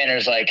 Our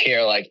trainer's like,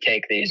 here, like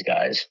take these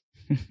guys.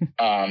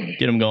 Get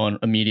them going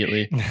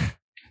immediately.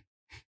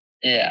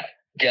 Yeah,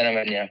 get them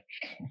in you.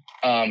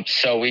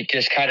 So we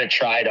just kind of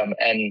tried them,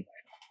 and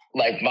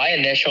like my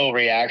initial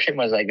reaction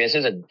was like, this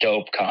is a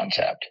dope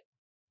concept.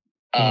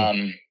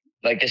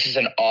 Like this is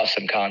an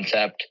awesome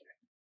concept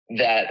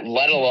that,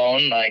 let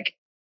alone like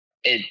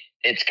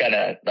it's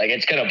gonna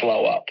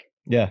blow up.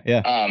 Yeah.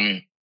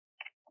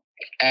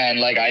 And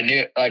like I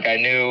didn't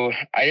know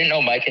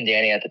Mike and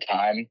Danny at the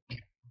time,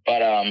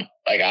 but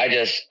like I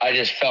just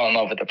fell in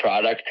love with the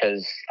product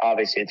because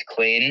obviously it's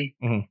clean.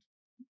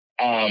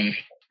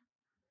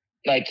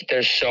 Like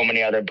there's so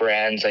many other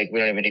brands, like we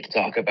don't even need to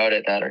talk about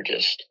it, that are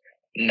just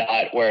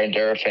not where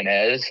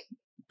Endorphin is.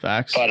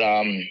 Facts. But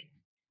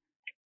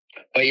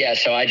yeah,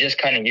 so I just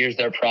kind of used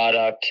their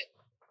product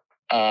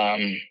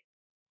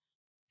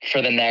for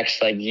the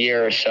next like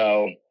year or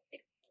so.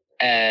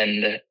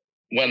 And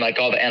when like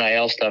all the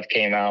NIL stuff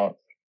came out,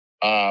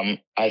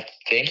 I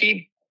think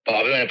he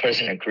probably went to put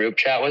us in a group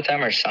chat with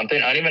them or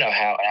something. I don't even know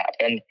how it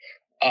happened.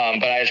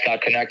 But I just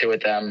got connected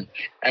with them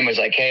and was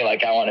like, hey,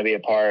 like I want to be a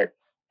part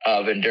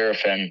of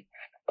Endorphin.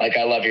 Like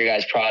I love your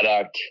guys'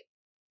 product.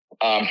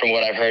 From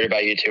what I've heard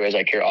about you two is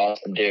like you're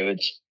awesome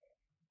dudes.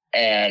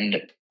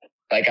 And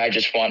like I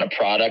just want a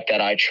product that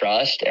I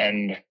trust,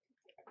 and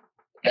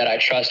that I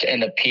trust in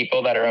the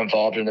people that are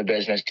involved in the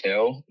business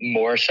too,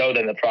 more so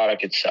than the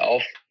product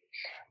itself.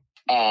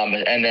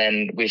 And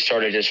then we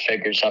sort of just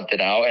figured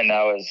something out, and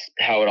that was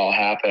how it all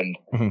happened.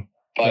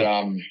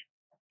 But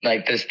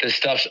like this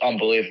stuff's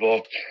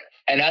unbelievable.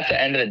 And at the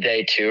end of the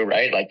day too,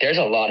 right? Like there's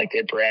a lot of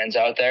good brands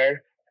out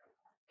there.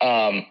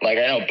 Like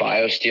I know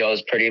BioSteel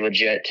is pretty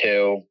legit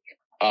too.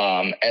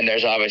 And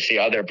there's obviously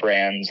other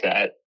brands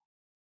that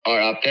are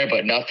up there,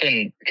 but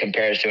nothing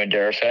compares to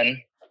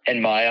Endorphin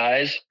in my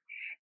eyes.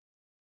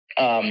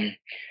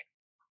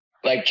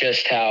 Like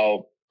just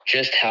how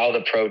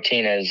the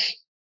protein is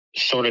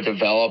sort of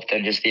developed,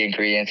 and just the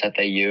ingredients that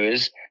they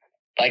use.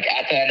 Like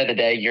at the end of the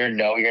day, you're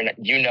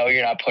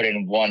not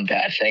putting one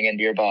bad thing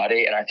into your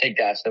body, and I think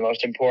that's the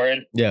most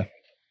important. Yeah.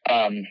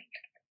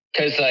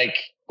 Because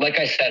like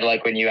I said,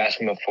 like when you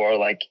asked me before,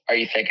 like, are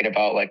you thinking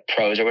about like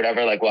pros or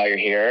whatever, like while you're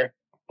here?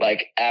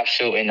 Like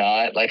absolutely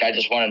not. Like I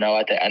just want to know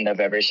at the end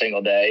of every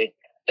single day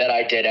that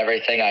I did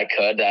everything I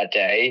could that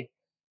day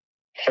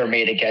for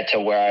me to get to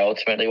where I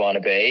ultimately want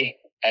to be.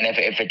 And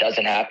if it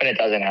doesn't happen, it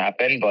doesn't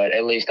happen. But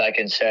at least I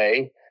can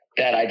say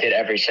that I did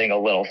every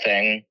single little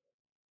thing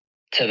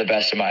to the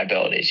best of my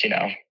abilities,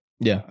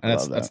 Yeah, and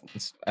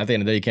that's at the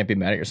end of the day, you can't be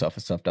mad at yourself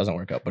if stuff doesn't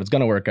work out, but it's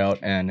going to work out.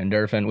 And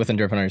with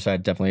endorphin on your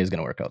side, definitely is going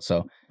to work out.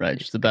 So right,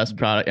 just the best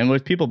product, and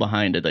with people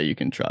behind it that you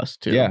can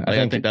trust too. Yeah,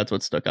 I think that's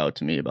what stuck out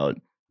to me about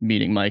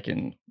meeting Mike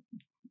and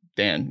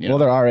Dan. Well,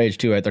 they're our age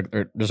too, right?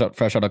 They're just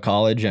fresh out of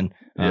college, and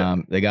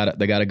they got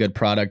a good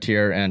product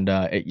here, and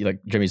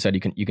like Jimmy said,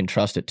 you can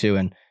trust it too,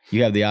 and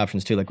you have the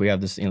options too. Like we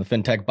have this,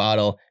 FinTech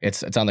bottle.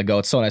 It's on the go.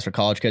 It's so nice for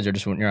college kids, or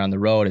just when you're on the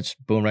road. It's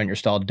boom, right in your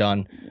stall,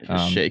 done.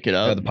 Just shake it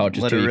up. The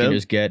pouches too, you can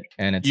just get,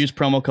 and it's use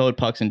promo code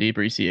Pucks and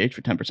Deeper ECH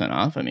for 10%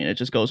 off. I mean, it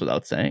just goes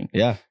without saying.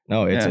 Yeah,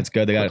 no, it's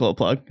good. They got a little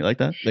plug. You like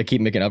that? They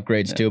keep making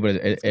upgrades too, but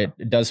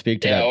it does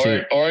speak to that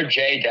too. Or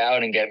J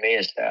Dowd and get me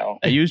a style.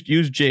 I use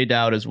J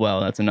Dowd as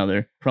well. That's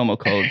another promo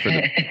code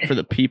for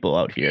the people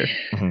out here.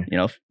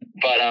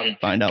 But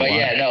find out. But why.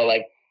 yeah, no,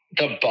 like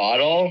the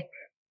bottle.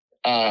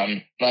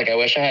 Like I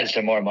wish I had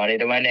some more money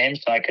to my name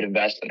so I could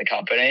invest in the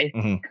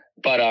company.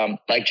 But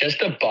like just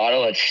the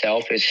bottle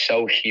itself is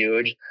so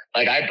huge.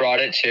 Like I brought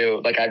it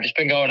to, like I've just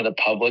been going to the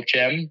public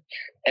gym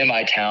in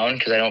my town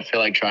because I don't feel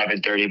like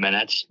driving 30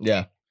 minutes.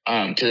 Yeah.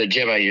 To the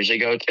gym I usually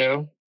go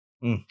to.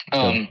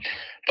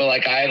 But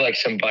like I have like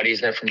some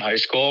buddies there from high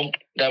school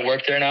that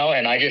work there now,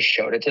 and I just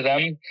showed it to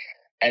them,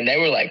 and they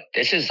were like,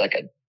 "This is like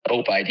a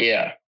dope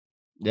idea."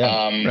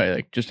 Yeah. Right.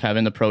 Like just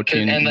having the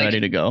protein ready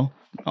to go.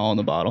 All in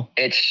the bottle.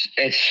 It's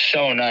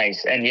so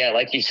nice. And yeah,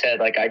 like you said,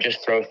 like I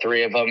just throw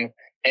 3 of them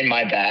in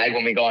my bag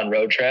when we go on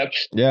road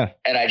trips. Yeah.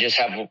 And I just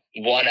have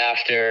one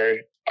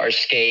after our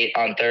skate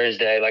on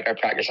Thursday, like our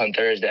practice on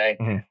Thursday,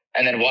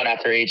 and then one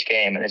after each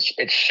game. And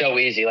it's so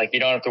easy. Like you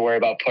don't have to worry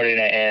about putting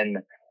it in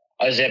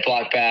a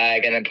Ziploc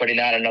bag and then putting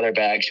that in another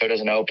bag so it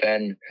doesn't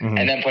open,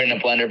 and then putting a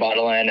blender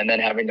bottle in and then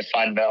having to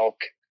find milk.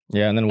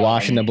 Yeah, and then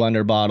washing the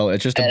blender bottle.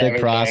 It's just a big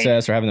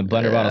process, or having the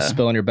blender bottle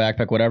spill in your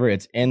backpack, whatever.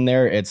 It's in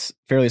there. It's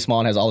fairly small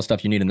and has all the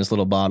stuff you need in this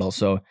little bottle.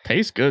 So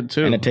tastes good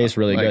too. And it tastes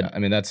really good. I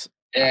mean, that's...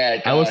 Yeah,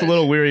 I was a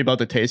little weary about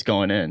the taste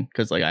going in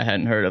because like I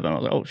hadn't heard of it. I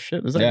was like, oh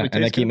shit, does that really taste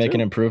and they keep making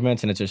too?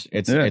 improvements, and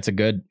it's a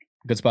good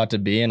spot to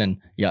be in. And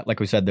yeah, like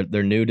we said,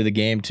 they're new to the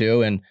game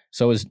too, and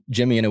so is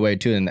Jimmy in a way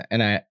too, and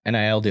the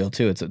NIL deal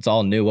too. It's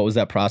all new. What was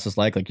that process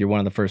like? Like you're one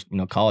of the first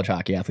college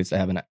hockey athletes to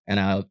have an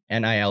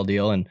NIL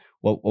deal, and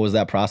what was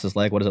that process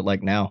like? What is it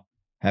like now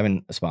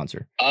having a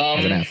sponsor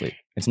as an athlete?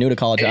 It's new to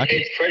college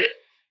hockey.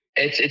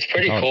 It's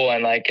pretty cool,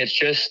 and like it's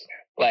just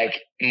like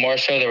more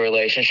so the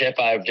relationship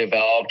I've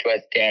developed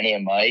with Danny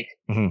and Mike.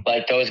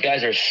 Like those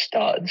guys are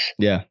studs.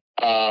 Yeah.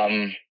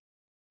 And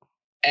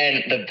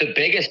the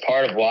biggest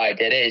part of why I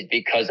did it is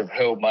because of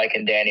who Mike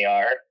and Danny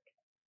are.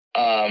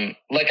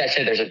 Like I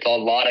said, there's a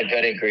lot of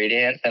good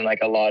ingredients and like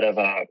a lot of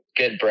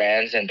good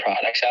brands and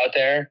products out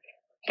there,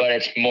 but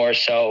it's more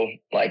so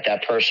like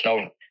that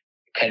personal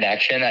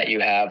connection that you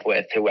have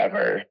with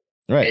whoever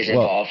is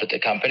involved with the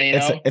company.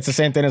 It's the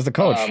same thing as the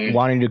coach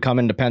wanting to come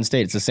into Penn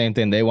State. It's the same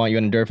thing. They want you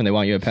in endorphin. They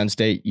want you at Penn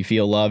State. You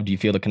feel loved. You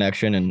feel the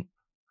connection, and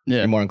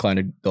you're more inclined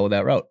to go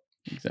that route.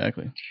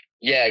 Exactly.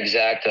 Yeah,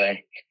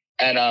 exactly.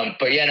 And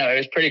but yeah, no, it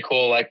was pretty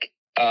cool. Like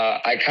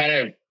I kind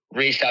of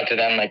reached out to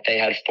them. Like they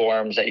had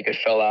forms that you could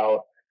fill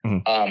out,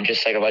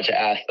 just like a bunch of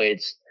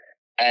athletes.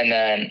 And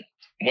then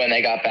when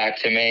they got back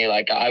to me,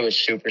 like I was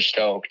super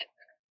stoked.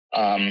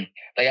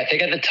 Like I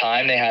think at the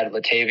time they had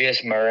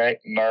Latavius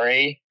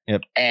Murray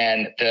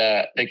and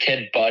the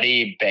kid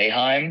Buddy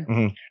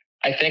Boeheim,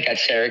 I think at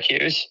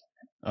Syracuse.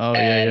 Oh,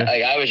 and yeah.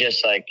 like I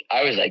was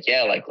like,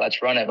 yeah, like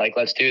let's run it. Like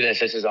let's do this.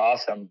 This is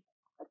awesome.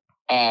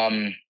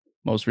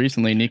 Most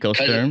recently, Nico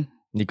Sturm.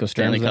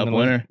 Stanley Cup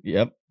winner.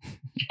 Yep.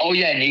 Oh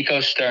yeah, Nico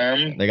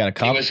Sturm. They got a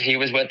cup. He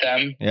was with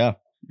them. Yeah.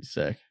 He's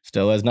sick.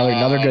 Still is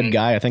another good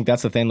guy. I think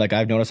that's the thing. Like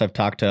I've noticed, I've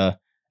talked to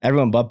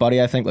everyone but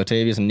Buddy. I think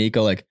Latavius and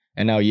Nico, like,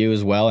 and now you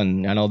as well.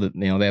 And I know that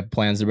they have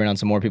plans to bring on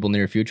some more people in the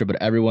near future.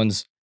 But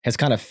everyone's has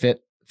kind of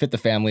fit the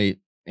family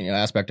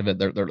aspect of it.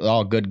 They're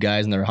all good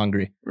guys and they're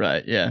hungry.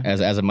 Right. Yeah.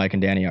 As Mike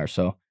and Danny are.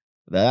 So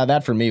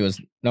that for me was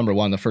number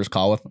one. The first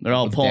call with they're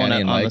all with pulling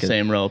Danny it on the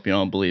same rope.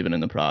 Believing in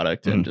the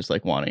product and just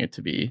like wanting it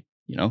to be.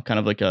 Kind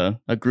of like a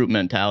group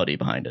mentality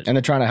behind it. And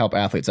they're trying to help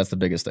athletes. That's the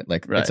biggest thing.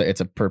 Like it's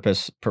a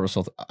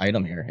purposeful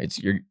item here.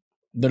 You're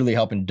literally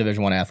helping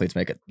Division I athletes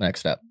make it the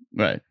next step.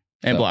 Right.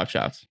 And block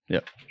shots.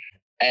 Yep.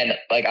 And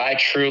like I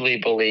truly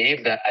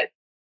believe that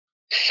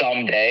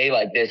someday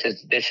like this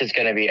is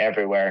going to be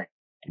everywhere.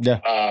 Yeah.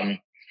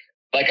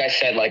 Like I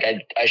said, like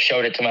I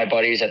showed it to my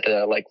buddies at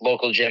the like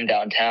local gym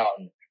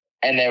downtown,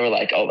 and they were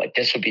like, "Oh, like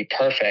this would be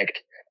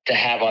perfect to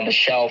have on the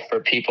shelf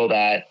for people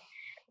that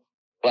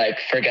like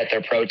forget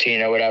their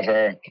protein or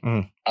whatever."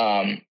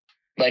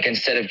 Like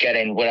instead of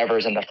getting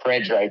whatever's in the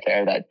fridge right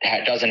there that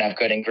doesn't have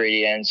good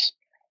ingredients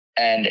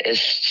and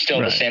is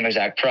still the same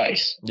exact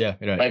price. Yeah.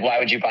 Right. Like why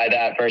would you buy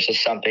that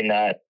versus something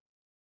that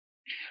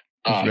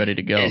is ready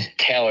to go, is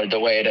tailored the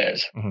way it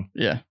is?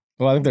 Yeah.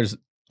 Well, I think there's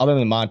other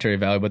than the monetary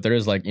value, but there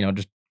is like,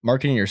 just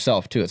marketing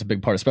yourself too. It's a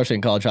big part, especially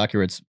in college hockey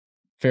where it's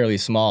fairly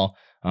small.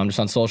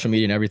 Just on social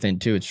media and everything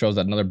too. It shows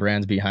that another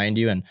brand's behind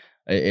you, and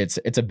it's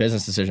a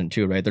business decision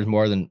too, right? There's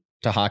more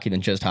to hockey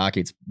than just hockey.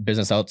 It's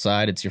business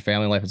outside. It's your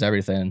family life. It's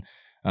everything.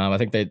 I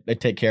think they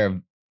take care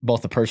of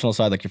both the personal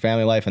side, like your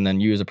family life, and then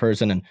you as a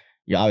person, and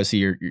obviously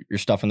your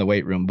stuff in the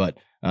weight room. But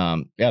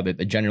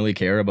they genuinely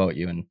care about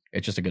you, and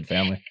it's just a good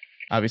family.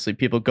 Obviously,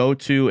 people go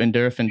to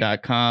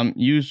Endorphin.com,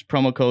 use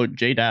promo code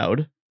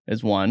JDowd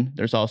as one.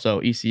 There's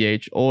also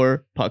ECH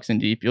or Pucks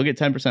and Deep. You'll get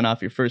 10%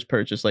 off your first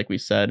purchase, like we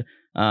said.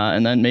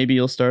 And then maybe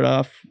you'll start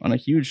off on a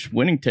huge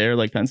winning tear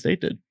like Penn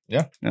State did.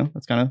 Yeah.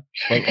 That's kind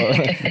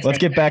of... Let's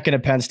get back into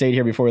Penn State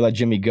here before we let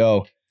Jimmy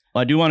go.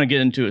 Well, I do want to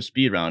get into a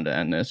speed round to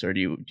end this, or do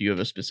you have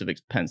a specific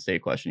Penn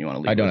State question you want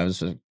to leave? I don't have a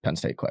specific Penn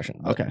State question.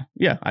 But... Okay.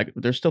 Yeah.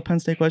 There's still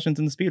Penn State questions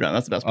in the speed round.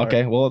 That's the best part.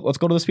 Okay. Well, let's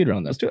go to the speed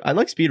round then. Let's do it. I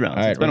like speed rounds.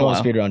 All right. It's been a while.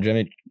 Speed round,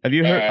 Jimmy. Have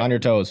you heard? On your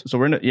toes. So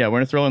we're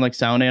gonna throw in like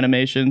sound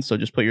animations. So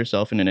just put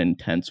yourself in an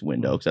intense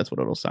window because that's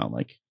what it'll sound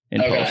like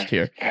in post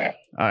here.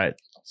 All right.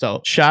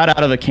 So shot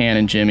out of a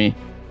cannon, Jimmy.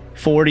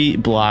 40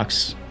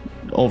 blocks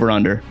over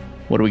under.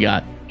 What do we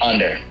got?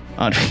 Under.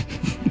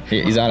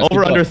 He's on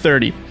over under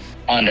 30.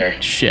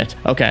 Under. Shit.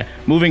 Okay.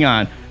 Moving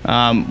on.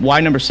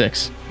 Why number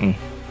 6?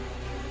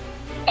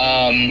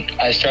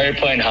 I started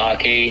playing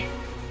hockey.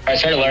 I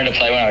started learning to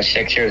play when I was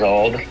 6 years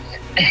old.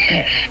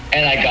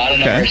 And I got a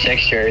number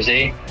 6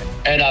 jersey.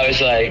 And I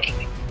was like,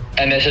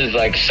 and this is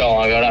like so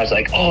long ago, and I was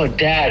like, oh,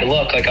 Dad,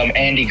 look, like I'm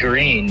Andy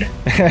Green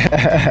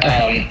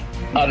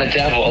on the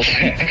Devils.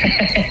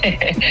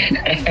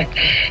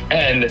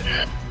 and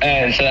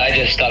so I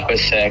just stuck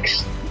with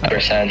 6 ever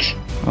since.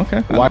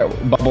 Okay.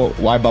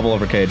 Why bubble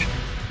over cage?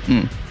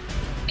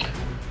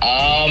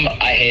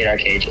 I hate our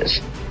cages.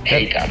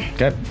 Hate them.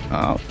 Okay.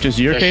 Just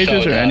your They're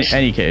cages so or nice.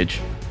 any cage?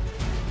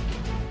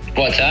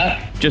 What's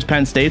that? Just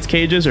Penn State's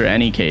cages or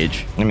any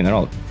cage? I mean, they're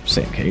all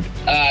same cage.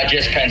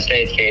 Just Penn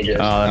State's cages. Oh,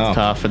 that's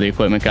tough for the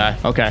equipment guy.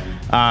 Okay.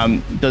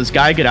 Does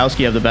Guy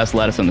Gadowski have the best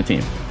lettuce on the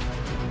team?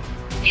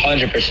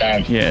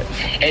 100%. Yeah.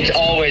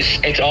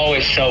 It's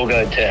always so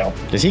good too.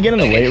 Does he get in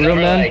the weight room,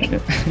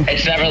 man?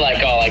 It's never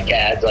like, oh, like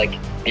Gads, like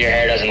your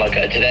hair doesn't look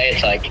good. Today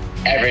it's like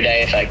every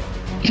day it's like,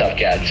 what's up,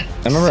 Gads? I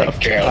remember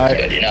your hair looks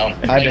good, you know?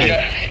 Like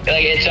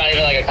it's not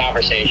even like a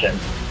conversation.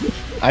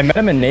 I met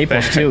him in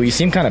Naples too. He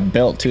seemed kind of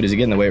built too. Does he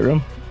get in the weight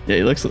room? Yeah,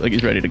 he looks like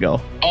he's ready to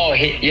go. Oh,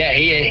 he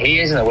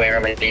is in the weight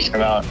room a decent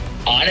amount.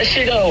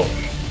 Honestly though,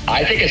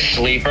 I think a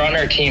sleeper on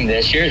our team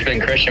this year has been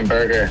Christian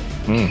Berger.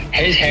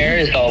 His hair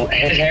is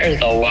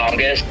the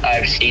longest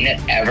I've seen it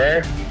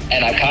ever,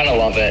 and I kind of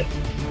love it.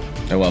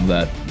 I love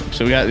that.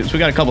 So we got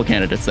a couple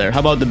candidates there. How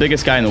about the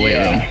biggest guy in the weight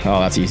room? Oh,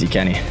 that's easy,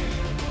 Kenny.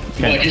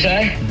 What'd you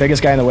say?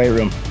 Biggest guy in the weight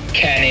room.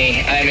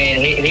 Kenny. I mean,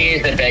 he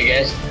is the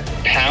biggest.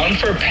 Pound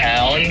for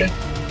pound,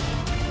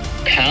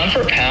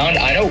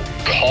 I know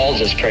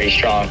Calls is pretty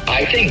strong.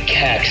 I think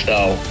Kex,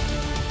 though.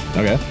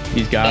 Okay.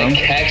 He's got him.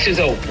 Kex is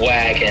a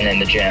wagon in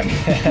the gym.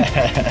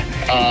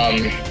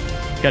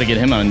 Got to get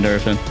him on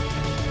Endorphin.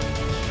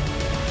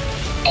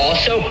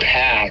 Also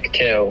Pack,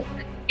 too.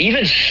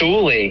 Even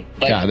Sully.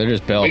 Yeah, they're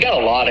just built. We got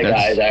a lot of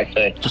guys,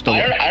 actually.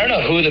 I don't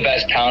know who the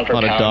best pound for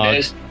pound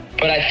is,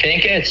 but I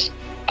think it's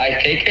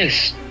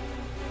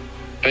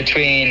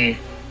between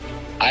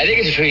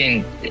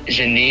Geniev,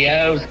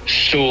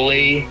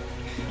 Sully.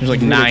 There's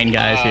like 9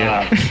 guys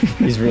here.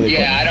 He's really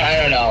cool.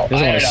 I don't know. He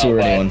doesn't want to sue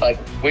anyone. Like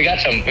we got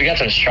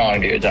some strong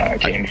dudes on our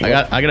team.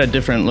 I got a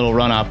different little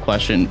runoff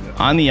question.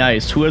 On the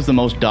ice, who has the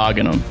most dog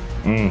in them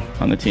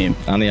on the team?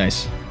 On the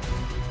ice.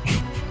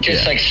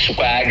 Just like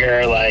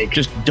swagger, like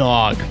just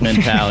dog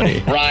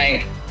mentality.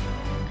 Ryan.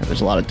 God,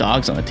 there's a lot of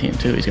dogs on the team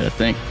too. He's got to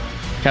think.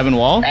 Kevin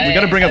Wall? We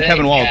got to bring up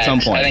Kevin Wall at some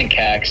point. I think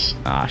Kex.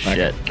 Ah,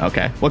 shit.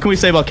 Okay. What can we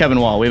say about Kevin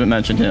Wall? We haven't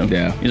mentioned him.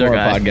 Yeah. He's our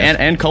guy.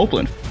 And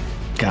Copeland.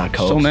 God,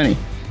 Cope. So many.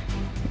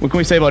 What can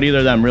we say about either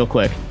of them real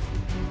quick?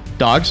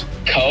 Dogs?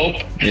 Cope.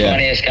 Yeah.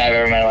 Funniest guy I've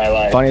ever met in my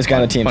life. Funniest guy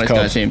on the team. Funniest guy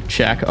on the team.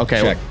 Check.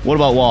 Okay. Check. What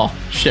about Wall?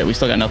 Shit, we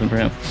still got nothing for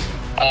him.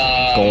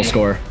 Goal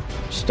scorer.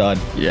 Stud.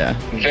 Yeah.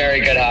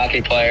 Very good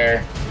hockey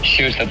player.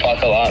 Shoots the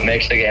puck a lot.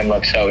 Makes the game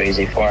look so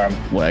easy for him.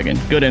 Wagon.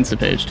 Good Insta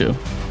page too.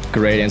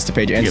 Great Insta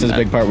page. Insta's a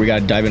big part. We got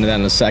to dive into that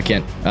in a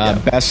second.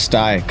 Best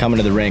sty coming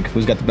to the rink.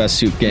 Who's got the best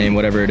suit game?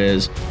 Whatever it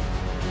is.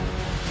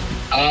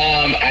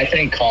 I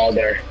think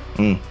Calder.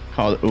 Ooh.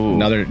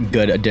 Another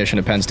good addition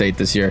to Penn State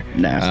this year.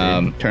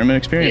 Nasty. Tournament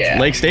experience. Yeah.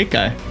 Lake State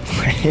guy.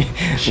 Lake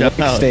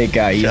State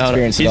guy. He's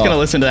experienced it all. He's going to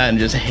listen to that and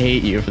just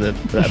hate you for that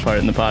part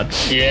in the pod.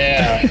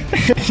 Yeah.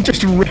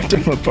 Just ripped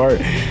him apart.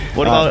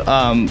 What about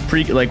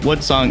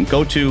what song,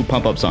 go-to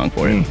pump-up song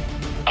for you?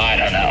 I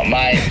don't know.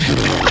 I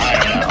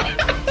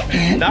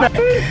don't know.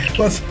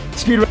 Let's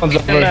speed rounds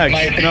over.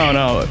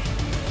 No.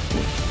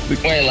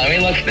 Wait, let me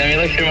look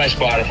through my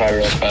Spotify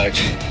real quick.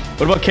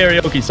 What about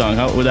karaoke song?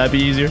 How would that be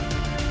easier?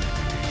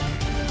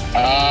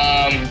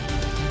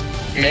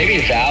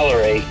 Maybe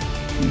Valerie.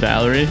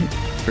 Valerie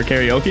for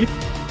karaoke?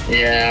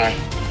 Yeah.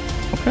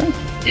 Okay.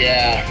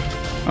 Yeah.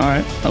 All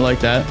right, I like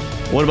that.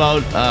 What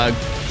about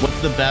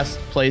what's the best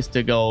place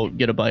to go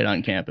get a bite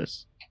on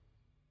campus?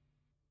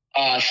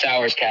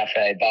 Sours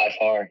Cafe by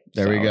far.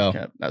 There we go.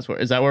 That's where.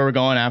 Is that where we're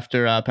going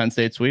after Penn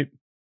State sweep?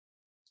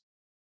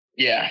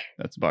 Yeah.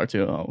 That's bar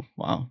too. Oh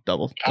wow,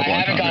 double. I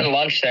haven't gotten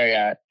lunch there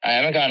yet. I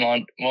haven't gotten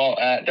lunch. Well,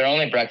 they're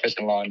only breakfast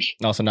and lunch.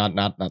 Also, not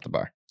the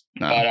bar.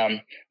 No. But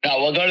no,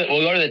 we'll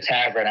go to the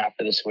tavern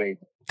after the sweep.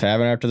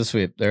 Tavern after the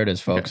sweep. There it is,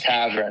 folks.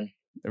 Tavern.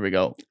 There we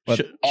go.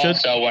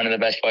 Also, one of the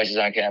best places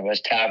on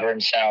campus. Tavern,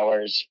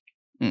 Sours.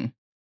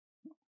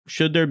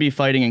 Should there be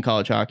fighting in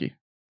college hockey?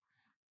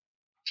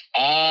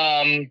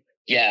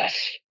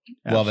 Yes.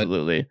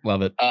 Absolutely.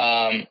 Love it.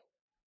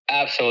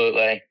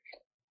 Absolutely.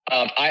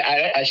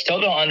 I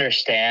still don't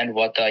understand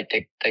what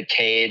the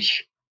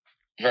cage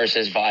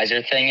versus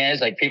visor thing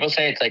is. Like, people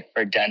say it's like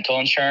for dental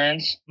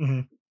insurance.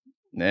 Mm-hmm.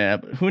 Yeah,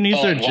 but who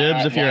needs their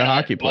jibs if you're a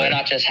hockey player? Why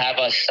not just have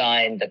us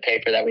sign the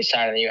paper that we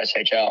signed in the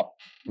USHL?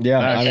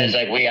 Yeah, it says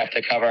like we have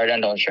to cover our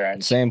dental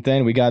insurance. Same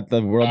thing. We got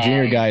the World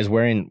Junior guys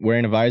wearing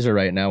a visor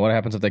right now. What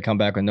happens if they come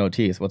back with no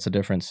teeth? What's the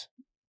difference?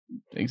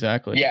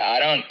 Exactly. Yeah,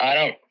 I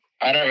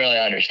don't really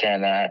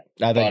understand that.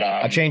 I think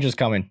a change is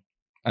coming.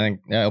 I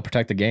think it'll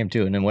protect the game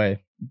too in a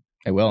way.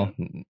 It will.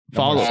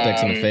 Follow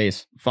sticks in the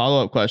face.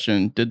 Follow-up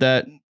question. Did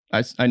that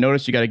I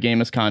noticed you got a game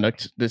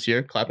misconduct this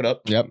year. Clap it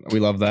up. Yep,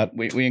 we love that.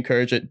 We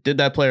encourage it. Did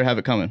that player have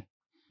it coming?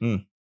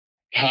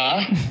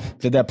 Huh?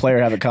 Did that player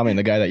have it coming,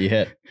 the guy that you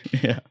hit?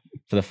 Yeah.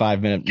 For the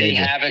 5-minute Did he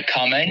have it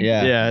coming?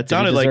 Yeah. Yeah, it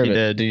sounded like he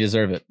did. Did he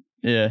deserve it?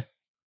 Yeah.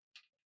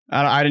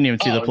 I didn't even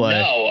see the play.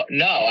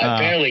 No, I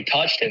barely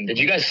touched him. Did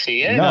you guys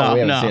see it? No, we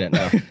haven't seen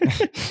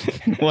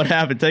it, no. What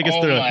happened? Take us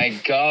through it. Oh my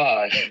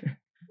gosh.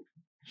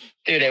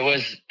 Dude, it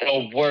was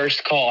the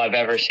worst call I've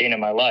ever seen in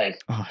my life.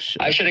 Oh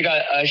shit! I should have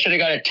got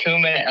a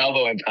 2-minute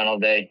elbowing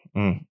penalty.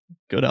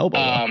 Good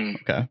elbow.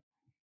 Okay.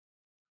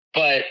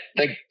 But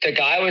the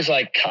guy was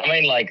like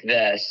coming like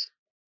this,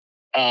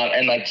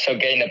 and like so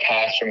getting the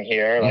pass from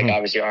here, like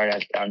obviously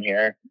Arnett's down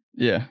here.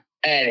 Yeah.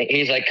 And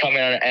he's like coming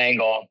on an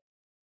angle,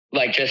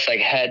 like just like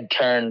head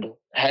turned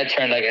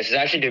like this. It's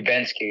actually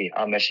Dubinsky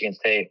on Michigan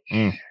State.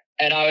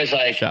 And I was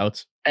like,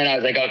 shouts. And I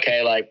was like,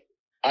 okay, like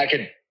I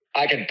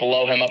could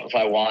blow him up if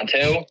I want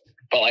to,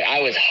 but like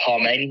I was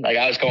humming, like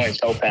I was going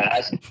so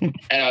fast, and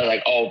I was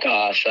like, oh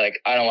gosh, like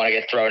I don't want to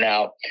get thrown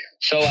out.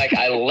 So like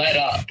I let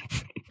up,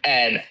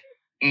 and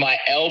my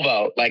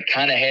elbow like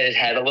kind of hit his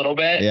head a little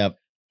bit. Yep.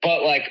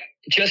 But like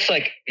just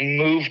like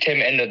moved him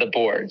into the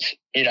boards,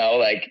 you know,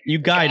 like you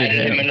guided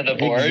him into the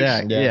boards.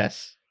 Exactly. Yeah.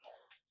 Yes.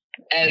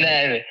 And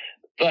then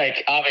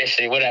like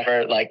obviously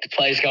whatever, like the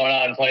play's going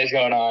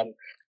on,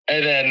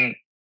 and then.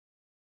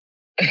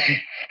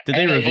 Did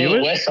they review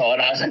it? Whistle,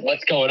 and I was like,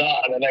 "What's going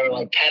on?" And they were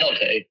like,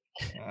 "Penalty."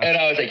 And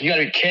I was like, "You got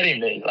to be kidding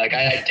me!" Like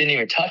I didn't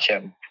even touch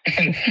him.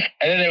 And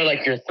then they were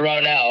like, "You're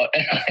thrown out."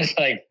 And I was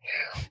like,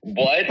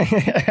 "What?"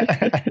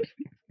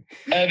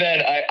 And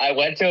then I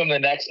went to him the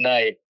next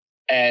night,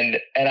 and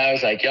I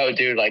was like, "Yo,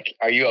 dude, like,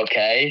 are you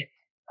okay?"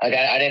 Like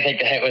I didn't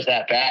think the hit was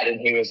that bad, and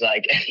he was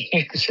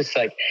just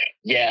like,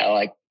 "Yeah,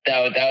 like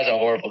that was a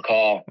horrible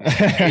call."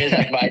 He's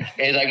like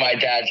my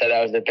dad said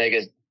that was the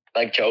biggest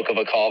like joke of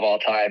a call of all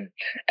time,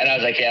 and I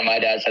was like, yeah, my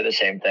dad said the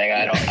same thing.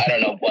 I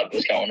don't know what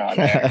was going on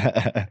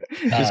there.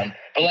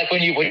 But like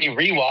when you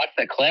rewatch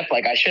the clip,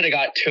 like I should have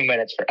got 2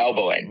 minutes for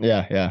elbowing.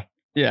 Yeah,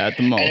 at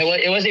the most. And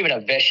it wasn't even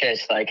a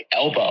vicious like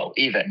elbow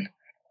even.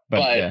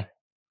 But yeah.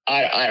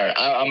 I don't know.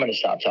 I'm gonna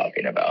stop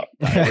talking about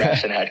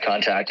refs and head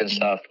contact and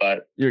stuff.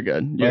 But you're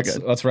good.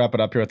 Let's wrap it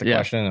up here with the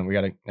question, and we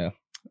gotta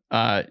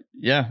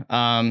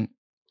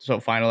So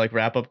final like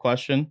wrap up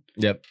question.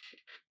 Yep.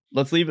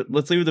 Let's leave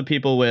the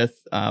people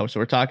with, so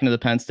we're talking to the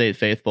Penn State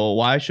faithful.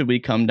 Why should we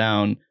come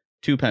down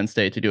to Penn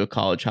State to do a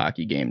college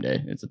hockey game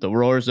day? Is it the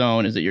Roar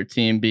Zone? Is it your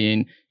team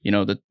being,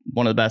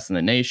 one of the best in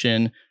the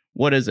nation?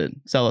 What is it?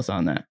 Sell us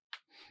on that.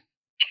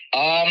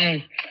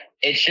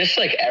 It's just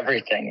like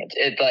everything.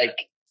 It's like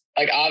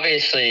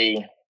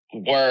obviously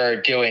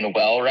we're doing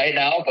well right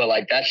now, but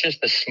like that's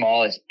just the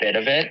smallest bit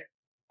of it.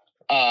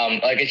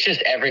 Like it's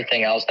just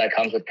everything else that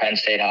comes with Penn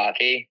State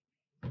hockey.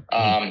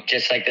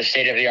 Just like the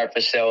state-of-the-art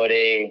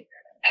facility,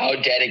 how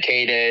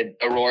dedicated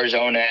the Roar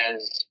Zone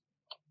is,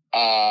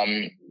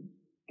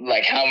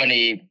 like how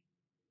many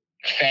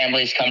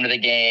families come to the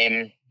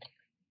game.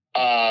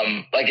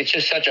 Like it's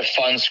just such a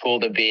fun school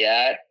to be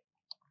at.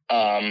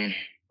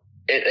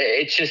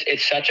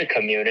 It's such a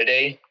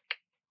community,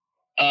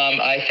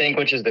 I think,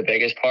 which is the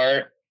biggest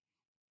part.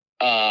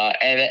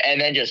 And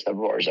then just the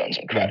Roar Zone's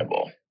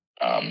incredible.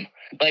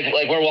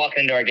 Like we're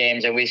walking into our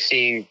games and we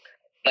see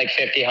like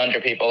 50,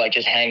 100 people like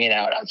just hanging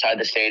out outside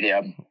the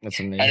stadium. That's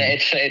amazing. And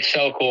it's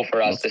so cool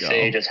for us to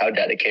see just how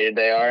dedicated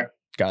they are.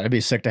 God, it'd be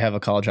sick to have a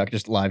college hockey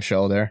just live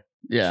show there.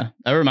 Yeah,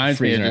 that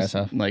reminds me of just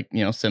like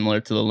similar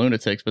to the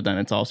Lunatics, but then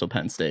it's also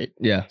Penn State.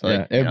 Yeah, so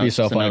it would be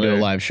so fun to do a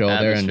live show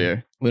there,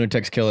 and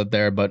Lunatics kill it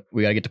there. But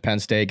we gotta get to Penn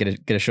State,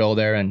 get a show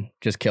there, and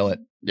just kill it.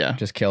 Yeah,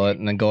 just kill it,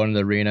 and then go into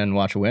the arena and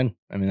watch a win.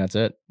 I mean, that's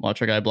it.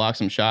 Watch our guy block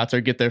some shots,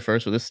 or get there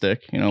first with a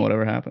stick.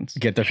 Whatever happens.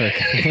 Get there first.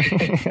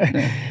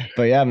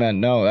 But yeah,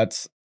 man, no,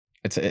 it's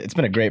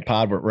been a great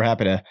pod. We're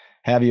happy to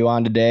have you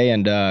on today,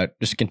 and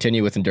just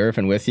continue with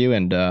Endorphin with you.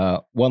 And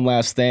one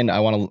last thing,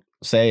 I want to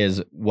say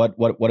is what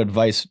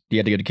advice do you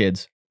have to give to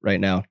kids right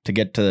now to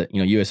get to,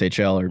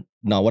 USHL or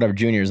no, whatever,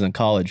 juniors in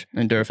college?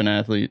 Endorphin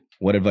athlete.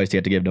 What advice do you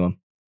have to give to them?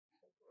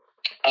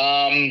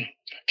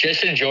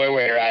 Just enjoy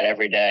where you're at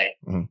every day.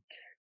 Mm-hmm.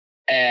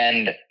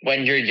 And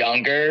when you're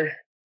younger,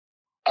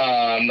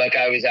 I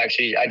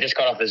just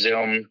got off a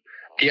Zoom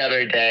the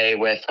other day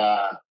with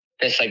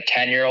this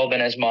 10-year-old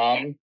and his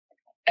mom.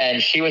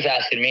 And she was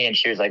asking me, and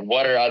she was like,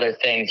 what are other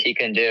things he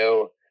can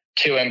do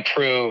to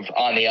improve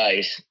on the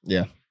ice?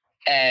 Yeah.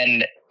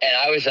 And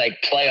I was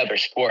like, play other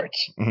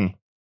sports. Mm-hmm.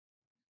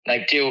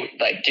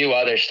 Do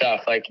other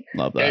stuff.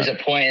 Love that. There's a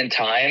point in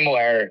time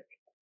where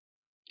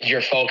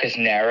your focus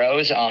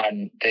narrows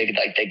on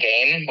the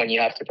game when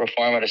you have to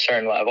perform at a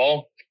certain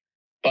level.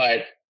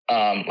 But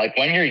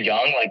when you're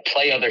young,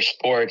 play other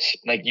sports,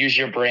 use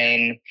your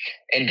brain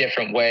in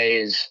different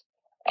ways,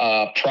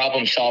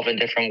 problem solve in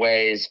different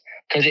ways,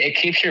 because it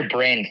keeps your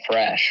brain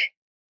fresh.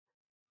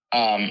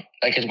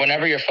 Because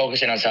whenever you're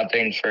focusing on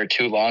something for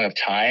too long of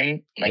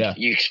time,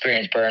 you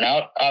experience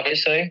burnout,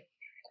 obviously.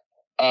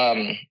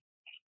 So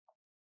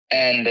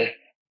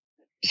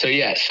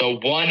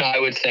one, I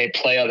would say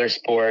play other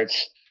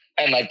sports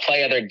and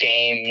play other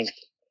games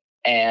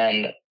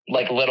and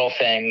little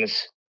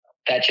things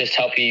that just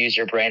help you use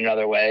your brain in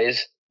other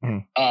ways.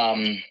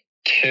 Mm-hmm.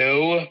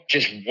 Two,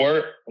 just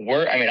work.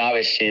 I mean,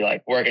 obviously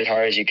work as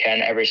hard as you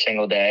can every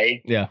single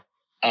day. Yeah.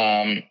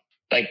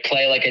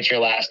 Play like it's your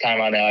last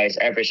time on the ice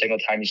every single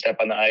time you step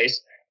on the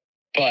ice,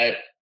 but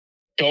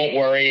don't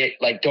worry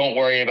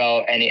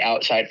about any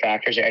outside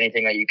factors or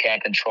anything that you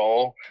can't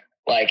control.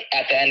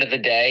 At the end of the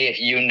day, if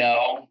you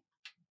know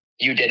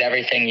you did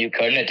everything you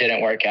could and it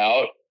didn't work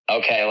out,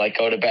 okay,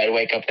 go to bed,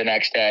 wake up the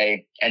next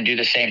day and do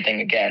the same thing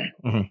again.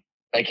 Mm-hmm.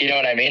 You know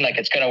what I mean?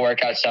 It's going to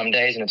work out some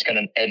days and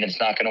it's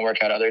not going to work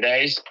out other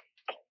days.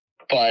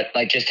 But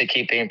just to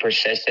keep being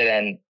persistent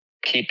and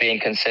keep being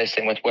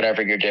consistent with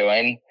whatever you're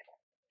doing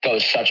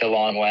goes such a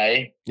long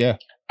way. Yeah.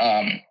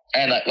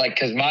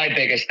 Cause my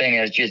biggest thing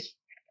is just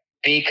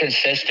be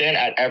consistent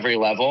at every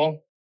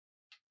level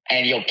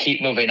and you'll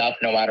keep moving up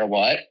no matter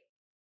what.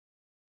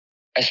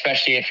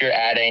 Especially if you're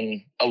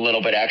adding a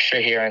little bit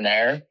extra here and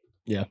there.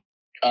 Yeah.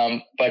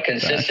 But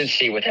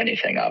consistency with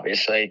anything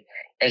obviously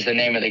is the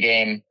name of the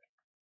game.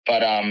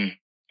 But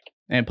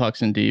and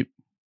pucks in deep.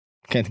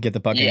 Can't get the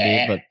puck in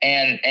deep, but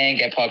and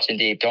get pucks in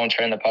deep. Don't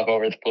turn the puck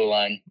over the blue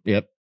line.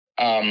 Yep.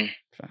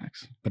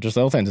 Facts. But just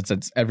little things.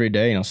 It's every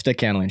day,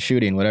 stick handling,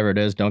 shooting, whatever it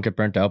is. Don't get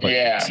burnt out. But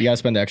you gotta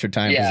spend the extra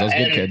time because those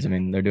good kids, I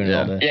mean, they're doing it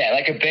all day. Yeah,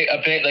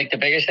 the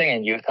biggest thing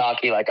in youth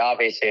hockey,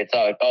 obviously it's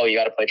you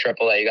gotta play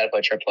AAA, you gotta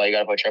play AAA, you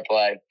gotta play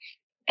AAA.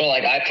 But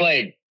I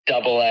played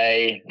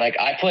AA,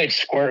 I played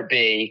Squirt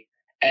B,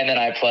 and then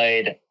I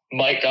played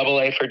Mite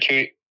AA for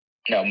two.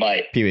 No,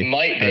 Mite. Pee-wee.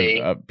 Mite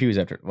B. Pee-wee's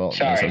after. Well,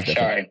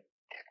 sorry.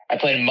 I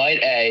played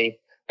Mite A,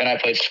 then I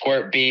played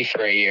Squirt B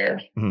for a year.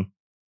 Mm-hmm.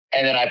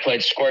 And then I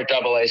played Squirt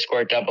AA,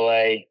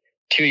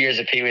 2 years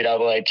of Pee-wee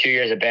AA, 2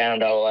 years of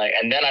Bantam AA,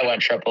 and then I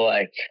went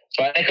AAA.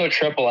 So I didn't go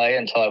AAA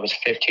until I was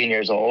 15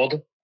 years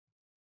old.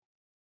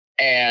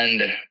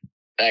 And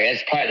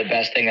it's probably the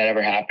best thing that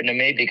ever happened to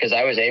me because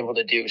I was able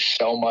to do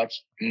so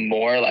much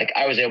more.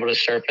 I was able to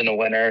surf in the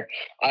winter.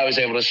 I was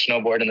able to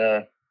snowboard in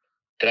the...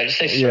 Did I just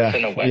say surf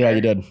in the winter? Yeah,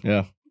 you did.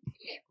 Yeah.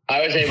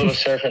 I was able to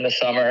surf in the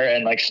summer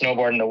and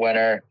snowboard in the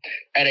winter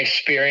and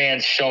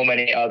experience so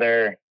many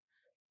other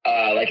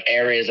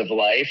areas of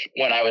life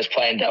when I was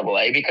playing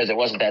AA because it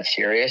wasn't that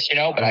serious,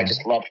 but I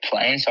just loved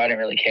playing. So I didn't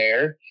really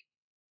care.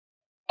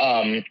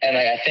 And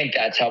I think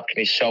that's helped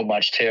me so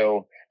much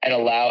too. And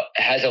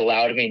has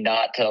allowed me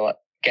not to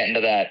get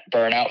into that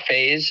burnout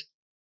phase.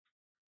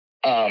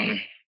 But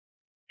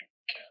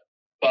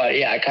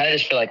yeah, I kind of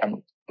just feel like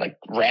I'm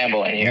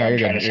rambling here. I'm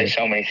trying to say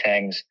so many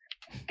things,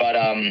 but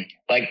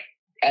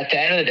at the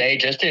end of the day,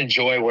 just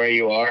enjoy where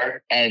you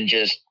are and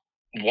just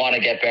want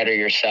to get better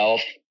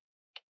yourself.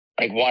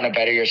 Want to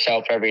better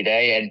yourself every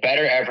day and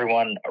better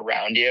everyone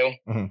around you.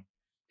 Mm-hmm.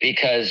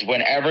 Because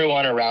when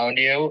everyone around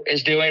you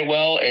is doing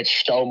well,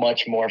 it's so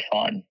much more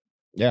fun.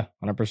 Yeah,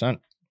 100%.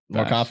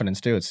 More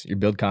confidence too. You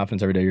build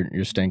confidence every day.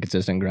 You're staying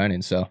consistent and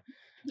grinding. So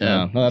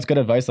no, that's good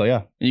advice though.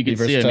 Yeah. You can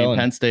see it. I mean,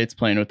 Penn State's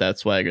playing with that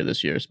swagger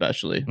this year,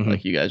 especially. Mm-hmm.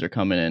 You guys are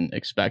coming in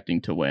expecting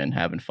to win,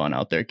 having fun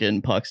out there,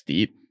 getting pucks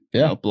deep.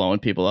 Yeah. Blowing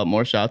people up,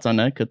 more shots on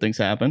net. Good things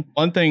happen.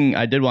 One thing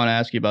I did want to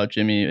ask you about,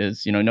 Jimmy,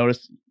 is,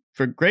 notice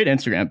for great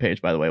Instagram page,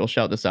 by the way, we'll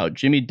shout this out.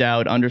 Jimmy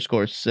Dowd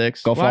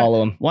 _6. Go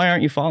follow him. Why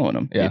aren't you following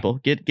him,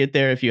 people? Get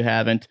there if you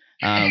haven't.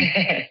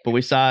 But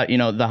we saw,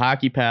 the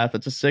hockey path.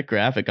 It's a sick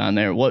graphic on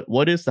there.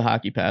 What is the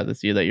hockey path? I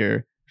see that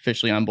you're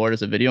officially on board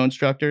as a video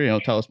instructor.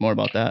 Tell us more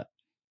about that.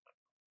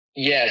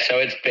 Yeah, so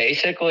it's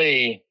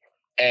basically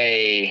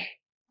a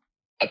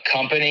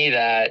company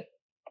that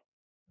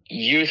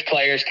youth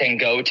players can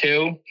go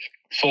to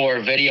for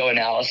video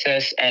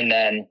analysis, and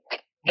then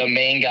the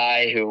main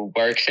guy who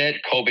works it,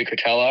 Colby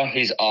Cortella,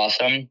 he's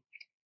awesome.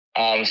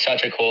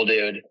 Such a cool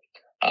dude.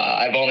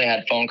 I've only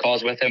had phone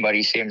calls with him, but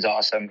he seems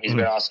awesome. He's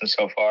been awesome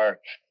so far.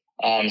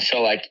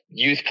 So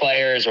youth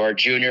players or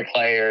junior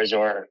players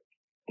or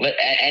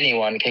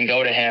anyone can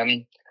go to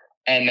him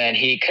and then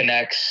he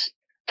connects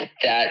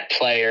that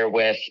player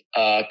with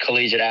a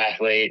collegiate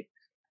athlete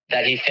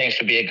that he thinks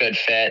would be a good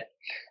fit.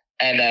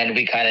 And then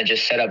we kind of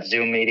just set up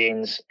Zoom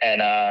meetings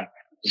and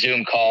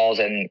Zoom calls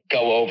and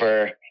go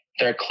over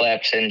their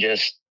clips and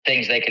just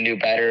things they can do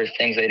better,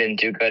 things they didn't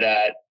do good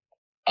at,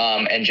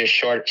 and just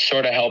sort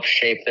of help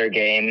shape their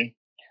game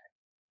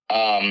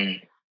to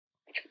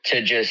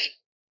just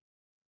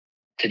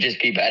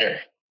be better.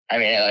 I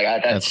mean,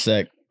 like That's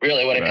sick.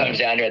 really what it comes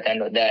down to at the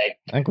end of the day.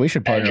 I think we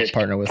should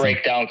partner with break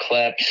him. down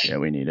clips. Yeah,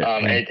 we need it.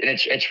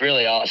 It's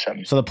really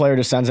awesome. So the player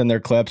just sends in their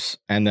clips,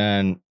 and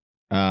then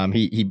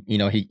he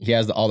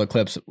has all the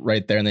clips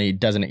right there, and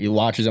then he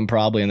watches them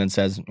probably, and then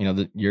says,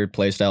 your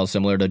play style is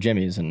similar to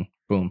Jimmy's, and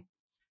boom.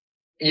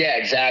 Yeah,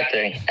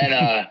 exactly.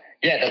 And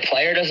the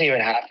player doesn't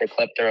even have to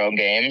clip their own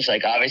games.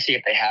 Like obviously,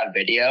 if they have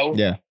video,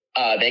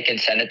 they can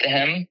send it to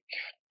him.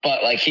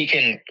 But like he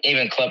can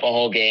even clip a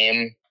whole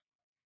game.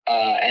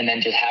 And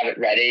then just have it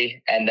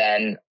ready, and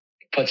then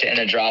puts it in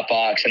a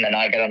Dropbox, and then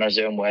I get on a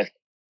Zoom with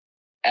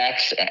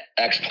X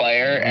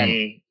player,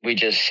 and we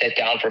just sit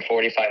down for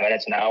 45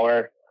 minutes, an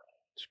hour,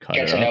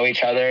 get to know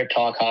each other,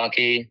 talk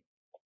hockey,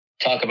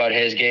 talk about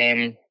his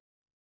game,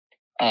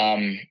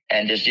 and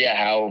just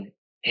how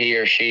he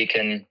or she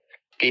can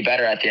be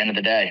better at the end of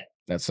the day.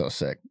 That's so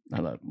sick.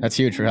 That's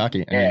huge for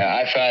hockey.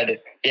 I've had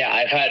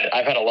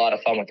a lot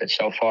of fun with it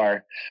so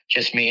far,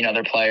 just meeting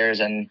other players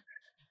and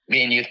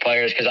meeting youth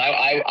players, because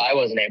I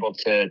wasn't able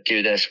to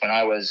do this when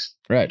I was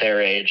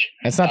their age.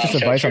 It's not just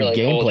advice on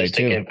gameplay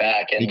too. To get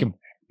back and you can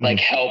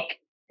help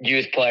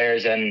youth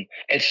players, and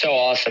it's so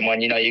awesome when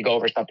you go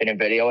over something in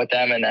video with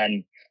them, and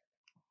then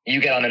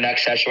you get on the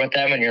next session with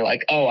them, and you're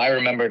like, oh, I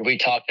remembered we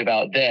talked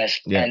about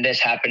this, and this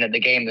happened at the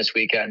game this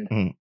weekend.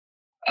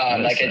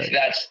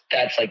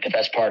 That's like the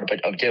best part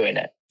of doing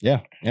it.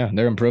 Yeah,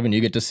 they're improving. You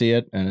get to see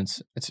it, and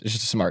it's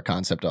just a smart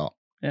concept. All.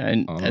 Yeah,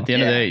 and at the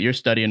end of the day, you're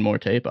studying more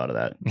tape out of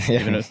that,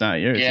 even if it's not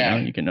yours.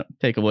 You can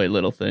take away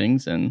little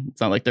things, and it's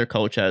not like their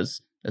coach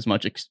has as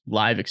much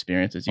live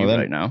experience as you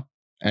right now.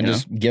 And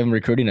just give them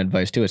recruiting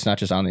advice too. It's not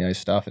just on the ice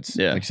stuff. It's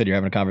like you said, you're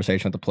having a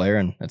conversation with the player,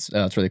 and it's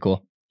really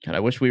cool. God, I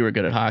wish we were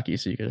good at hockey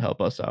so you could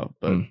help us out,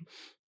 but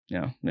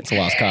it's a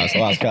lost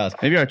cause.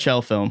 Maybe our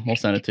Chell film. We'll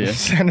send it to you.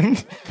 Send him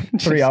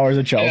 3 hours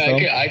of Chell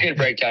film. I could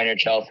break down your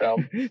Chell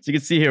film. So you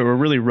can see here, we're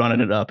really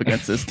running it up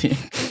against this team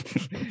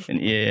in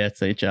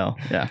EASHL.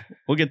 Yeah,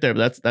 we'll get there,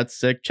 but that's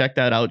sick. Check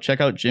that out.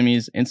 Check out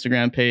Jimmy's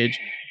Instagram page,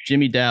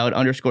 Jimmy Dowd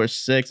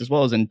 _6, as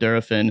well as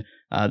Endorphin.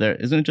 There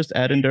isn't it just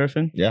at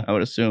Endorphin? Yeah, I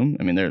would assume.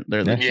 I mean, they're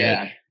legit.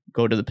 Yeah.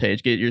 Go to the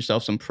page, get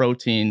yourself some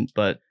protein.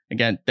 But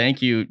again,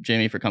 thank you,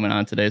 Jimmy, for coming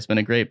on today. It's been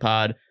a great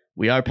pod.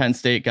 We are Penn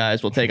State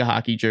guys. We'll take a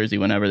hockey jersey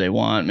whenever they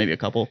want. Maybe a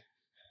couple,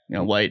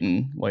 white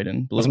and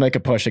blue. Let's make a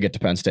push to get to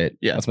Penn State.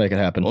 Yeah, let's make it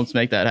happen. Let's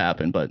make that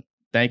happen. But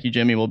thank you,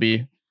 Jimmy. We'll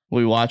be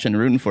watching,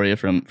 rooting for you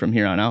from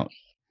here on out.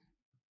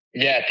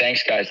 Yeah,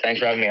 thanks, guys. Thanks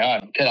for having me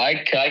on. Could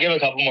I give a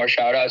couple more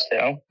shout outs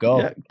too? Go,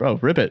 yeah, bro.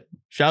 Rip it.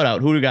 Shout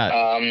out. Who do we got?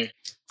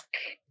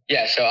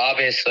 So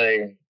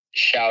obviously,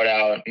 shout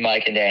out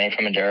Mike and Danny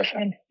from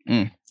Endorphin.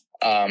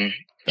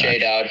 J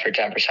Dowd for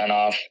 10%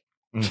 off.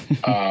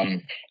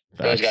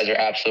 Those guys are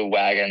absolute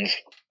wagons.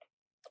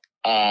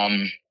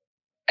 And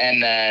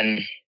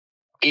then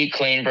Eat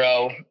Clean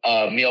Bro,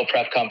 a meal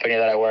prep company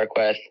that I work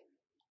with.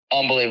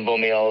 Unbelievable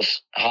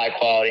meals, high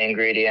quality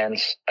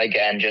ingredients.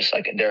 Again, just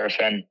like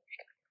Endorphin.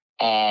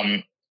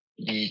 Don't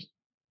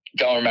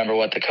remember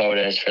what the code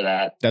is for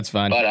that. That's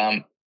fine.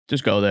 But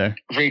just go there.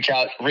 Reach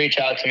out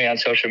to me on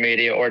social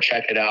media or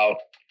check it out.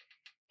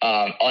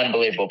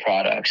 Unbelievable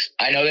products.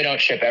 I know they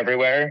don't ship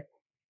everywhere.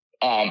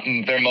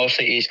 They're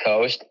mostly East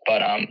Coast,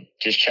 but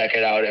just check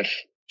it out.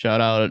 Shout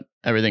out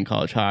Everything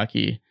College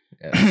Hockey.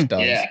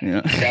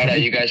 Yeah. Shout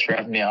out you guys for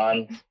having me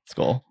on. Let's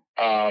go.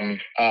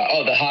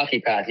 The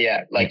Hockey Path.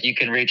 Yeah. Like you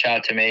can reach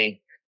out to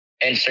me,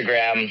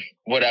 Instagram,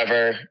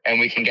 whatever, and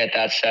we can get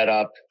that set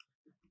up.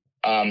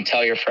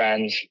 Tell your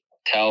friends,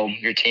 tell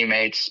your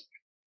teammates.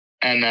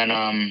 And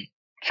then,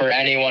 for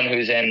anyone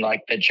who's in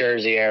like the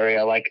Jersey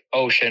area, like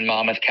Ocean,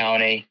 Monmouth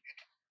County,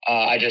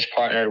 I just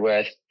partnered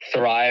with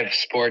Thrive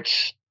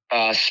Sports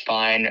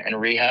Spine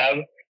and Rehab,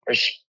 or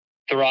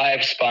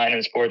Thrive Spine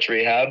and Sports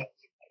Rehab.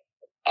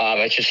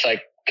 It's just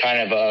like kind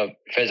of a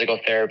physical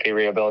therapy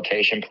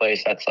rehabilitation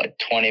place that's like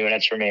 20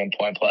 minutes from me in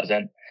Point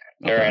Pleasant.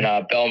 They're in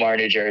Belmar,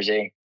 New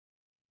Jersey.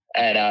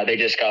 And they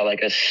just got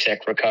like a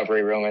sick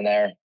recovery room in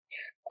there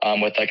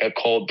with like a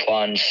cold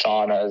plunge,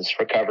 saunas,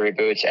 recovery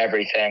boots,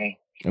 everything.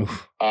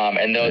 Oof.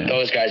 And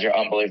those guys are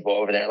unbelievable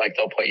over there. Like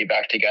they'll put you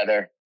back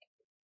together.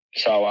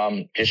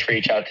 So just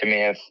reach out to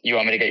me if you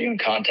want me to get you in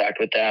contact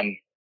with them.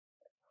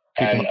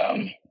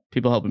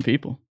 People helping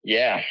people.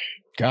 Yeah.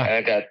 God.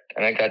 I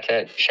think that's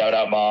it. Shout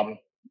out, Mom.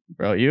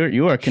 Bro,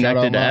 you are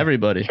connected to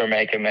everybody. For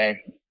making me.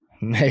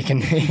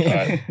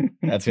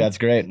 That's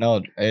great.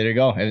 No, there you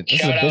go.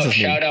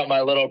 Shout out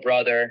my little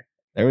brother.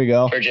 There we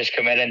go. For just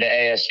committing to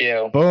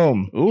ASU.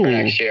 Boom. Ooh. For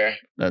next year.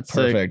 That's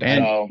perfect. Sick.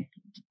 And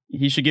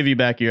he should give you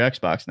back your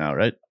Xbox now,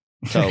 right?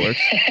 That's how it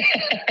works.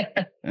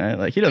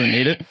 Like, he doesn't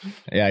need it.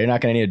 Yeah, you're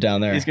not going to need it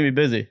down there. He's going to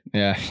be busy.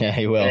 Yeah,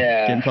 he will.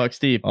 Yeah. Getting pucks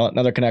deep. Well,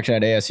 another connection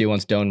at ASU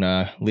once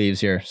Doan leaves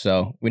here,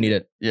 so we need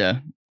it. Yeah.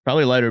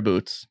 Probably lighter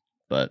boots,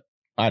 but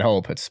I'd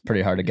hope. It's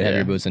pretty hard to get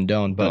heavier boots than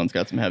Doan. But Doan's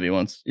got some heavy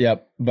ones.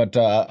 Yep. But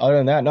other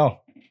than that, no.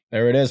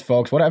 There it is,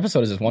 folks. What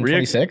episode is this?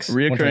 126?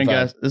 Reoccurring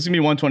guest. This is going to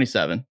be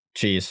 127.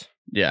 Jeez.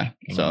 Yeah.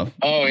 So.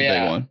 Oh, big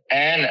yeah. one.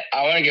 And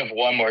I want to give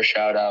one more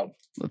shout out.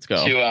 Let's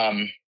go.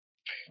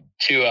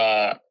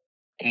 To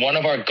one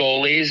of our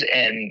goalies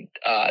in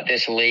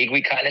this league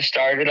we kind of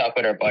started up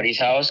at our buddy's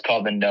house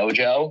called the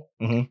Nojo.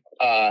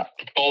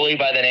 Goalie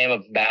by the name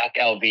of Mac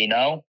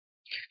Alvino.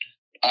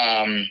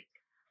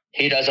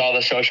 He does all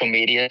the social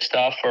media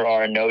stuff for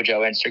our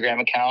Nojo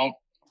Instagram account.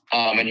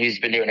 And he's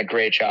been doing a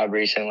great job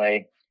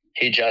recently.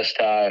 He just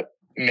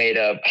made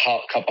a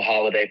couple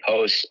holiday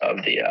posts of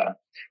the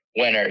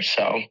winners.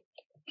 So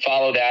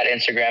follow that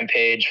Instagram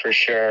page for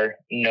sure.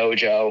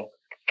 Nojo.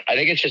 I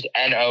think it's just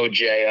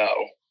Nojo.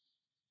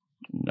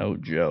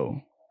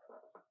 Nojo.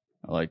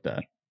 I like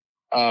that.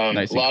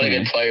 Nice, a lot of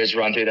good players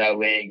run through that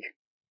league.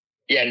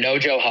 Yeah,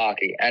 Nojo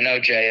Hockey.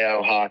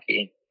 Nojo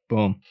Hockey.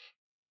 Boom.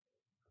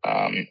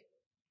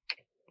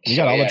 You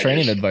got all the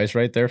training advice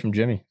right there from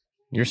Jimmy.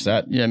 You're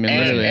set. Yeah, I mean,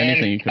 literally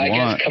anything you could want.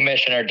 I guess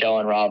Commissioner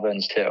Dylan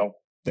Robbins, too.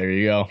 There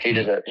you go. He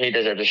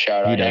deserves a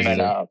shout out. Him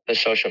and the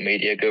social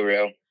media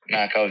guru,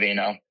 Mac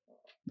Alvino.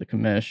 The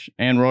commish.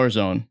 And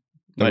Roarzone.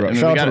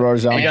 Shout out to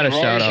Roarzone. We got to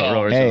shout out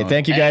Roarzone. Hey,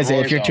 thank you guys.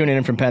 If you're tuning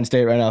in from Penn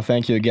State right now,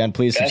 thank you again.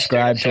 Please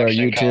subscribe to our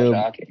YouTube,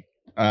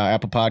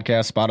 Apple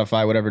Podcasts,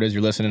 Spotify, whatever it is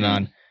you're listening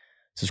on.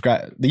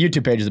 Subscribe. The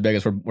YouTube page is the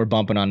biggest. We're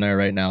bumping on there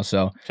right now.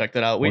 So check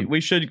that out.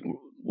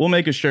 We'll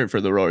make a shirt for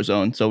the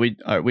Roarzone. So we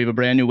have a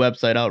brand new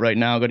website out right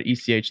now. Go to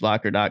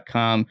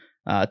echlocker.com.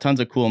 Tons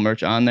of cool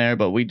merch on there,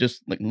 but we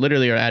just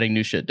literally are adding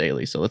new shit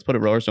daily. So let's put a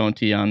Roarzone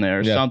tee on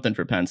there, something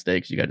for Penn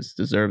State. You guys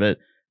deserve it.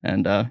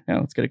 And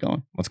let's get it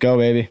going. Let's go,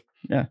 baby.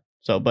 Yeah.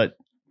 So, but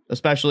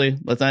especially,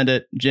 let's end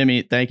it.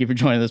 Jimmy, thank you for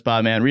joining this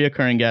pod, man.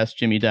 Reoccurring guest,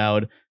 Jimmy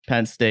Dowd,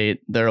 Penn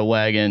State. They're a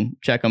wagon.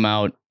 Check them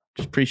out.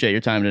 Just appreciate your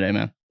time today,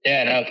 man.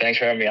 Yeah, no, thanks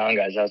for having me on,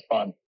 guys. That was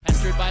fun.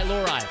 Pestered by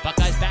Lori.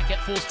 Buckeyes back at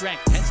full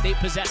strength. Penn State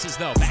possesses,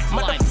 though. Back to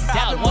the line.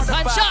 Down.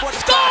 One-time shot.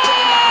 Score!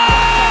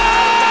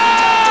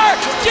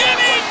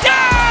 Jimmy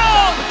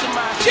Dowd!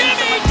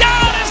 Jimmy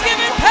Dowd has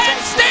given Penn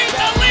State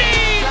the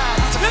lead!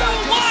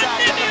 2-1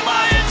 Nittany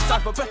Lions!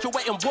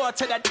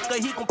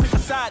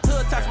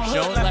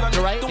 Shown left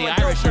to right. The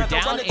Irish are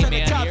down a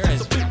man here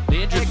as the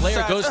injured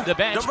player goes to the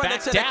bench.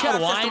 Back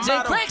down. Winds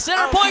in. Crank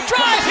center point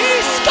drive.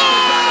 He scores!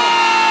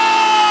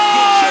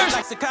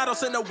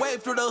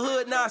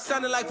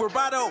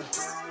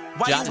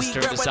 John is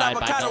turned aside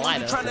by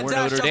Galina for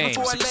Notre Dame.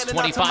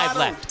 6:25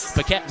 left.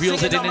 Paquette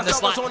reels it in the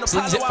slot.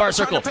 Slings it far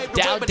circle.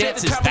 Dowd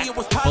dances back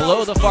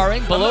below the far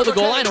ring, below the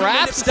goal line.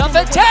 Wraps, stuff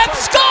it, tap,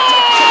 score!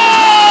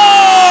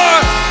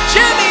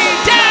 Jimmy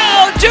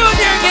Dowd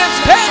Jr. gives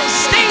Penn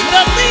State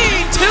the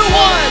lead,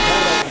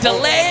 2-1.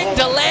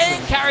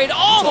 Delaying, carried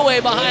all the way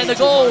behind the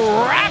goal,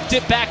 wrapped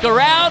it back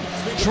around.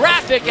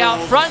 Traffic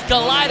out front,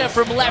 Galina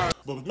from left.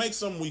 But make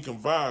something we can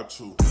vibe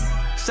to.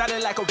 Shot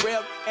it like a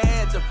real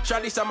anthem.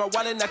 Shawty saw my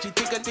wallet, now she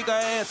think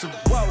I answer.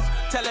 Whoa,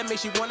 telling me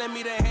she wanted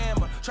me to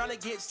hammer. Trying to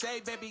get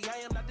saved, baby, I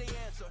am not the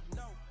answer.